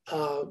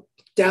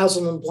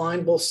dazzle and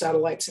blind both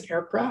satellites and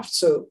aircraft.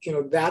 So,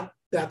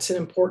 that's an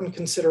important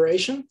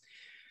consideration.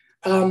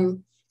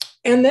 And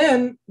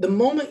then the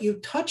moment you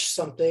touch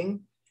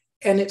something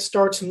and it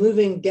starts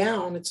moving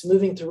down, it's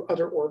moving through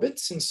other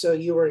orbits. And so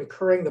you are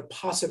incurring the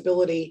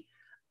possibility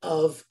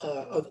of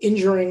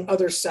injuring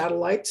other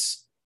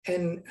satellites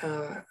and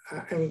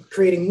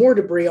creating more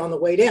debris on the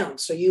way down.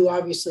 So you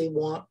obviously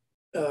want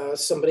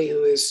somebody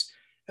who is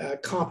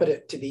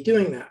competent to be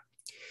doing that.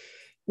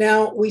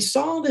 Now, we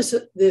saw this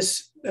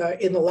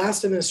in the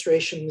last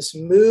administration, this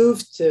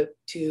move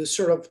to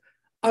sort of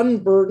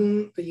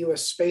unburden the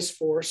US Space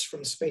Force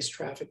from space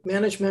traffic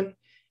management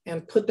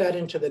and put that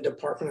into the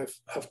Department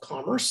of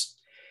Commerce.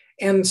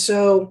 And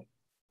so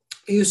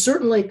you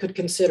certainly could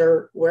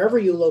consider wherever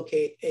you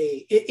locate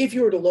if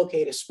you were to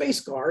locate a space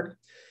guard,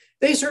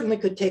 they certainly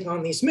could take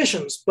on these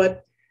missions.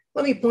 But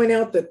let me point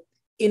out that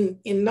in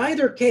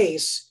neither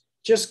case,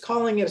 just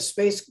calling it a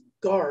space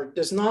guard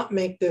does not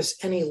make this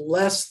any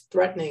less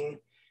threatening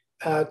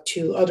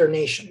to other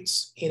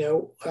nations.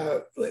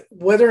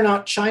 Whether or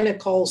not China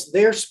calls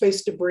their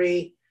space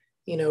debris,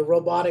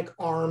 robotic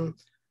arm,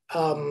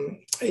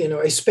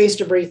 a space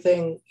debris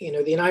thing,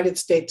 the United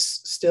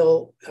States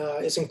still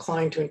is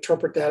inclined to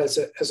interpret that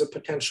as a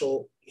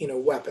potential,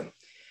 weapon.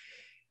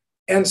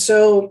 And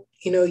so,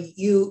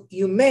 you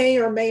may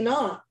or may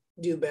not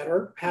do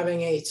better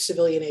having a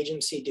civilian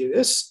agency do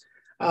this.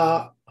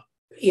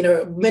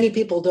 Many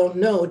people don't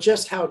know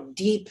just how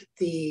deep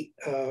the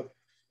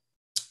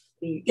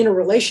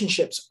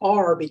interrelationships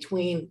are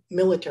between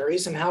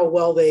militaries and how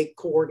well they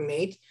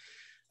coordinate.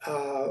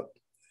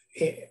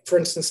 For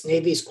instance,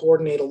 navies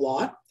coordinate a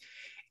lot.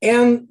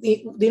 And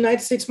the United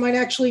States might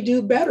actually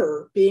do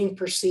better being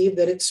perceived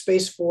that its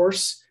Space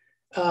Force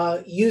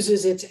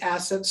uses its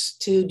assets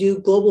to do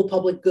global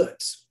public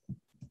goods.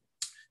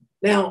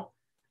 Now,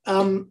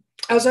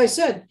 as I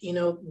said,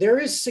 there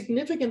is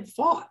significant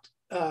thought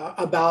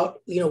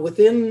about,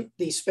 within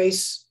the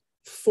Space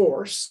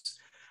Force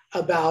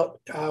about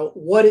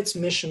what its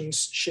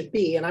missions should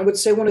be. And I would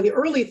say one of the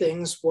early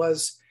things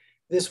was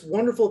this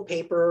wonderful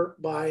paper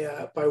by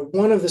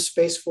one of the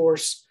Space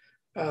Force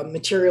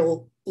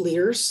material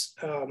leaders,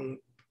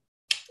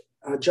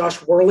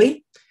 Josh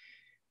Worley,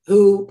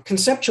 who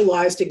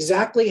conceptualized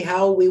exactly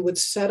how we would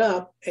set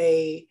up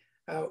a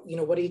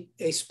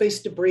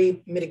space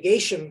debris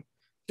mitigation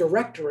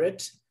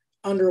directorate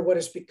under what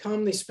has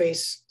become the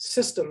Space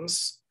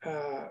Systems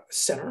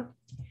Center.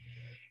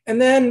 And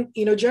then,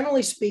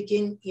 generally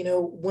speaking,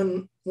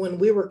 when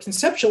we were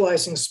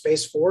conceptualizing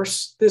Space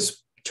Force,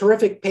 this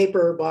terrific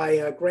paper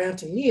by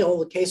Grant and Neal,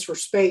 The Case for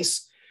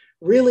Space,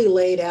 really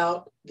laid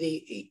out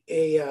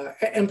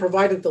and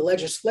provided the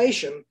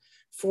legislation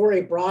for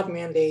a broad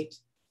mandate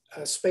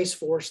Space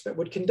Force that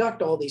would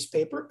conduct all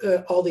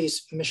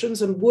these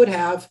missions and would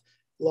have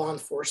law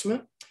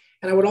enforcement.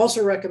 And I would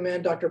also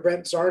recommend Dr.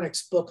 Brent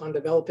Zarnick's book on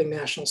developing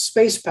national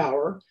space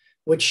power,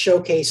 which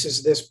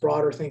showcases this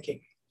broader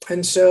thinking.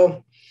 And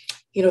so,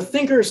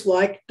 thinkers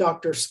like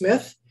Dr.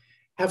 Smith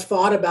have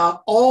thought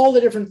about all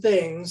the different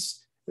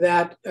things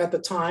that at the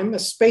time a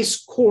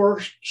Space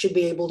Corps should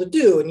be able to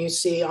do. And you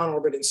see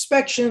on-orbit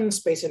inspection,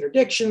 space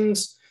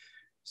interdictions,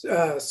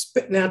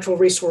 natural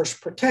resource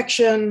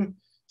protection,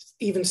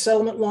 even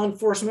settlement law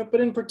enforcement, but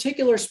in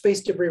particular,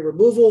 space debris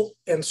removal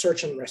and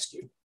search and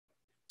rescue.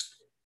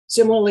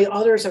 Similarly,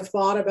 others have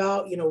thought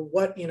about,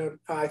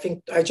 I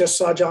think I just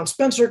saw John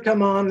Spencer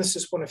come on. This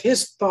is one of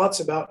his thoughts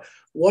about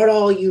what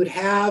all you'd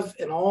have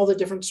and all the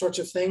different sorts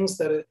of things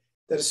that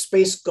a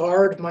space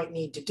guard might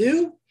need to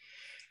do.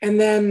 And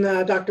then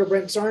Dr.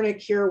 Brent Zarnick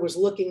here was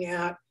looking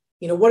at,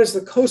 what does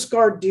the Coast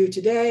Guard do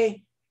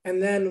today? And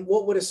then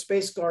what would a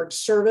Space Guard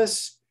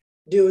service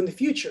do in the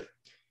future?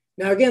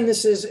 Now, again,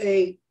 this is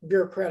a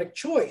bureaucratic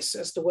choice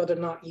as to whether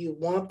or not you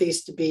want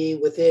these to be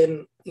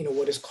within,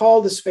 what is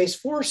called the Space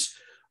Force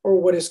or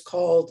what is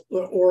called,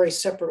 or a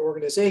separate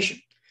organization.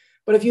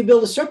 But if you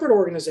build a separate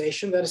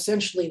organization, that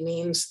essentially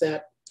means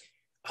that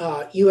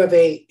you have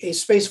a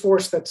Space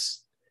Force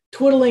that's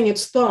twiddling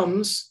its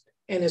thumbs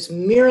and is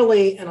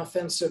merely an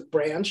offensive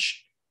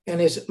branch and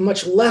is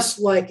much less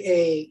like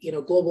a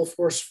global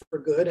force for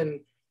good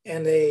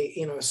and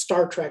a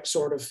Star Trek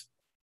sort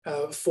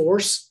of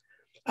force.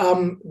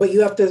 But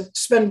you have to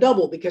spend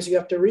double because you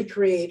have to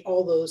recreate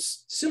all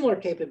those similar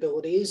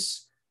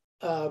capabilities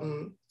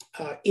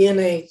in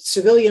a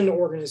civilian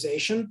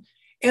organization,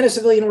 and a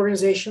civilian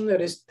organization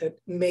that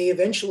may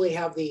eventually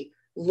have the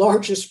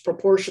largest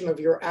proportion of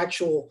your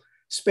actual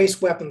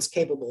space weapons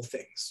capable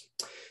things.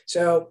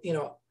 So,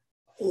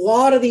 a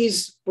lot of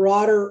these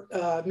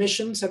broader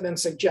missions have been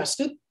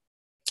suggested: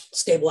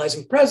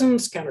 stabilizing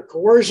presence, counter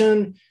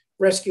coercion,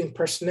 rescuing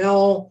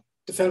personnel,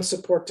 defense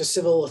support to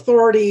civil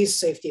authorities,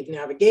 safety of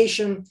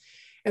navigation.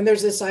 And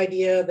there's this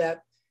idea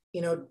that,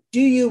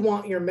 do you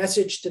want your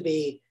message to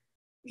be,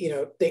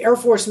 the Air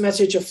Force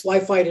message of fly,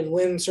 fight, and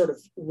win sort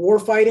of war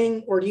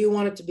fighting, or do you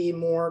want it to be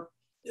more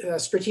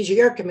strategic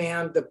air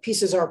command? The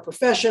peace is our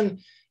profession.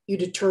 You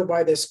deter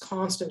by this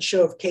constant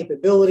show of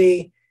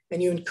capability,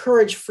 and you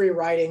encourage free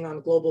riding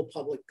on global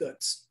public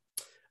goods.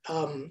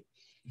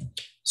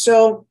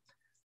 So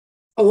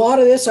a lot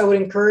of this I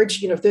would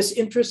encourage, if this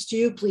interests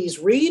you, please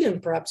read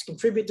and perhaps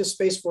contribute to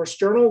Space Force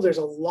Journal. There's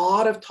a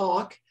lot of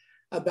talk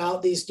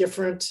about these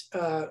different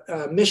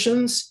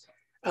missions.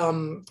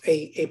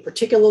 A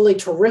particularly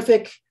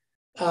terrific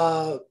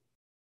article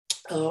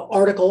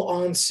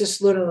on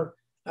cislunar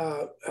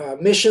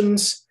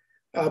missions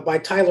by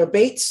Tyler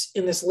Bates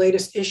in this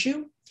latest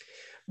issue.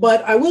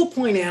 But I will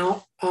point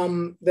out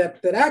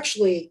that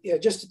actually,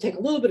 just to take a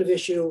little bit of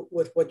issue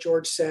with what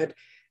George said,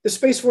 the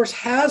Space Force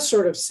has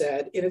sort of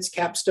said in its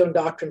capstone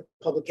doctrine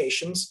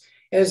publications,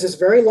 it has this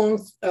very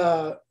long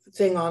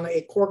thing on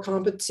a core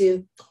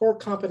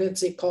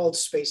competency called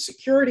space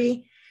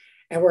security,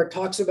 and where it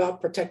talks about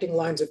protecting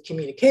lines of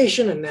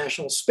communication and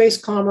national space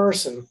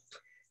commerce and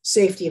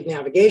safety of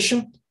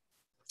navigation.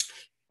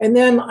 And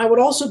then I would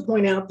also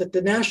point out that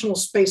the National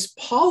Space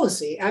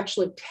Policy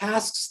actually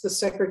tasks the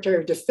Secretary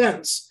of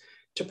Defense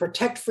to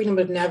protect freedom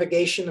of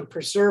navigation and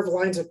preserve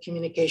lines of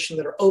communication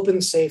that are open,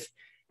 safe,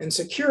 and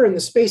secure in the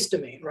space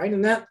domain, right?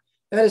 And that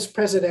is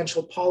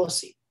presidential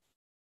policy.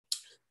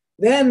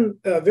 Then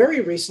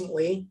very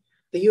recently,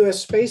 the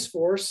US Space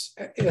Force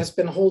has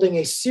been holding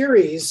a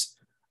series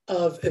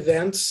of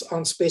events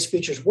on Space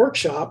Futures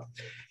Workshop,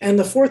 and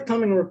the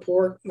forthcoming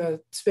report,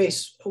 the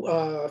Space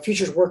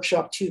Futures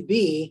Workshop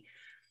 2B,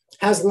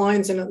 has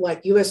lines in it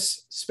like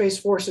US Space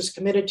Force is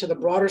committed to the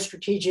broader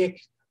strategic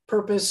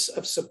purpose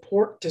of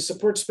support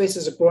space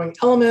as a growing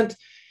element,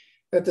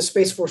 that the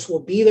Space Force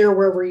will be there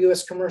wherever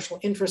US commercial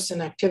interests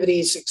and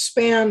activities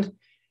expand.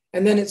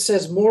 And then it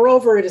says,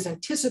 moreover, it is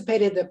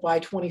anticipated that by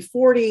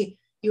 2040,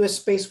 US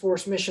Space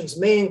Force missions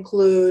may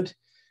include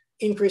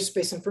increased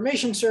space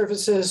information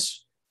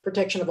services,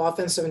 protection of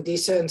offensive and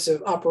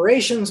defensive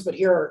operations, but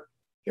here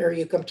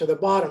you come to the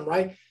bottom,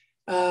 right?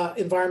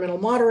 Environmental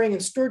monitoring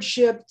and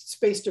stewardship,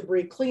 space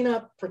debris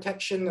cleanup,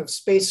 protection of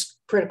space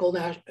critical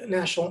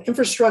national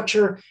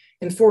infrastructure,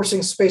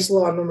 enforcing space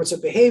law and norms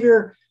of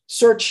behavior,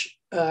 search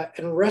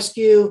and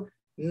rescue,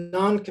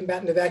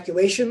 non-combatant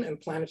evacuation,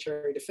 and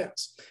planetary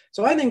defense.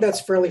 So I think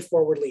that's fairly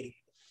forward-leading.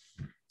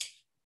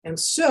 And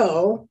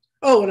so,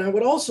 and I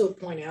would also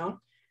point out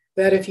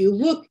that if you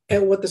look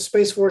at what the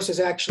Space Force is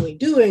actually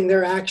doing,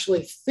 they're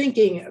actually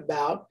thinking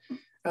about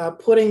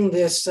putting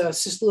this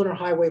cislunar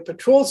highway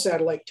patrol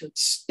satellite to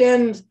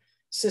extend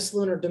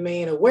cislunar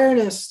domain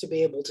awareness to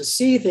be able to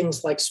see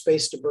things like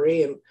space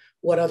debris and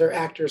what other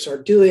actors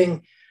are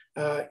doing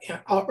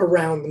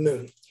around the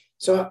moon.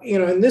 So,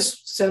 in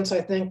this sense,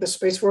 I think the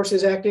Space Force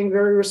is acting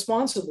very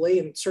responsibly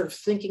and sort of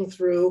thinking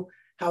through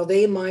how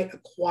they might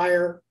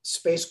acquire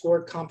Space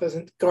Guard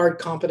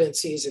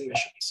competencies and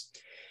missions.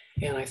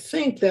 And I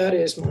think that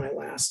is my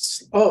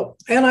last.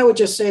 And I would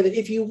just say that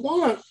if you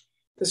want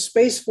the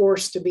Space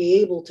Force to be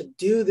able to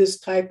do this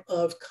type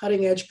of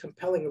cutting edge,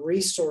 compelling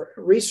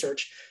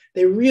research,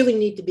 they really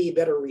need to be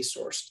better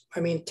resourced.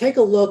 I mean, take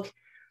a look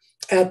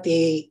at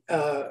the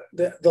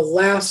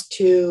last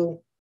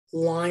two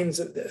lines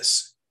of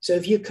this. So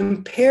if you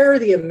compare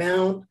the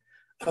amount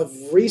of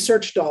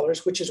research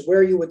dollars, which is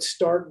where you would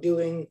start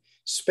doing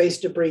space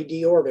debris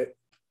deorbit,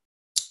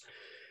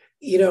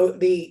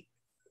 the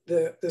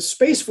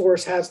Space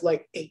Force has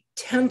like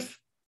 1/10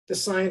 the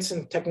science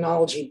and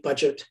technology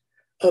budget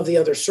of the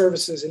other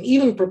services. And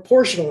even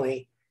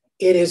proportionally,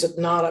 it is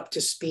not up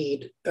to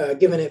speed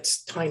given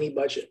its tiny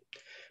budget.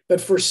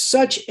 But for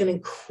such an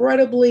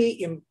incredibly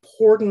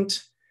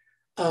important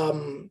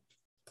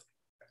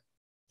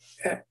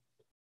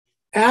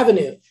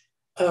avenue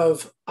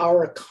of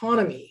our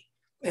economy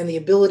and the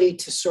ability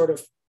to sort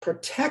of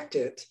protect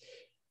it,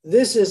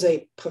 this is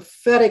a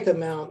pathetic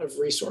amount of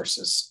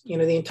resources.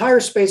 The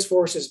entire Space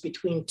Force is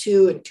between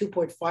 2 and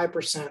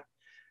 2.5%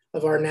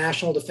 of our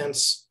national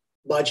defense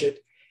budget.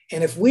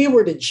 And if we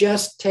were to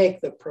just take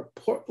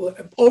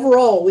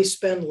overall, we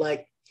spend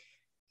a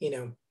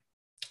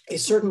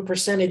certain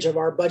percentage of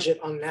our budget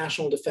on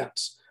national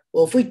defense.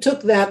 Well, if we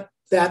took that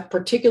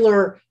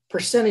particular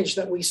percentage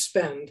that we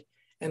spend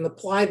and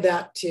applied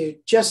that to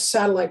just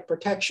satellite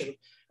protection,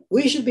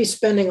 we should be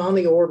spending on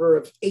the order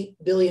of $8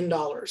 billion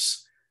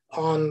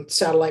on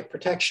satellite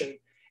protection.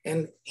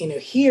 And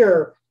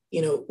here,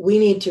 we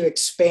need to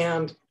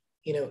expand,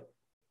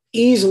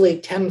 easily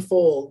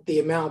tenfold the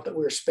amount that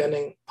we're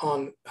spending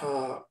on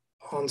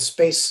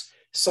space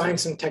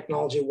science and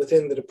technology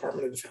within the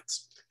Department of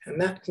Defense. And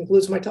that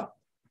concludes my talk.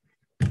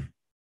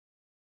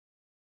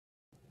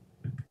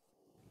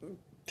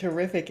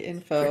 Terrific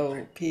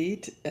info,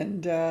 Pete.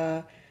 And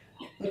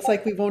looks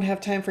like we won't have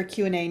time for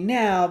Q&A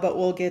now, but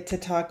we'll get to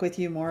talk with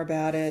you more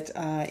about it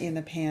in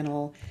the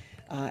panel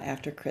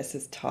after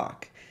Chris's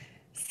talk.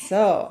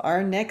 So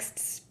our next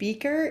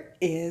speaker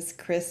is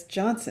Chris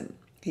Johnson.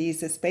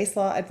 He's a space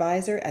law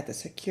advisor at the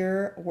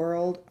Secure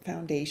World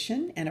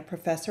Foundation and a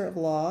professor of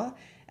law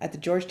at the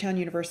Georgetown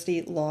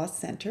University Law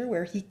Center,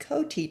 where he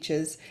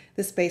co-teaches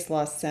the Space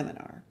Law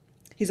Seminar.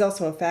 He's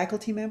also a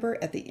faculty member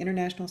at the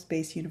International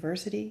Space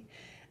University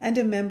and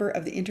a member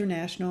of the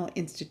International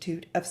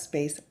Institute of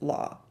Space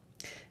Law.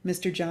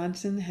 Mr.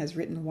 Johnson has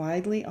written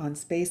widely on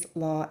space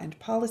law and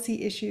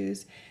policy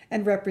issues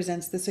and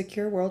represents the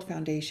Secure World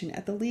Foundation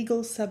at the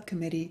Legal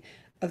Subcommittee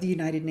of the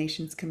United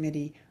Nations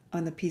Committee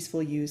on the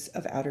Peaceful Use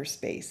of Outer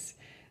Space.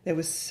 There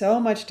was so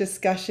much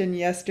discussion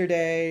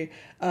yesterday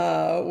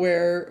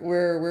where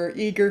we're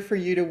eager for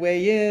you to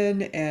weigh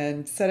in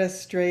and set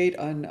us straight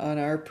on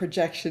our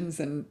projections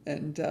and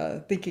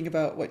thinking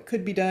about what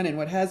could be done and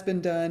what has been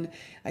done.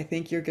 I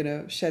think you're going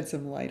to shed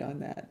some light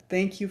on that.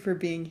 Thank you for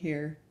being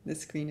here. The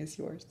screen is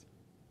yours.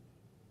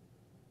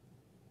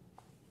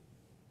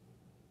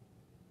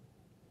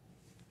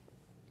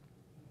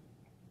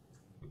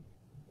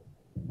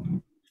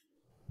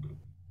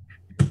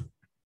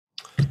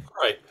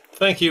 All right.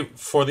 Thank you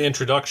for the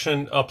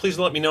introduction. Please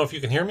let me know if you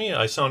can hear me.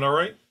 I sound all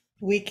right?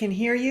 We can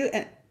hear you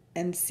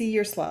and see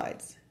your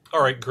slides.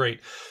 All right,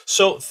 great.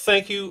 So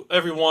thank you,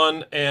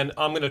 everyone. And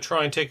I'm going to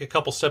try and take a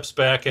couple steps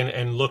back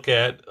and look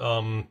at,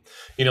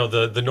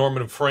 the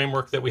normative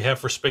framework that we have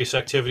for space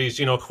activities.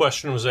 A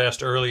question was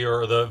asked earlier,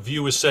 or the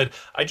view was said,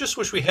 I just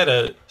wish we had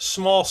a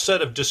small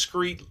set of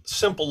discrete,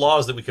 simple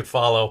laws that we could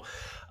follow.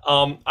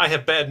 I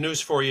have bad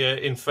news for you.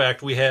 In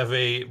fact, we have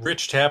a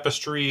rich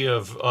tapestry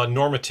of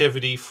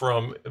normativity,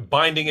 from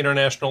binding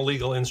international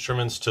legal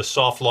instruments to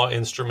soft law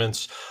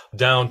instruments,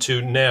 down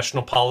to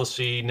national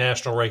policy,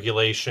 national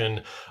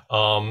regulation,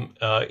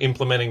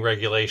 implementing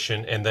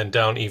regulation, and then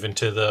down even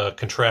to the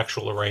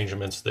contractual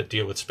arrangements that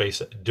deal with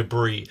space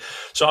debris.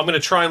 So I'm going to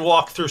try and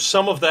walk through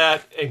some of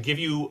that and give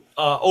you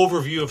an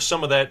overview of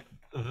some of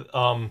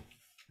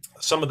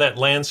that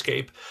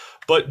landscape.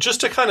 But just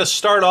to kind of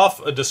start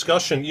off a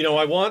discussion,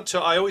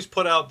 I always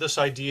put out this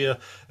idea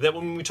that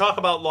when we talk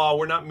about law,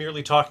 we're not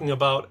merely talking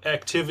about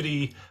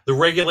activity, the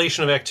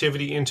regulation of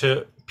activity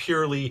into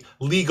purely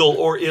legal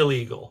or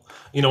illegal.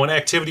 An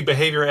activity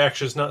behavior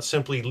action is not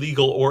simply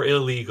legal or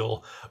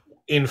illegal.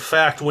 In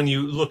fact, when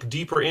you look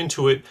deeper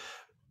into it,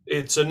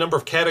 it's a number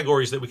of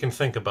categories that we can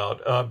think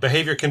about.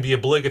 Behavior can be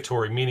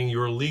obligatory, meaning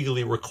you're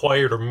legally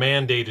required or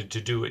mandated to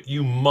do it.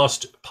 You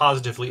must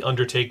positively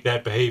undertake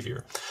that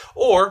behavior.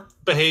 Or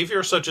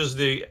behavior such as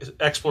the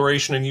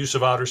exploration and use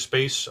of outer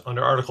space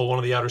under Article 1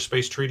 of the Outer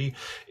Space Treaty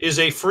is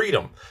a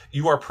freedom.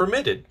 You are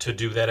permitted to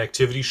do that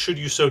activity should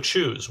you so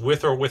choose,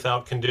 with or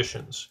without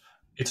conditions.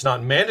 It's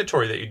not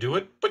mandatory that you do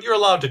it, but you're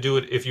allowed to do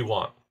it if you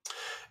want.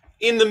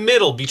 In the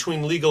middle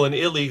between legal and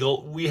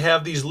illegal, we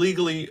have these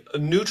legally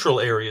neutral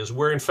areas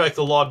where, in fact,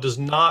 the law does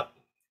not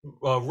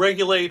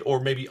regulate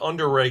or maybe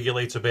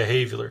under-regulates a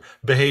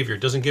behavior,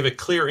 doesn't give a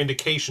clear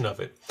indication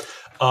of it,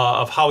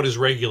 of how it is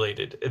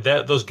regulated.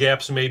 Those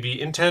gaps may be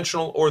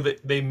intentional, or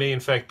that they may, in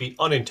fact, be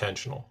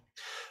unintentional.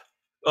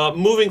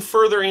 Moving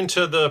further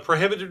into the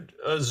prohibited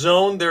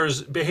zone,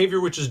 there's behavior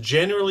which is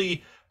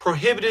generally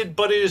prohibited,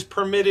 but it is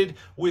permitted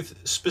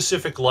with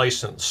specific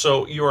license.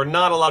 So you are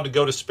not allowed to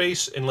go to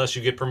space unless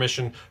you get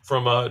permission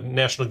from a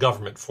national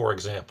government, for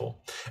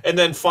example. And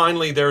then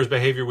finally, there is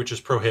behavior which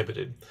is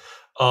prohibited,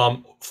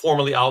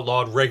 formally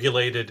outlawed,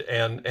 regulated,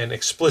 and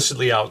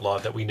explicitly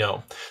outlawed that we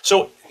know.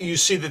 So you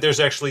see that there's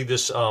actually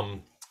this,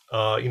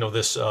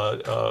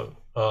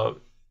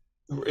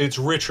 it's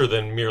richer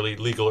than merely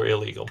legal or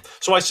illegal.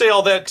 So I say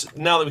all that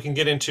now that we can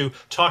get into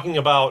talking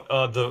about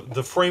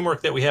the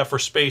framework that we have for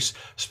space.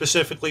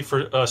 Specifically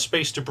for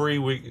space debris,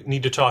 we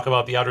need to talk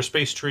about the Outer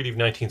Space Treaty of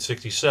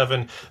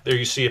 1967. There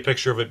you see a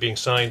picture of it being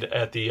signed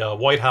at the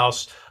White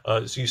House.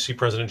 So you see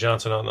President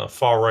Johnson on the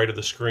far right of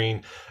the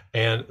screen.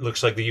 And it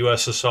looks like the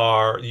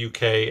USSR,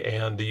 UK,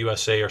 and the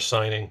USA are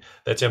signing.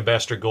 That's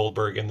Ambassador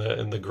Goldberg in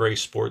the gray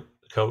sport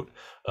coat,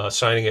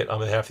 signing it on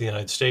behalf of the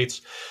United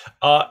States.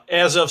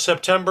 As of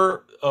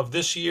September of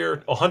this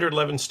year,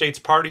 111 states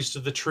parties to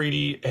the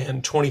treaty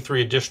and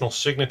 23 additional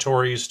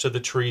signatories to the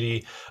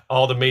treaty.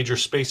 All the major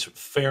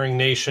spacefaring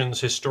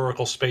nations,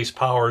 historical space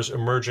powers,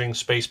 emerging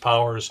space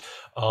powers,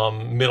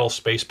 middle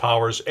space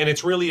powers. And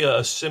it's really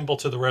a symbol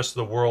to the rest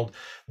of the world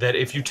that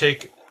if you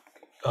take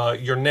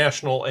your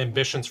national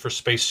ambitions for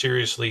space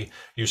seriously,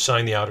 you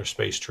sign the Outer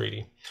Space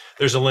Treaty.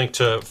 There's a link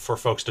for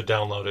folks to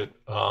download it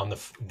on the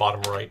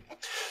bottom right.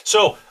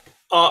 So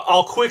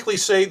I'll quickly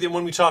say that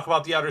when we talk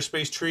about the Outer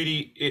Space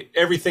Treaty,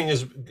 everything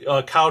is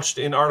couched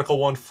in Article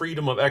 1,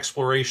 freedom of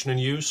exploration and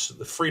use.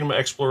 The freedom of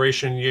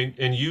exploration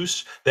and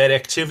use, that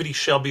activity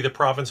shall be the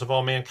province of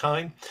all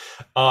mankind.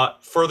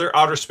 Further,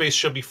 outer space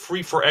shall be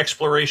free for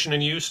exploration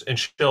and use, and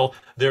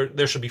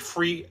there shall be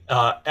free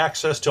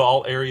access to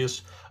all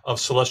areas of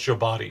celestial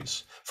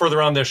bodies.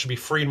 Further on, there should be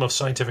freedom of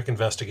scientific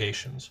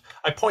investigations.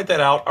 I point that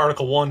out,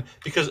 Article 1,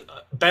 because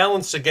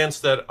balanced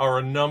against that are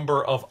a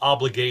number of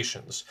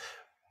obligations.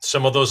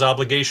 Some of those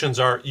obligations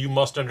are, you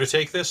must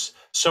undertake this.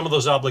 Some of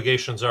those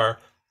obligations are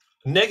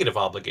negative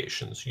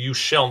obligations. You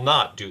shall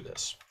not do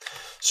this.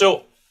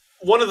 So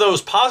one of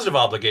those positive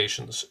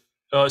obligations,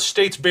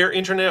 states bear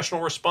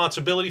international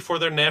responsibility for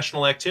their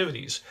national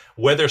activities,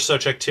 whether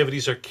such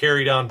activities are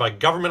carried on by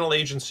governmental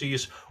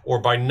agencies or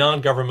by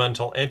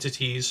non-governmental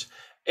entities.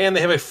 And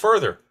they have a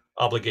further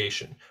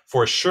obligation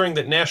for assuring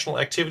that national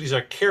activities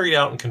are carried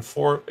out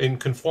in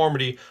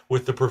conformity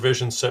with the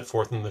provisions set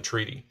forth in the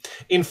treaty.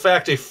 In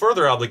fact, a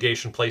further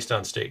obligation placed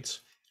on states.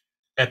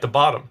 At the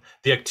bottom,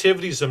 the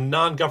activities of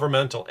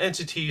non-governmental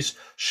entities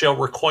shall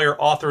require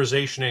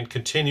authorization and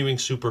continuing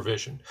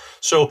supervision.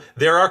 So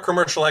there are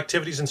commercial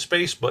activities in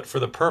space, but for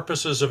the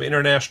purposes of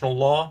international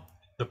law,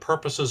 the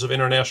purposes of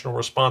international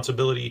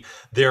responsibility,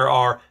 there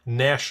are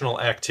national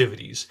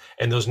activities,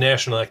 and those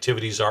national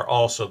activities are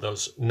also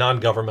those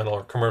non-governmental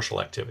or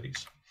commercial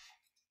activities.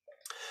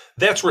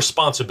 That's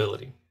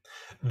responsibility.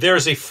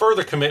 There's a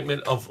further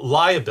commitment of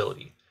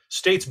liability.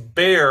 States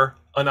bear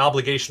an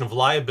obligation of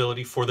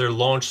liability for their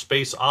launched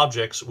space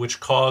objects which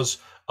cause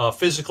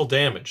physical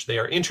damage. They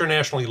are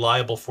internationally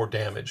liable for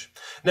damage.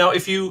 Now,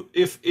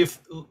 if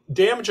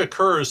damage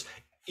occurs,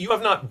 you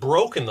have not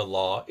broken the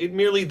law. It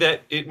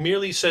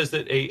merely says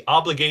that a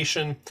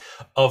obligation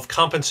of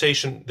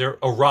compensation there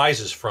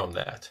arises from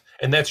that,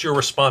 and that's your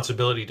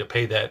responsibility to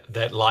pay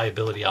that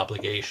liability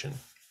obligation.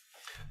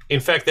 In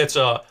fact, that's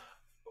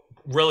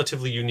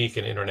relatively unique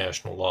in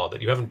international law,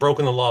 that you haven't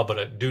broken the law, but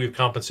a duty of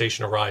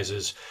compensation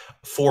arises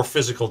for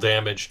physical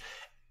damage,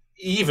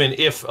 even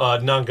if a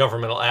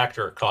non-governmental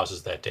actor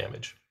causes that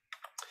damage.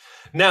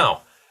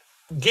 Now,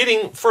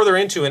 getting further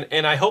into,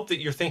 and I hope that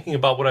you're thinking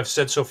about what I've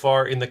said so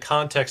far in the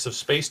context of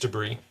space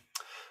debris,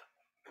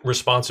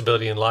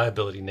 responsibility and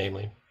liability,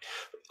 namely.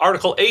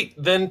 Article 8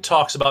 then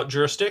talks about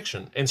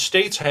jurisdiction, and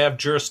states have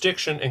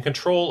jurisdiction and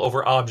control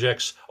over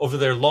objects, over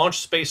their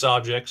launched space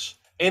objects,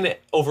 and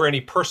over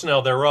any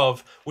personnel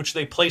thereof, which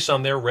they place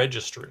on their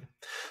registry.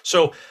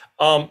 So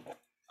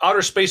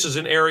outer space is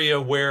an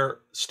area where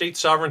state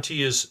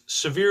sovereignty is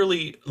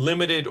severely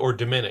limited or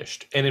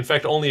diminished, and in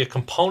fact only a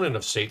component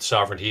of state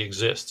sovereignty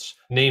exists,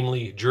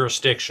 namely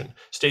jurisdiction.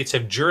 States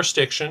have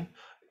jurisdiction,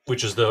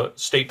 which is the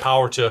state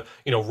power to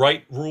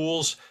write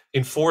rules,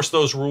 enforce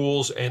those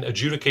rules, and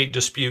adjudicate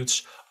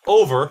disputes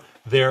over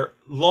their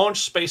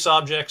launched space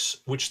objects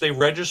which they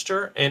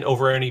register and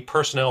over any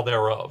personnel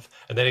thereof.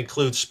 And that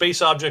includes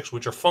space objects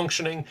which are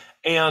functioning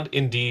and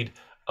indeed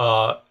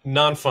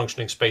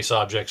non-functioning space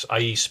objects,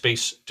 i.e.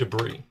 space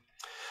debris.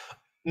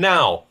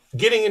 Now,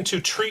 getting into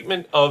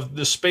treatment of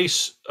the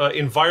space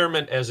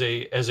environment as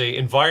a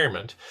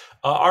environment,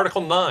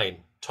 Article 9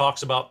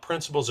 talks about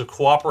principles of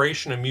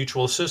cooperation and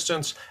mutual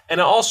assistance, and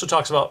it also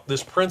talks about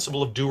this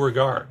principle of due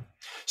regard.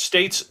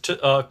 States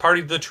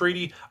party to the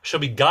treaty shall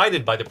be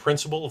guided by the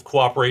principle of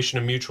cooperation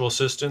and mutual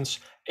assistance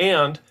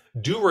and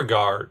due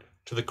regard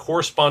to the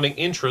corresponding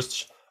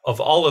interests of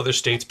all other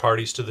states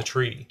parties to the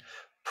treaty.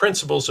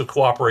 Principles of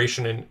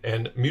cooperation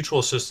and mutual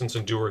assistance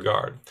and due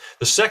regard.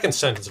 The second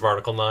sentence of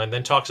Article 9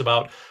 then talks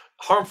about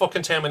harmful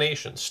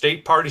contamination.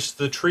 State parties to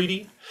the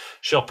treaty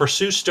shall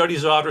pursue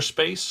studies of outer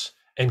space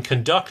and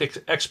conduct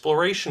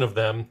exploration of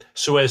them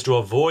so as to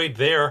avoid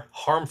their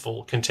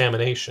harmful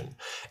contamination.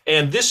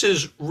 And this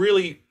is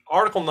really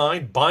Article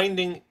 9,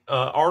 binding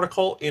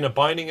article in a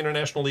binding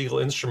international legal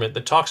instrument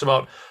that talks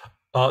about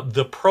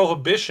the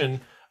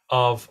prohibition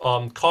of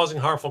causing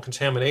harmful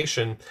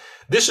contamination.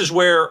 This is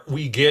where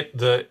we get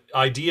the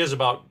ideas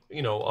about,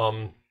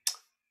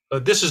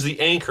 this is the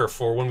anchor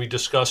for when we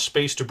discuss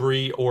space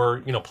debris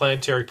or,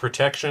 planetary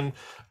protection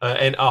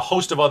and a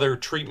host of other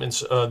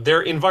treatments. There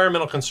are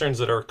environmental concerns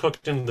that are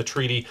cooked into the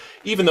treaty,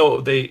 even though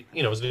they,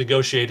 it was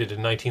negotiated in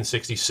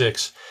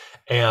 1966.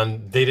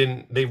 And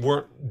they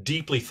weren't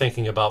deeply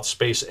thinking about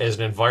space as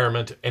an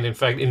environment. And in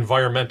fact,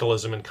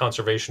 environmentalism and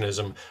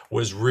conservationism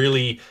was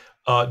really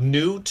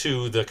new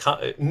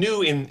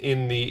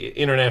in the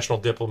international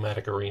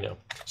diplomatic arena.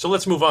 So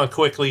let's move on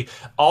quickly.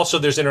 Also,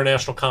 there's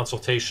international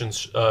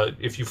consultations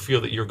if you feel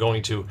that you're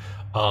going to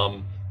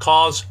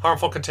cause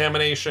harmful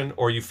contamination,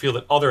 or you feel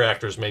that other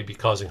actors may be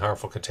causing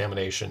harmful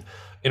contamination.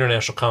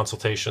 International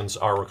consultations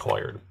are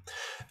required.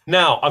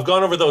 Now, I've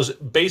gone over those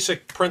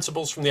basic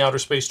principles from the Outer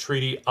Space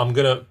Treaty. I'm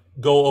going to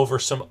go over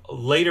some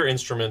later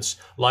instruments: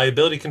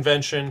 Liability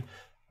Convention,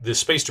 the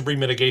Space Debris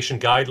Mitigation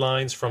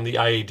Guidelines from the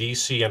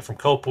IADC and from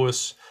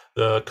COPUOS,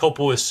 the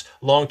COPUOS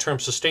Long-Term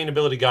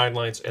Sustainability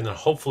Guidelines, and then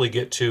hopefully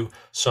get to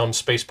some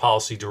space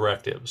policy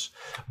directives.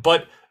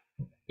 But,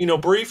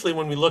 briefly,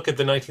 when we look at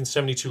the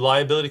 1972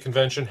 Liability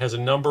Convention, has a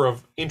number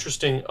of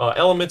interesting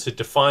elements. It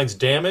defines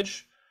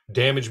damage.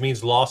 Damage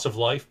means loss of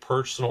life,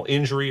 personal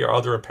injury, or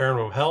other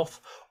impairment of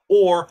health,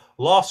 or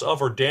loss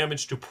of or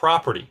damage to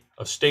property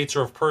of states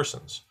or of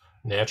persons,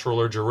 natural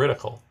or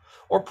juridical,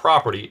 or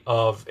property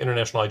of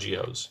international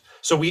IGOs.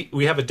 So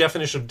we have a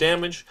definition of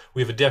damage.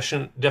 We have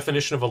a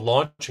definition of a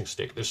launching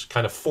state. There's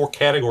kind of 4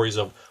 categories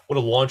of what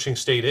a launching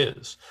state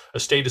is.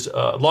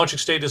 A launching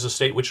state is a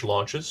state which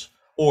launches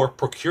or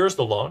procures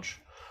the launch,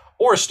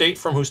 or a state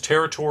from whose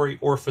territory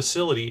or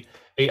facility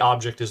a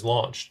object is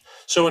launched.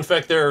 So in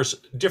fact, there's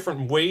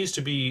different ways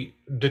to be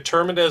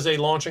determined as a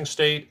launching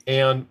state,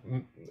 and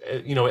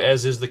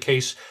as is the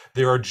case,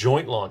 there are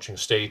joint launching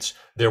states.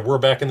 There were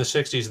back in the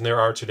 60s, and there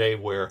are today,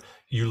 where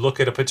you look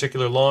at a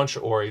particular launch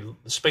or a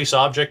space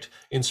object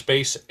in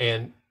space,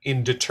 and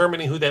in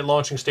determining who that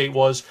launching state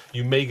was,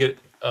 you may get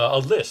a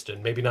list,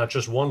 and maybe not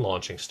just one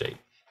launching state.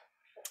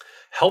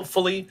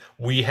 Helpfully,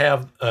 we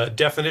have a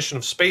definition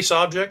of space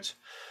object,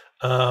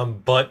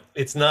 but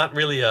it's not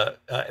really an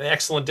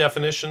excellent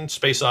definition.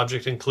 Space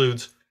object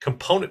includes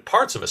component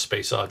parts of a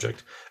space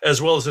object,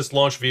 as well as its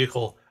launch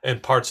vehicle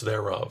and parts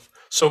thereof.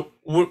 So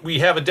we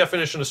have a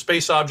definition of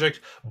space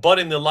object, but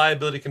in the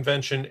Liability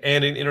Convention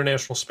and in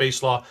international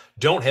space law,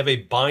 don't have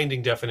a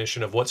binding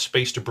definition of what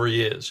space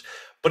debris is.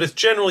 But it's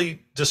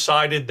generally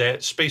decided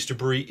that space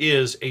debris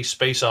is a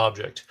space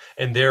object,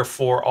 and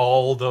therefore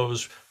all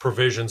those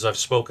provisions I've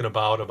spoken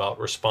about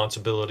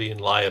responsibility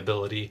and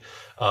liability,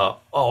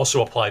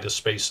 also apply to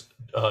space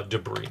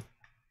debris.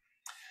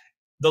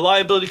 The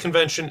Liability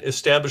Convention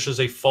establishes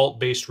a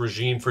fault-based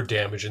regime for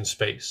damage in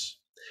space.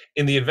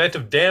 In the event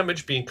of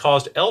damage being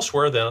caused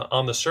elsewhere than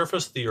on the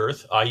surface of the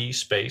Earth, i.e.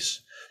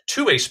 space,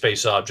 to a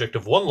space object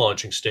of one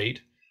launching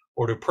state,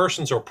 or to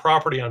persons or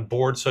property on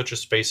board such a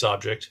space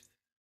object,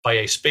 by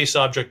a space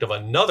object of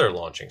another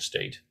launching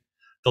state,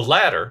 the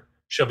latter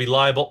shall be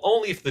liable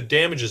only if the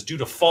damage is due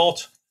to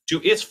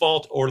its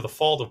fault or the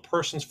fault of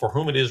persons for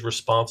whom it is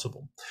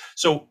responsible.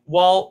 So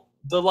while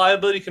the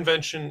Liability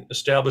Convention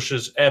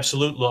establishes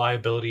absolute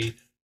liability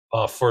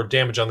for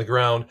damage on the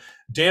ground,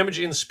 damage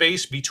in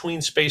space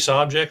between space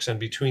objects and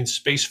between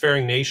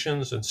spacefaring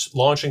nations and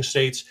launching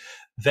states,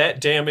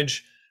 that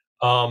damage,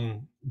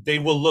 they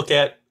will look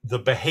at the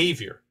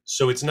behavior.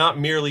 So it's not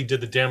merely did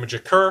the damage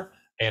occur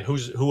and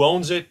who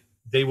owns it.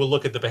 They will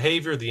look at the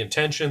behavior, the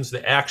intentions,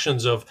 the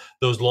actions of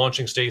those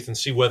launching states, and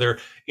see whether,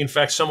 in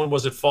fact, someone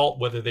was at fault,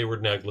 whether they were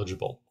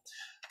negligible.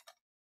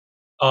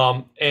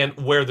 And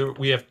where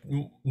we have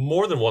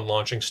more than one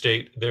launching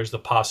state, there's the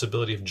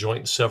possibility of joint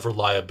and several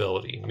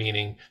liability,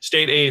 meaning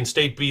state A and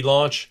state B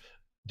launch,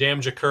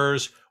 damage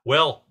occurs.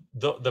 Well,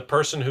 the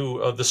person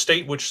the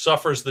state which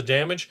suffers the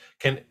damage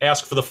can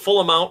ask for the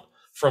full amount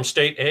from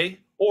state A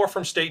or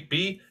from state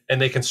B, and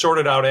they can sort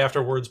it out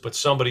afterwards, but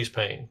somebody's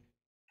paying.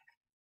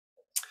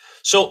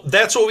 So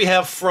that's what we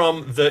have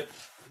from the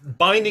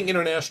binding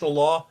international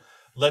law.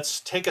 Let's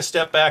take a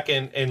step back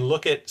and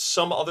look at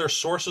some other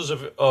sources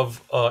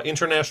of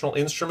international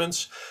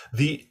instruments.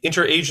 The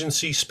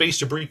Interagency Space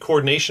Debris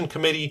Coordination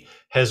Committee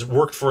has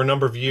worked for a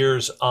number of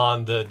years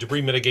on the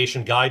debris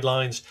mitigation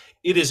guidelines.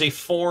 It is a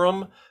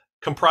forum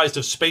comprised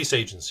of space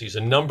agencies,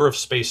 a number of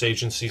space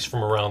agencies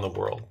from around the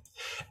world.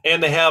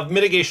 And they have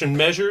mitigation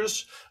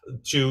measures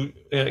to,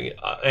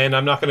 and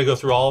I'm not going to go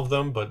through all of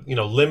them, but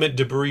limit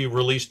debris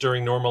released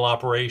during normal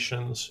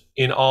operations.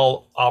 In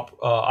all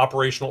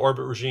operational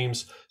orbit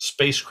regimes,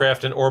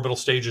 spacecraft and orbital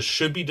stages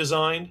should be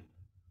designed.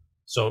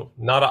 So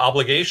not an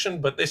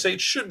obligation, but they say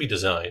it should be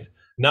designed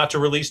not to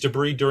release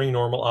debris during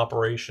normal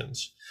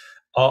operations.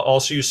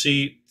 Also, you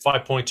see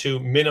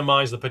 5.2,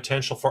 minimize the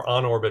potential for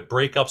on-orbit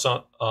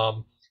breakups,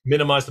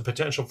 minimize the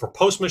potential for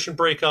post-mission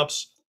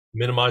breakups,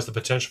 minimize the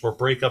potential for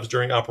breakups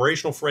during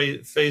operational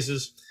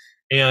phases,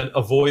 and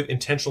avoid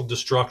intentional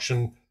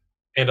destruction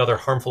and other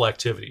harmful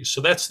activities.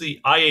 So that's the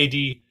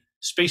IAD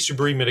Space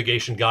Debris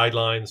Mitigation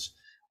Guidelines.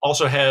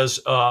 Also has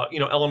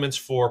elements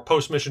for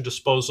post-mission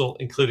disposal,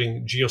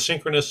 including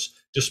geosynchronous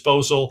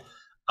disposal,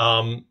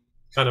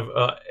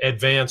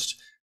 advanced.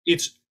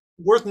 It's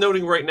worth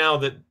noting right now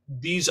that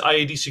these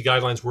IADC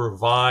guidelines were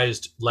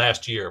revised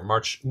last year,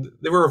 March.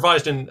 They were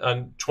revised in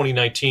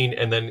 2019,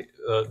 and then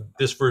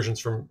this version's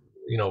from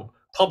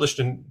published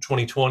in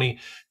 2020.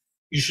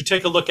 You should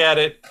take a look at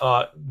it.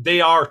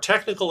 They are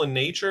technical in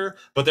nature,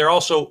 but they're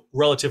also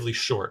relatively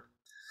short.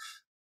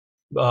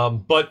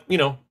 But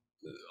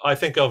I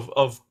think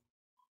of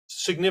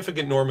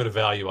significant normative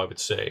value, I would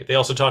say. They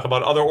also talk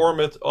about other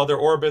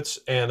orbits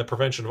and the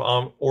prevention of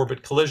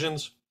on-orbit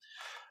collisions.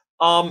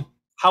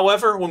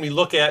 However, when we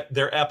look at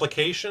their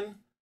application,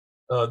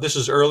 this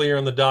is earlier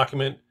in the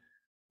document,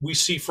 we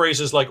see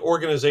phrases like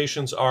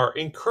organizations are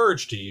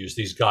encouraged to use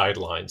these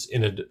guidelines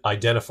in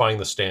identifying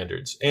the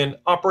standards, and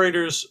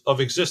operators of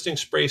existing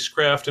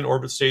spacecraft and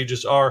orbit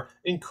stages are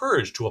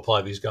encouraged to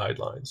apply these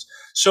guidelines.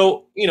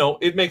 So,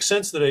 it makes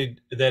sense that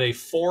a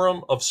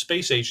forum of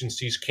space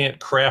agencies can't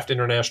craft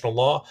international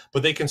law,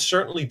 but they can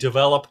certainly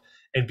develop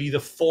and be the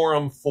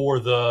forum for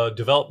the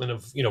development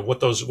of, what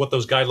those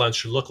guidelines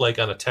should look like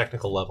on a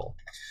technical level.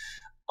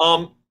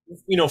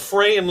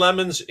 Frey and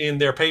Lemons in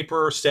their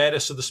paper,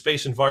 Status of the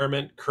Space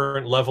Environment,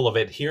 Current Level of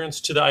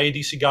Adherence to the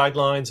IADC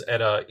Guidelines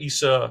at a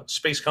ESA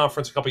space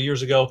conference a couple of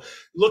years ago,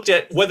 looked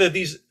at whether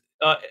these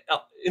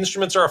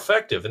instruments are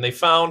effective. And they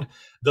found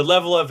the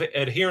level of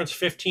adherence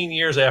 15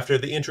 years after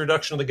the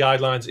introduction of the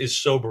guidelines is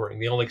sobering,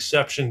 the only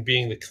exception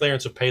being the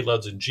clearance of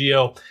payloads in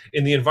GEO.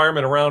 In the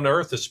environment around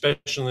Earth,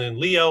 especially in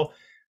LEO,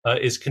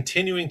 is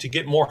continuing to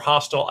get more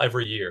hostile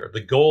every year.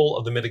 The goal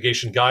of the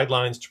mitigation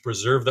guidelines to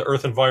preserve the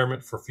Earth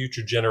environment for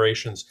future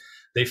generations,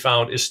 they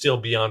found, is still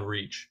beyond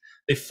reach.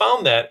 They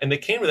found that, and they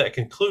came to that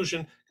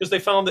conclusion because they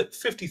found that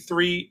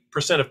 53%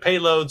 of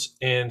payloads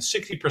and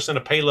 60%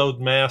 of payload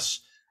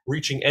mass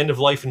reaching end of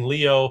life in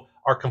LEO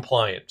are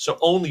compliant. So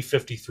only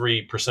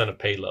 53% of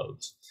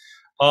payloads.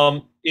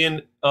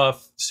 In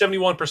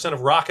 71%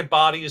 of rocket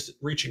bodies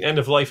reaching end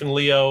of life in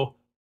LEO,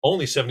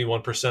 only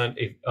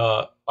 71%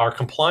 are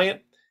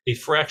compliant, a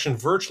fraction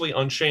virtually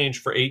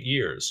unchanged for 8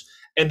 years.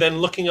 And then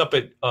looking up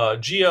at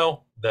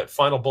GEO, that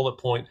final bullet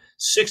point,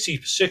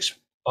 66%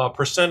 of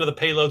the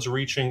payloads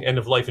reaching end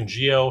of life in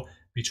GEO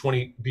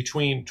between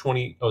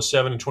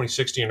 2007 and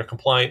 2016 are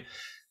compliant.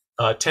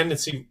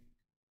 Tendency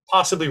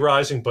possibly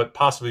rising, but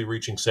possibly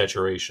reaching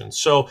saturation.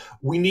 So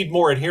we need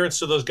more adherence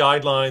to those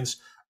guidelines.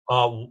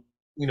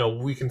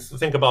 We can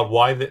think about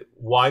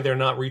why they're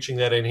not reaching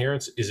that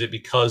adherence. Is it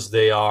because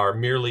they are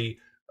merely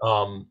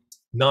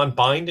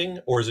non-binding,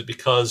 or is it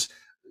because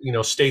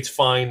states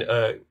find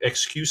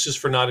excuses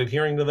for not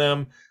adhering to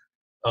them?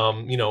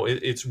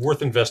 It's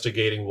worth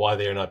investigating why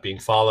they are not being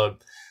followed.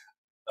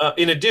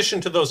 In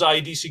addition to those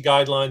IADC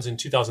guidelines, in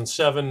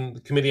 2007, the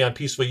Committee on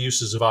Peaceful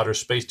Uses of Outer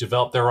Space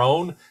developed their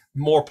own,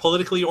 more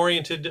politically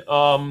oriented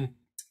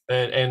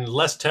and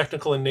less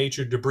technical in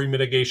nature debris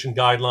mitigation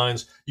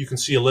guidelines. You can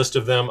see a list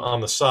of them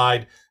on the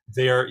side.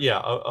 They're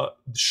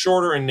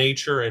shorter in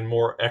nature and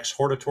more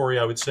exhortatory,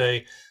 I would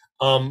say.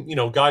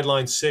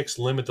 Guideline 6,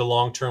 limit the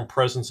long-term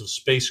presence of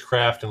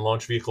spacecraft and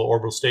launch vehicle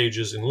orbital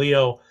stages in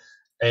LEO.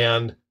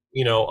 And,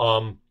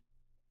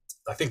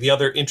 I think the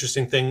other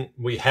interesting thing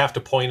we have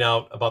to point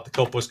out about the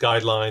COPUOS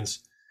guidelines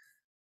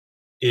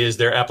is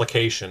their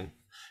application.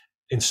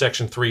 In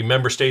Section 3,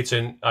 member states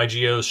and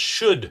IGOs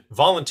should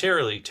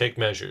voluntarily take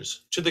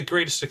measures to the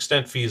greatest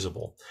extent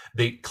feasible.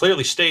 They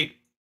clearly state,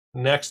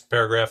 next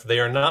paragraph, they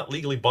are not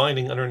legally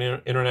binding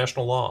under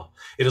international law.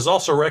 It is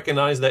also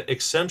recognized that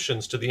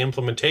exemptions to the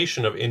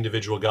implementation of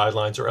individual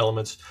guidelines or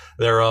elements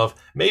thereof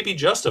may be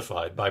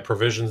justified by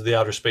provisions of the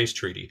Outer Space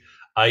Treaty.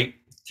 I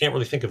can't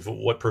really think of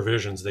what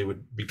provisions they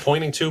would be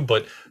pointing to,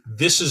 but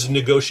this is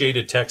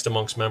negotiated text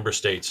amongst member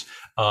states,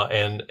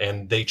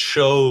 and they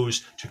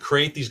chose to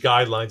create these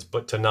guidelines,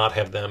 but to not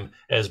have them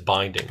as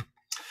binding.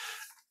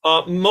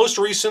 Most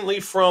recently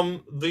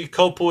from the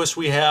COPUOS,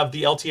 we have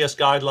the LTS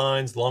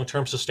guidelines,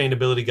 long-term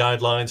sustainability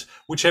guidelines,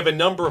 which have a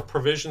number of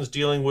provisions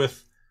dealing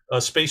with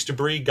space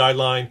debris.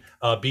 Guideline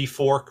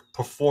B4,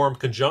 perform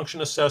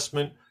conjunction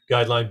assessment.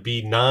 Guideline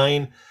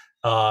B9,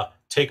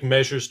 take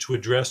measures to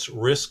address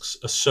risks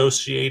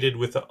associated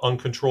with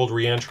uncontrolled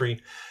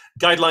reentry.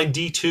 Guideline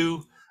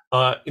D2,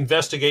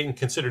 investigate and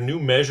consider new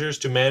measures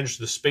to manage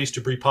the space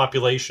debris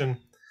population.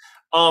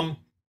 And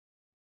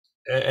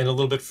a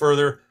little bit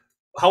further,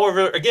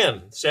 however,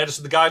 again, status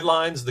of the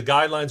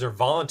guidelines are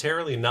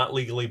voluntarily and not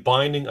legally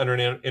binding under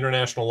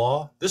international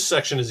law. This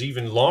section is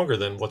even longer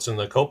than what's in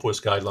the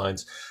COPUOS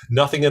guidelines.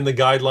 Nothing in the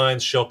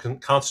guidelines shall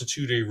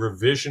constitute a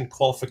revision,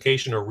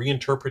 qualification, or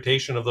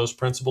reinterpretation of those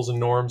principles and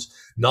norms.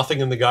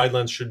 Nothing in the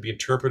guidelines should be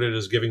interpreted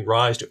as giving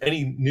rise to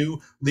any new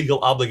legal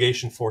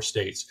obligation for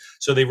states.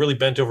 So they really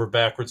bent over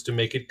backwards to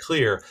make it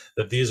clear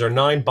that these are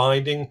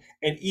non-binding,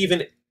 and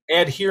even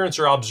adherence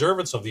or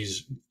observance of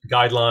these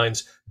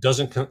guidelines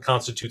doesn't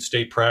constitute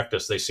state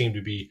practice. They seem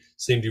to be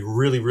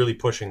really, really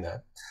pushing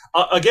that.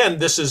 Again,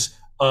 this is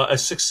a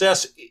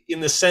success in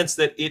the sense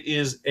that it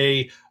is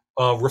a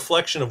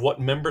reflection of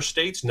what member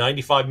states,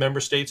 95 member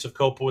states of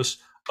COPUOS,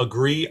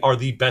 agree are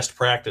the best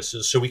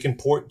practices. So we can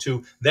point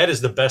to that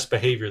is the best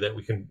behavior that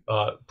we can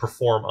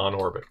perform on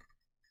orbit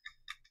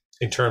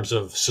in terms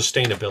of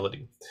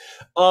sustainability.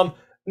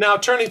 Now,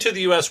 turning to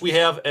the U.S., we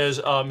have, as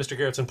Mr.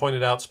 Gerritsen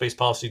pointed out, Space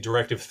Policy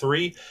Directive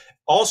 3,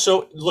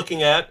 also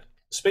looking at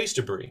space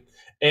debris.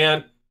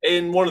 And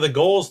in one of the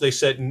goals, they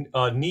said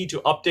need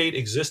to update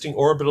existing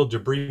orbital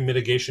debris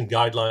mitigation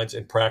guidelines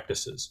and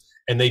practices.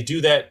 And they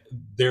do that.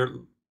 They're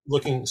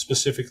looking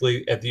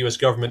specifically at the U.S.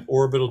 government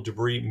Orbital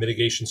Debris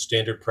Mitigation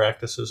Standard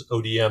Practices,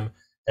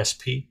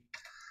 ODM-SP.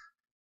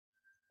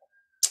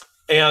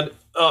 And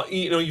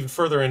even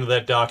further into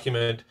that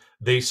document,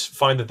 they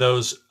find that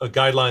those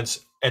guidelines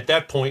at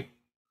that point,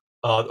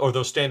 or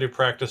those standard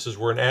practices,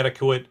 were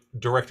inadequate,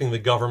 directing the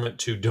government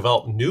to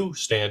develop new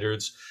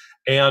standards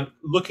and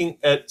looking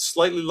at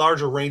slightly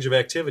larger range of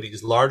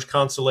activities, large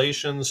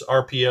constellations,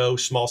 RPO,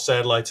 small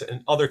satellites,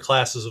 and other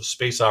classes of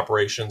space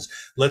operations.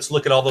 Let's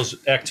look at all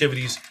those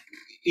activities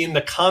in the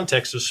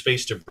context of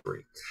space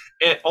debris.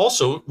 And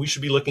also, we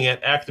should be looking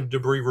at active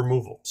debris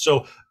removal.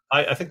 So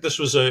I think this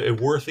was a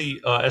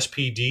worthy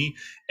SPD,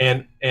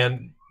 and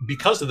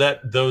because of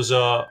that, those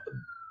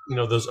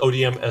those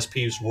ODM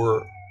SPs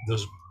were,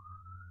 those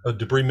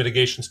debris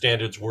mitigation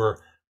standards were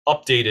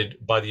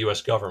updated by the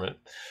US government.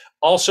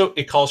 Also,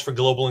 it calls for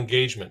global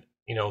engagement.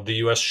 The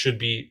US should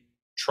be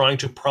trying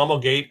to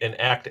promulgate and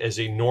act as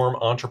a norm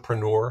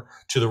entrepreneur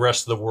to the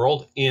rest of the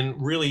world in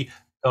really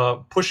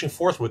pushing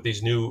forth with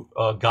these new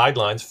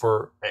guidelines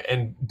for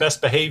and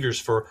best behaviors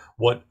for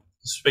what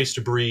space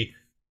debris,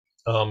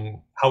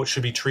 how it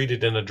should be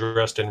treated and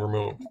addressed and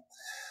removed.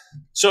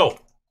 So,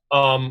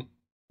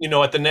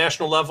 at the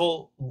national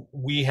level,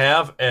 we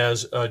have,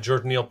 as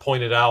George Neal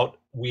pointed out,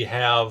 we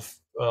have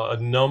a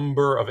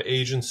number of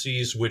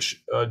agencies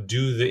which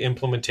do the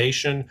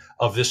implementation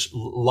of this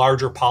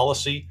larger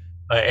policy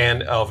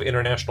and of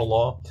international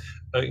law,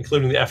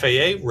 including the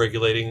FAA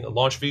regulating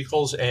launch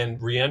vehicles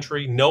and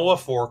reentry, NOAA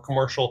for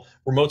commercial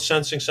remote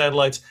sensing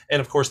satellites,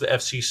 and of course the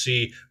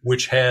FCC,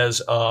 which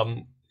has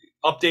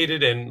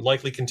updated and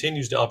likely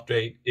continues to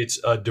update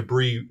its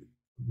debris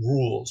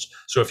rules.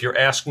 So if you're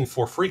asking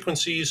for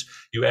frequencies,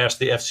 you ask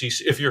the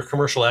FCC. If you're a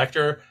commercial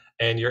actor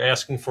and you're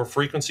asking for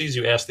frequencies,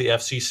 you ask the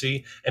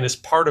FCC. And as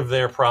part of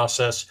their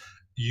process,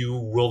 you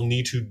will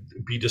need to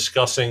be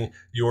discussing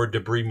your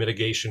debris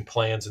mitigation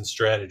plans and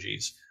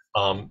strategies,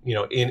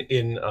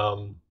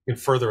 in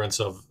furtherance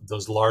of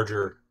those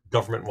larger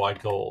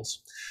government-wide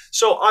goals.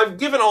 So I've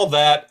given all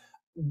that,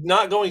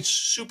 not going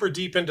super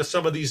deep into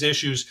some of these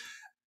issues,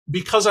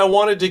 because I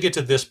wanted to get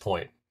to this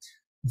point.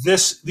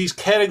 These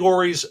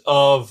categories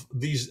of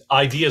these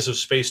ideas of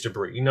space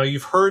debris.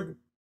 You've heard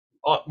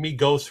me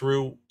go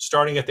through,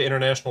 starting at the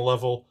international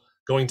level,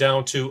 going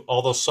down to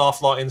all those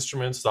soft law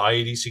instruments, the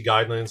IADC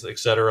guidelines, et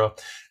cetera.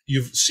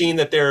 You've seen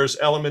that there's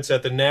elements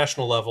at the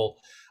national level.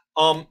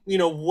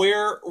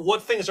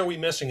 What things are we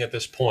missing at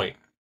this point?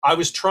 I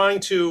was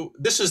trying to,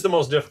 this is the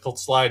most difficult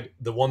slide,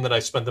 the one that I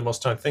spent the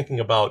most time thinking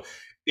about.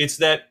 It's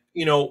that,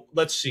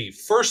 let's see.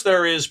 First,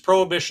 there is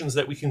prohibitions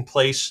that we can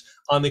place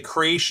on the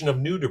creation of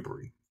new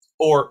debris,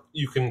 or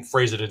you can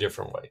phrase it a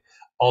different way.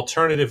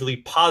 Alternatively,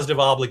 positive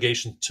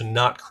obligation to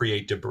not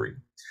create debris.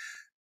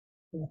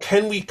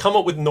 Can we come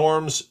up with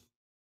norms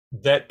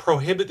that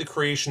prohibit the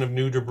creation of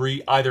new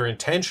debris, either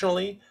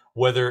intentionally,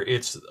 whether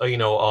it's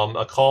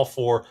a call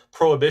for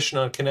prohibition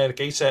on kinetic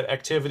ASAT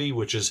activity,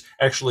 which is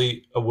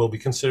actually will be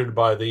considered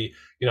by the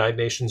United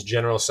Nations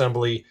General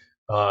Assembly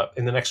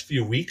in the next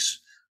few weeks,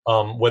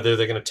 whether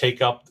they're going to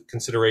take up the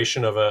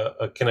consideration of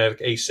a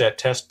kinetic ASAT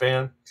test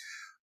ban,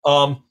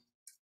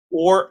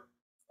 or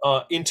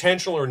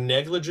intentional or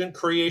negligent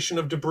creation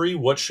of debris.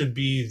 What should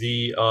be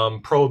the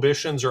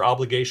prohibitions or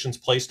obligations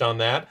placed on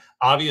that?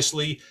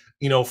 Obviously,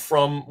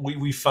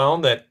 we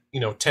found that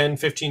 10,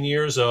 15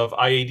 years of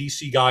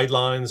IADC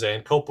guidelines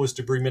and copious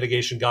debris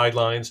mitigation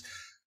guidelines,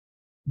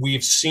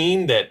 we've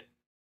seen that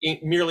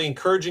merely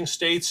encouraging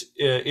states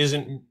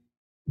isn't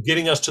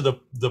getting us to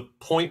the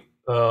point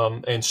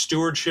and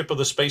stewardship of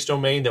the space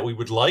domain that we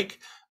would like,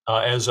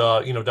 as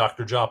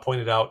Dr. Jha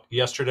pointed out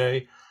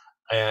yesterday,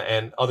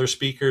 and other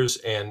speakers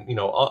and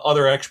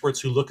other experts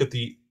who look at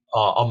the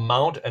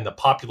amount and the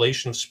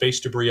population of space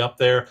debris up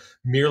there.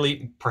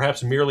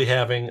 Perhaps merely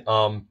having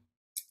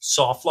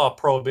soft law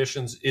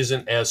prohibitions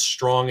isn't as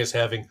strong as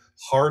having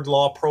hard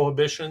law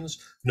prohibitions,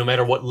 no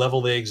matter what level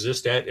they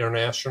exist at,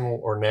 international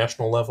or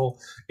national level.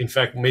 In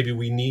fact, maybe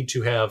we need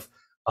to have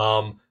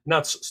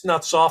not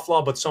soft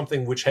law, but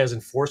something which has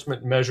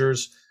enforcement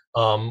measures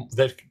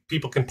that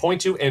people can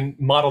point to and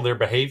model their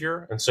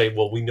behavior and say,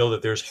 well, we know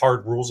that there's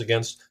hard rules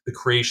against the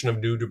creation of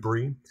new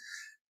debris.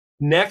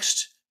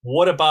 Next,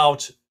 what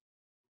about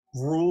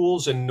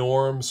rules and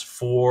norms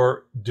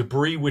for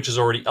debris which is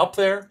already up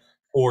there,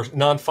 or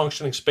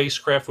non-functioning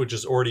spacecraft which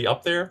is already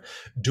up there?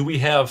 Do we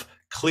have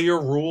clear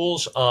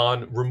rules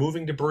on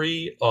removing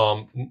debris,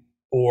 or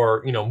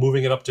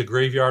moving it up to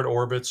graveyard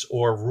orbits,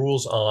 or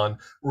rules on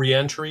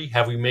reentry?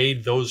 Have we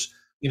made those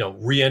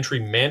reentry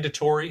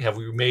mandatory? Have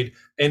we made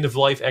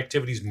end-of-life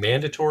activities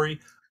mandatory?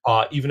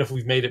 Even if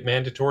we've made it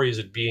mandatory, is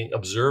it being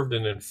observed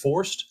and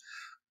enforced?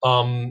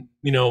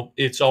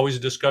 It's always a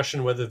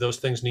discussion whether those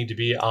things need to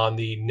be on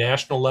the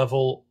national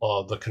level,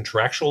 the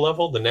contractual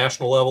level, the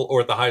national level,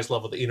 or at the highest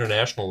level, the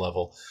international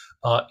level,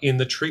 in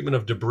the treatment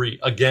of debris.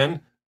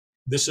 Again,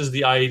 this is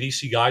the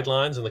IADC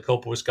guidelines and the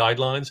copious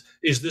guidelines.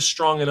 Is this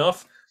strong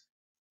enough?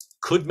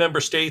 Could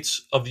member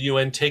states of the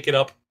UN take it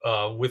up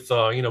with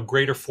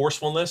greater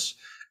forcefulness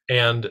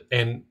and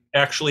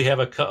actually have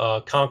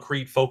a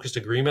concrete, focused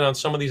agreement on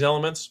some of these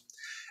elements?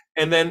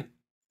 And then,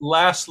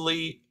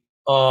 lastly,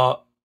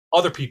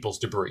 other people's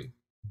debris.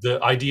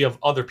 The idea of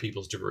other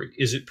people's debris.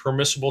 Is it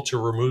permissible to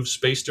remove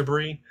space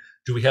debris?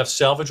 Do we have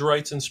salvage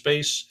rights in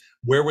space?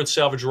 Where would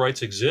salvage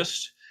rights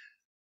exist?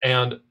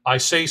 And I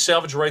say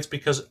salvage rights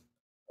because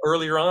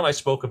earlier on I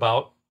spoke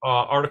about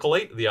Article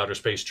 8 of the Outer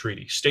Space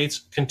Treaty. States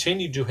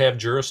continue to have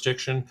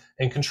jurisdiction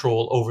and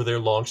control over their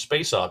launched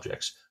space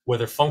objects,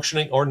 whether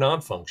functioning or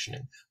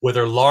non-functioning,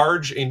 whether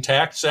large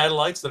intact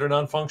satellites that are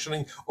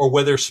non-functioning or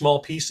whether small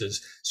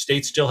pieces.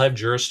 States still have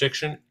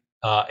jurisdiction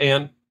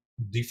and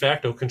de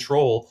facto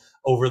control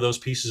over those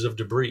pieces of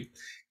debris.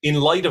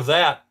 In light of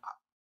that,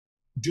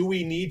 do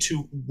we need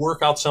to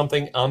work out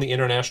something on the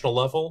international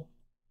level,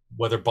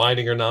 whether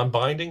binding or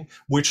non-binding,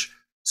 which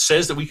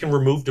says that we can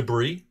remove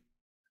debris?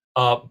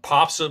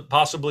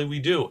 Possibly we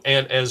do.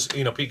 And as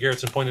Pete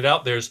Gerritsen pointed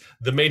out, there's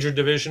the major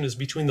division is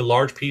between the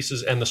large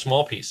pieces and the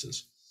small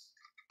pieces.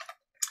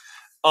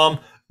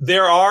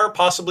 There are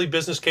possibly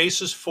business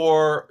cases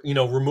for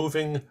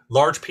removing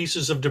large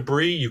pieces of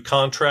debris. You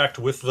contract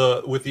with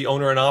the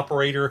owner and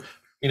operator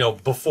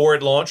before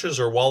it launches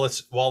or while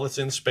it's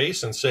in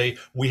space, and say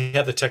we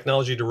have the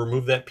technology to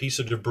remove that piece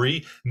of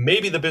debris.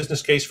 Maybe the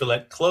business case for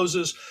that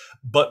closes,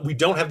 but we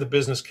don't have the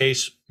business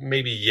case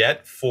maybe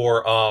yet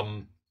for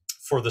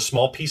the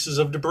small pieces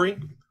of debris.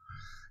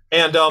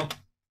 And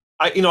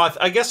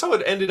I guess I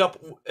would end it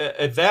up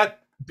at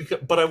that,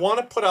 but I want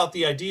to put out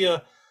the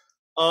idea.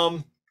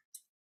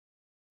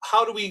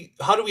 How do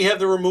we have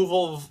the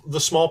removal of the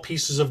small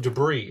pieces of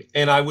debris?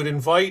 And I would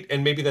invite,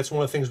 and maybe that's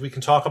one of the things we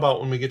can talk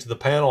about when we get to the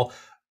panel,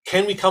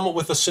 can we come up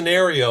with a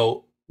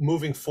scenario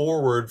moving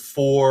forward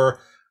for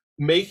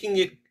making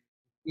it,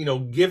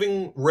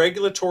 giving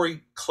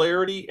regulatory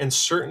clarity and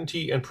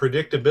certainty and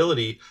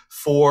predictability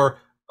for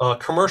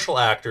commercial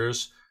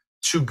actors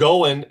to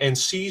go in and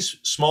seize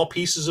small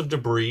pieces of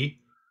debris,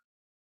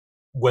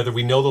 whether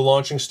we know the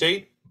launching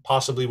state,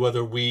 possibly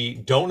whether we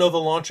don't know the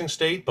launching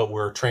state, but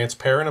we're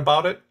transparent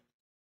about it,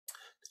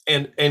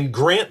 and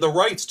grant the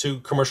rights to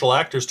commercial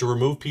actors to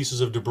remove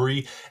pieces of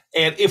debris.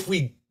 And if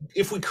we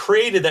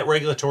created that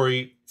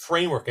regulatory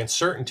framework and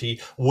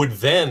certainty, would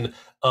then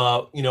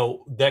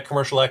that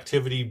commercial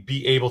activity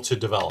be able to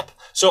develop?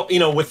 So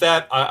with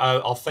that,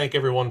 I'll thank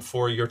everyone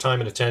for your time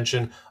and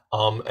attention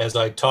as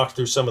I talked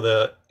through some of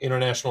the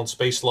international and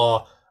space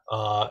law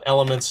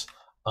elements.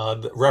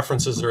 The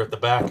references are at the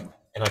back.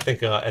 And I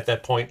think at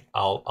that point,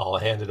 I'll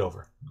hand it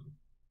over.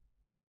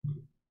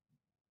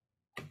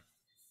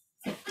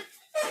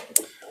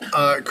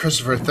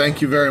 Christopher,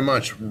 thank you very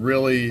much.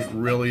 Really,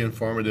 really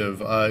informative.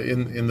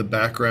 In the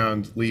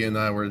background, Lee and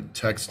I were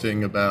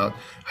texting about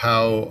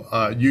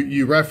how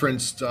you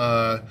referenced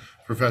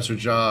Professor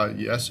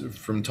Jha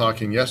from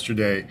talking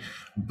yesterday,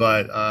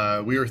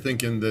 but we were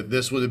thinking that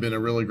this would have been a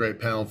really great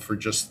panel for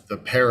just the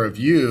pair of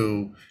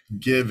you,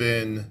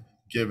 given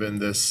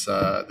this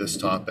this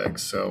topic.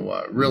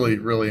 So really,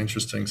 really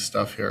interesting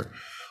stuff here.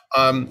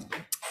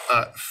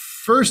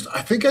 First,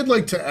 I think I'd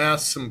like to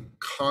ask some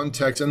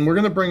context, and we're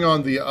going to bring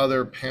on the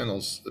other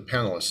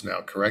panelists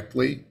now,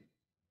 correctly?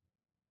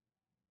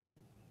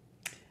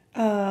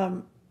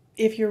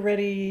 If you're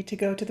ready to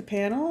go to the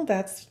panel,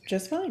 that's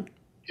just fine.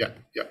 Yeah.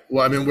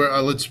 Well, I mean,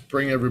 let's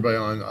bring everybody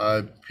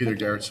on. Peter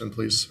Gerritsen,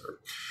 please, sir.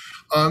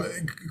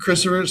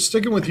 Christopher,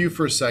 sticking with you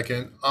for a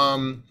second.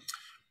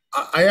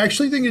 I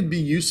actually think it'd be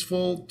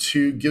useful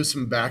to give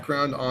some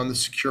background on the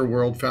Secure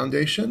World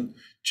Foundation,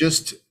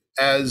 just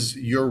as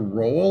your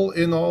role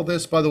in all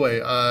this. By the way,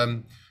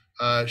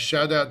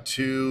 shout out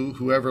to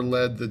whoever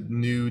led the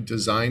new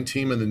design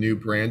team and the new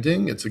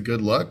branding. It's a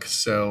good look.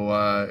 So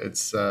I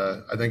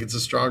think it's a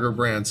stronger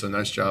brand. So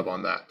nice job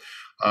on that.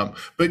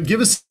 But give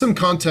us some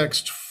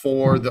context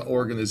for the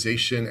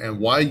organization and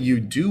why you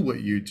do what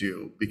you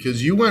do,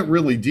 because you went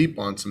really deep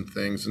on some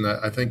things, and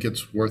I think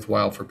it's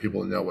worthwhile for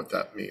people to know what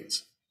that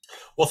means.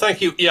 Well,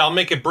 thank you. Yeah, I'll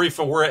make it brief.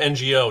 We're an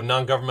NGO,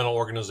 non-governmental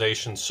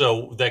organization,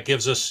 so that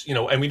gives us,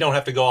 and we don't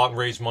have to go out and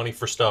raise money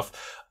for stuff,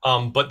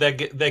 but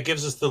that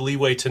gives us the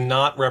leeway to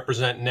not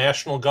represent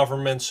national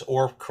governments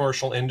or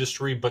commercial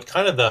industry, but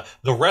kind of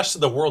the rest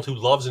of the world who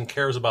loves and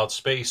cares about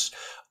space.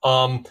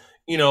 And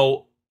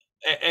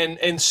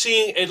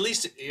seeing, at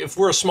least if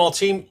we're a small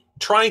team,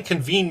 try and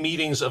convene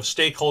meetings of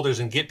stakeholders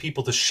and get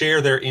people to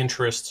share their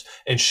interests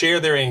and share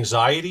their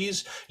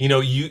anxieties.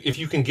 If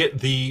you can get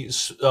the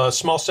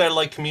small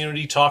satellite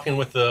community talking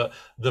with the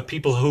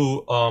people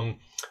who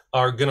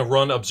are going to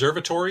run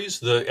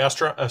observatories, the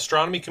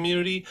astronomy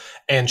community,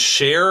 and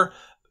share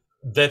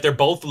that they're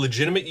both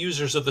legitimate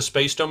users of the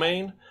space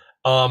domain,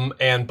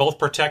 and both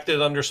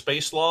protected under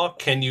space law.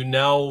 Can you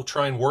now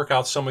try and work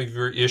out some of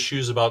your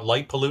issues about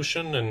light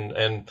pollution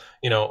and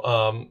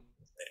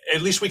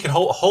at least we can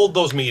hold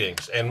those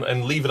meetings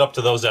and leave it up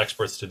to those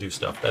experts to do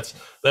stuff.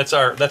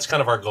 That's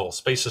kind of our goal,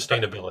 space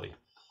sustainability.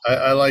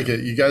 I like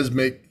it.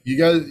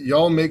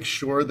 Y'all make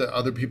sure that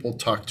other people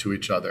talk to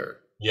each other.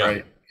 Yeah.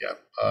 Right.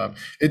 Yeah.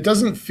 It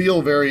doesn't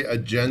feel very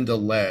agenda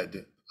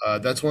led.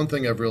 That's one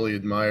thing I've really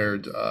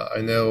admired.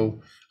 I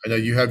know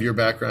you have your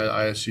background at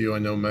ISU. I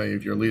know many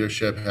of your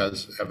leadership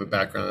have a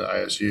background at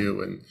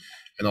ISU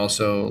and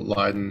also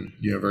Leiden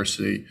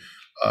University.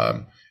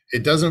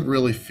 It doesn't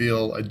really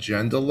feel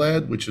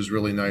agenda-led, which is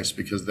really nice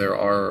because there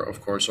are, of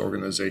course,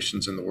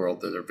 organizations in the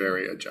world that are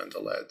very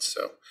agenda-led.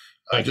 So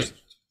just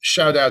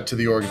shout out to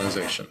the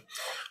organization.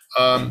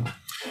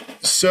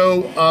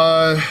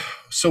 So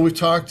we've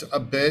talked a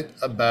bit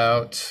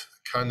about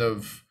kind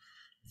of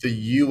the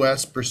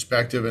US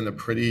perspective in a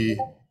pretty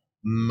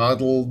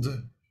muddy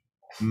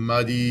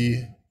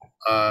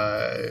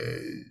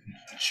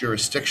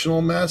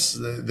jurisdictional mess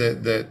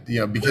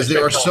that because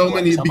there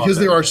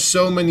are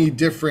so many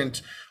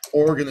different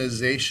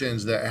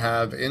organizations that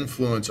have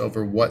influence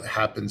over what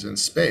happens in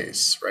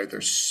space, right?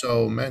 There's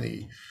so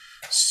many.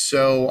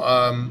 So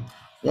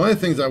one of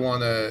the things I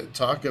want to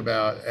talk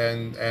about,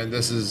 and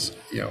this is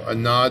a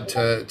nod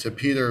to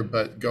Peter,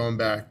 but going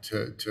back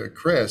to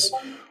Chris,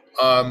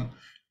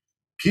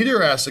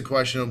 Peter asked the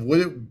question of would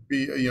it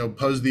be,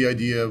 posed the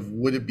idea of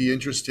would it be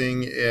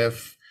interesting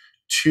if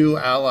two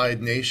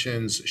allied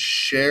nations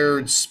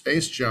shared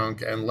space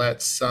junk and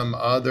let some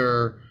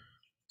other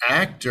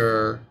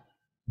actor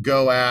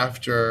go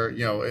after,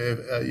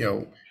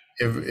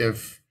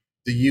 if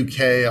the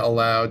UK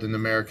allowed an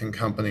American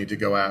company to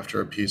go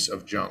after a piece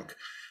of junk.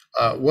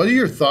 What are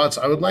your thoughts?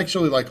 I would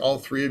actually like all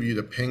three of you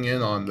to ping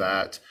in on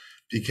that,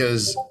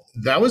 because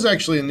that was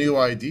actually a new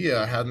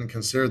idea. I hadn't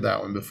considered that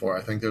one before.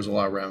 I think there's a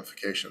lot of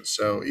ramifications.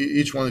 So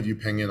each one of you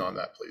ping in on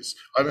that, please.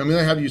 I'm going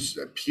to have you,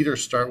 Peter,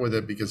 start with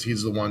it because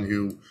he's the one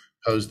who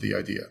posed the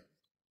idea.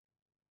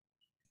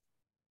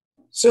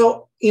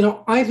 So,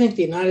 I think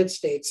the United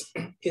States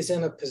is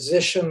in a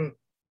position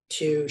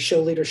to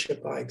show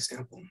leadership by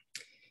example.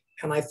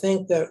 And I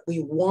think that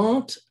we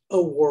want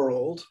a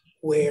world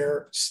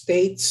where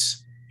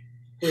states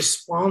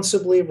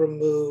responsibly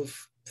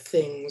remove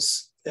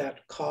things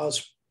that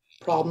cause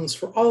problems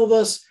for all of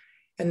us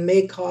and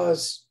may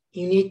cause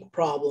unique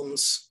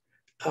problems,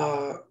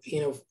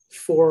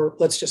 for,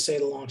 let's just say,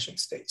 the launching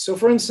state. So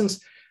for instance,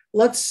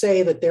 let's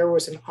say that there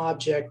was an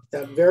object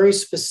that very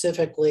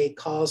specifically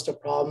caused a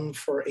problem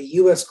for a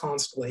US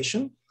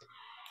constellation,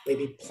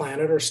 maybe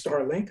Planet or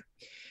Starlink,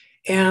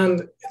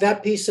 and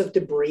that piece of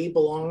debris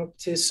belonged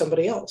to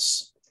somebody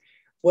else.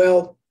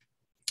 Well,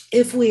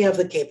 if we have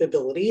the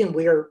capability and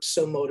we are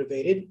so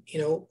motivated,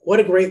 what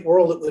a great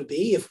world it would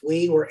be if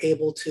we were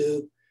able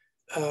to,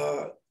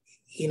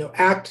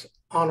 act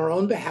on our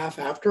own behalf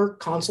after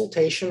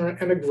consultation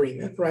and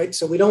agreement, right?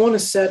 So we don't want to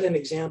set an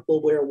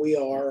example where we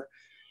are,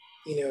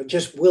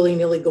 just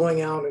willy-nilly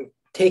going out and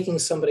taking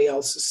somebody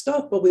else's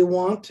stuff, but we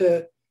want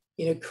to,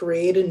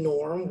 create a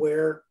norm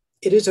where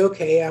it is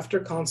okay after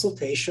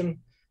consultation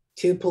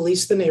to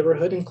police the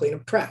neighborhood and clean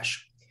up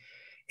trash.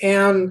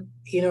 And,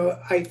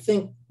 I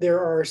think there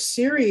are a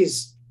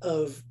series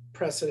of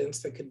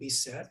precedents that could be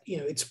set.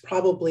 It's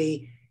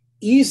probably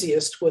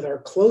easiest with our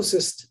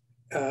closest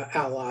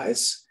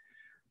allies.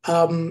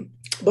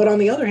 But on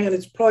the other hand,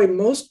 it's probably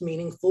most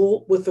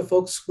meaningful with the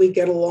folks we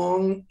get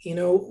along,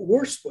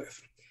 worst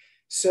with.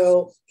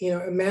 So,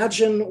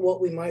 imagine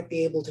what we might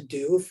be able to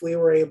do if we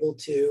were able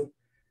to,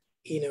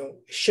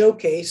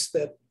 showcase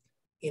that,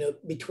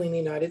 between the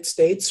United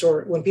States,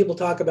 or when people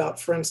talk about,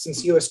 for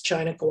instance,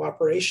 US-China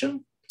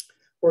cooperation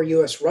or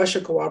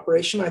US-Russia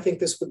cooperation, I think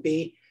this would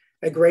be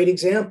a great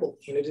example,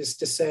 just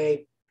to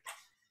say,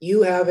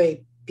 you have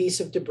a piece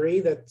of debris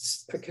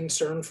that's a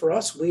concern for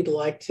us. We'd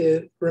like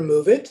to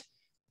remove it.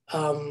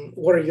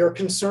 What are your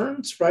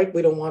concerns, right?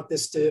 We don't want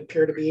this to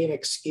appear to be an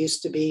excuse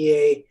to be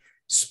a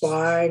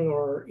spying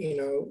or,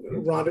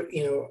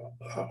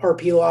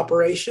 RPO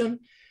operation.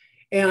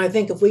 And I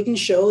think if we can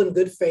show in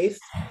good faith,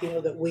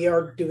 that we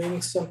are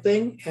doing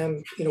something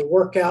and,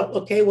 work out,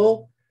 okay,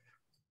 well,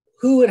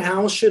 who and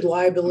how should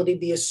liability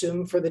be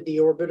assumed for the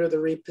deorbit or the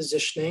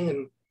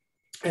repositioning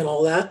and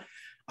all that?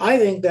 I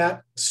think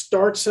that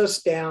starts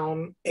us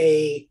down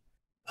a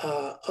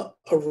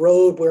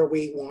road where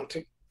we want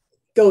to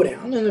go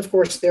down. And of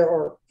course, there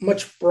are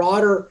much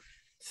broader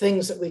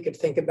things that we could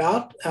think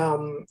about.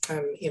 And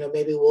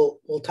maybe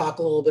we'll talk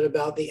a little bit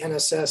about the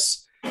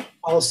NSS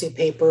policy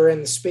paper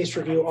and the Space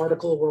Review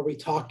article where we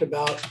talked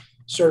about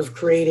sort of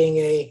creating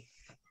a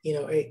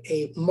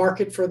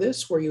market for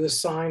this, where you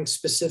assign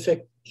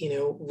specific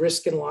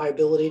risk and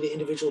liability to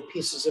individual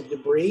pieces of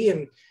debris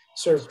and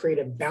sort of create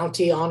a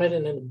bounty on it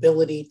and an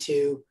ability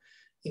to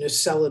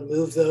sell and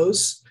move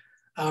those.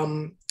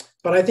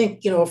 But I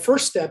think a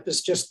first step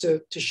is just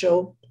to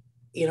show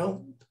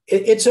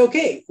it's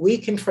okay. We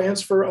can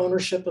transfer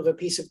ownership of a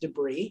piece of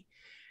debris.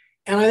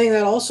 And I think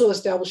that also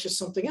establishes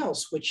something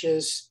else, which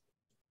is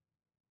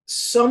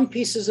some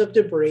pieces of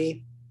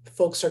debris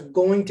folks are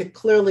going to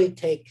clearly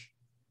take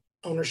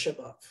ownership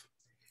of.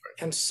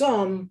 And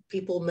some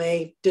people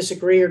may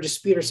disagree or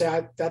dispute or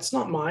say, that's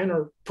not mine,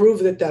 or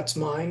prove that that's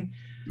mine.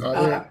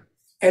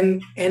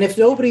 And if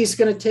nobody's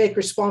going to take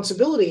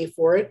responsibility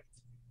for it,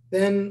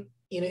 then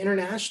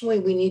internationally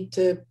we need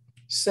to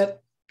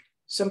set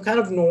some kind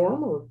of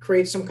norm or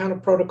create some kind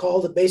of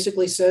protocol that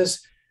basically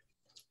says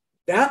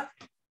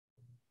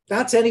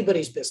that's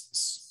anybody's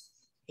business.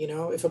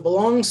 If it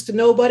belongs to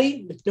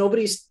nobody, if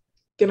nobody's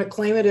going to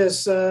claim it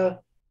as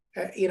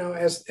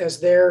as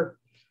their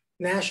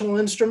national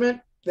instrument,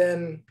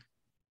 then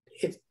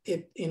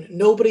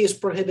nobody is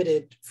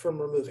prohibited from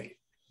removing it.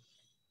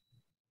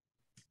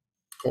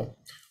 Cool.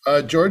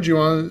 George, you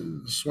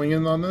want to swing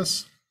in on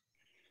this?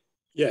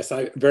 Yes,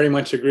 I very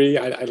much agree.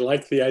 I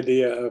like the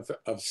idea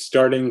of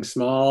starting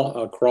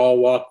small, crawl,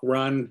 walk,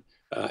 run,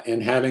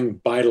 and having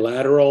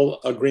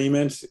bilateral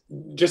agreements,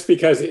 just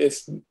because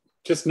it's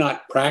just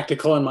not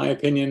practical, in my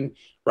opinion,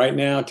 right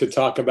now to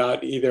talk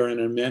about either an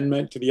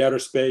amendment to the Outer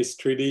Space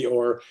Treaty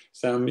or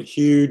some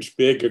huge,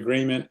 big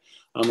agreement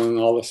among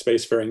all the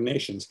spacefaring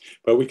nations.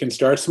 But we can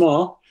start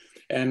small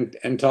and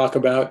talk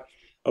about,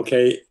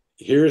 okay,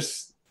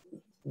 here's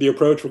the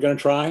approach we're going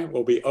to try.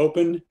 We'll be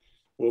open,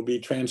 we'll be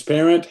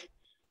transparent,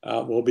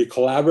 we'll be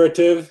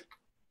collaborative.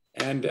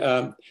 And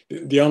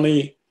the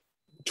only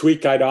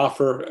tweak I'd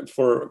offer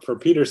for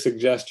Peter's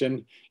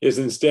suggestion is,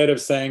 instead of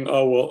saying,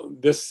 oh, well,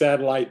 this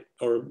satellite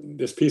or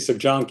this piece of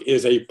junk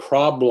is a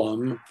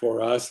problem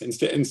for us,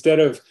 instead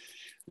of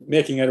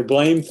making it a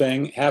blame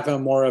thing, have a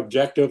more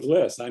objective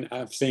list.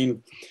 I've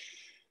seen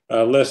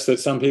lists that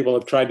some people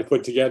have tried to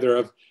put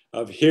together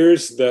of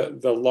here's the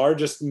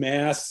largest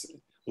mass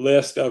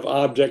list of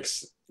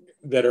objects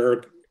that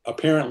are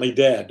apparently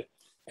dead,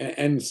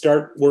 and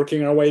start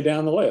working our way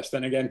down the list.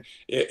 And again,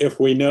 if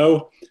we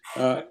know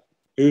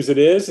whose it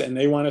is and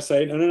they want to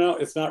say, no,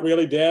 it's not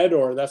really dead,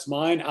 or that's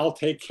mine, I'll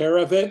take care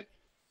of it,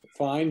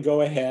 fine,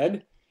 go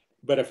ahead.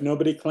 But if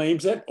nobody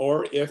claims it,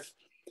 or if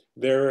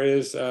there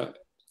is a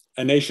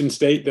nation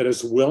state that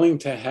is willing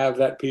to have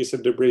that piece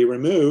of debris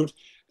removed,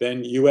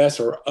 then US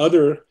or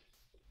other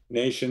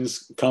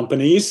nations'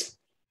 companies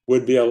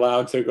would be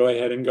allowed to go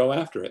ahead and go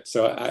after it.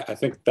 So I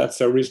think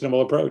that's a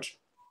reasonable approach.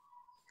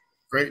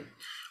 Great.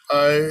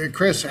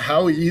 Chris,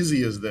 how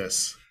easy is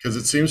this? Because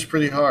it seems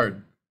pretty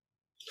hard.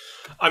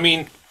 I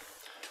mean,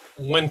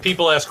 when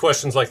people ask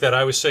questions like that, I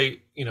always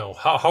say,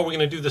 how are we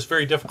going to do this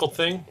very difficult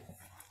thing?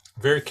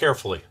 Very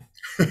carefully.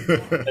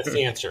 That's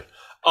the answer.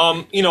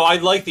 I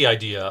like the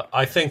idea.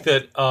 I think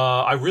that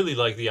I really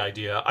like the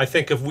idea. I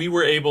think if we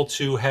were able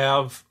to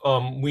have,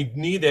 we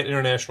need that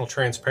international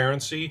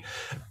transparency.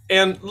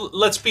 And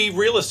let's be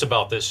realist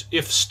about this.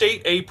 If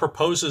State A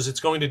proposes it's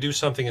going to do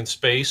something in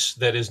space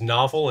that is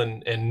novel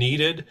and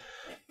needed,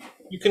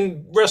 you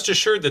can rest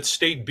assured that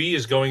State B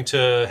is going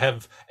to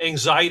have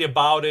anxiety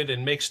about it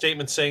and make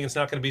statements saying it's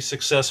not going to be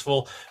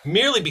successful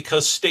merely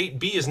because State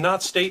B is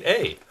not State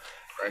A.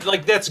 Right.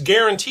 Like, that's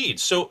guaranteed.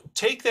 So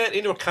take that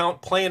into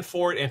account, plan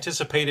for it,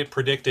 anticipate it,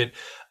 predict it.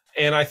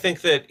 And I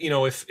think that,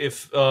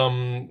 if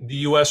the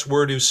U.S.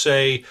 were to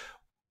say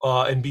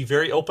and be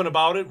very open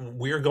about it,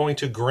 we're going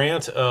to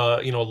grant,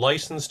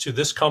 license to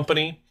this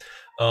company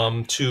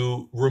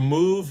to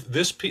remove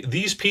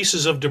these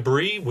pieces of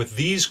debris with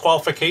these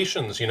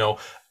qualifications,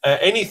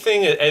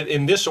 anything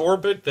in this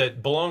orbit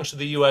that belongs to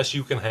the U.S.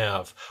 you can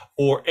have,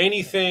 or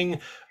anything,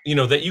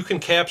 that you can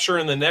capture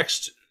in the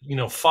next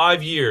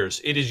 5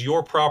 years, it is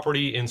your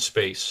property in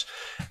space.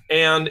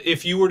 And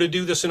if you were to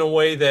do this in a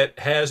way that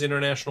has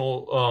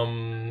international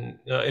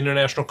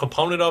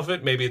component of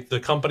it, maybe the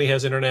company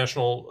has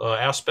international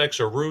aspects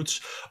or roots,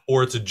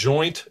 or it's a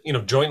joint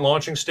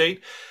launching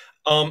state,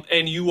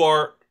 and you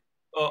are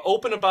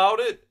open about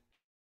it,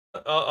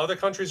 other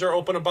countries are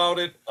open about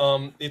it,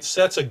 it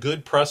sets a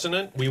good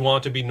precedent. We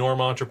want to be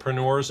norm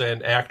entrepreneurs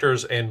and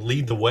actors and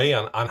lead the way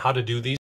on how to do these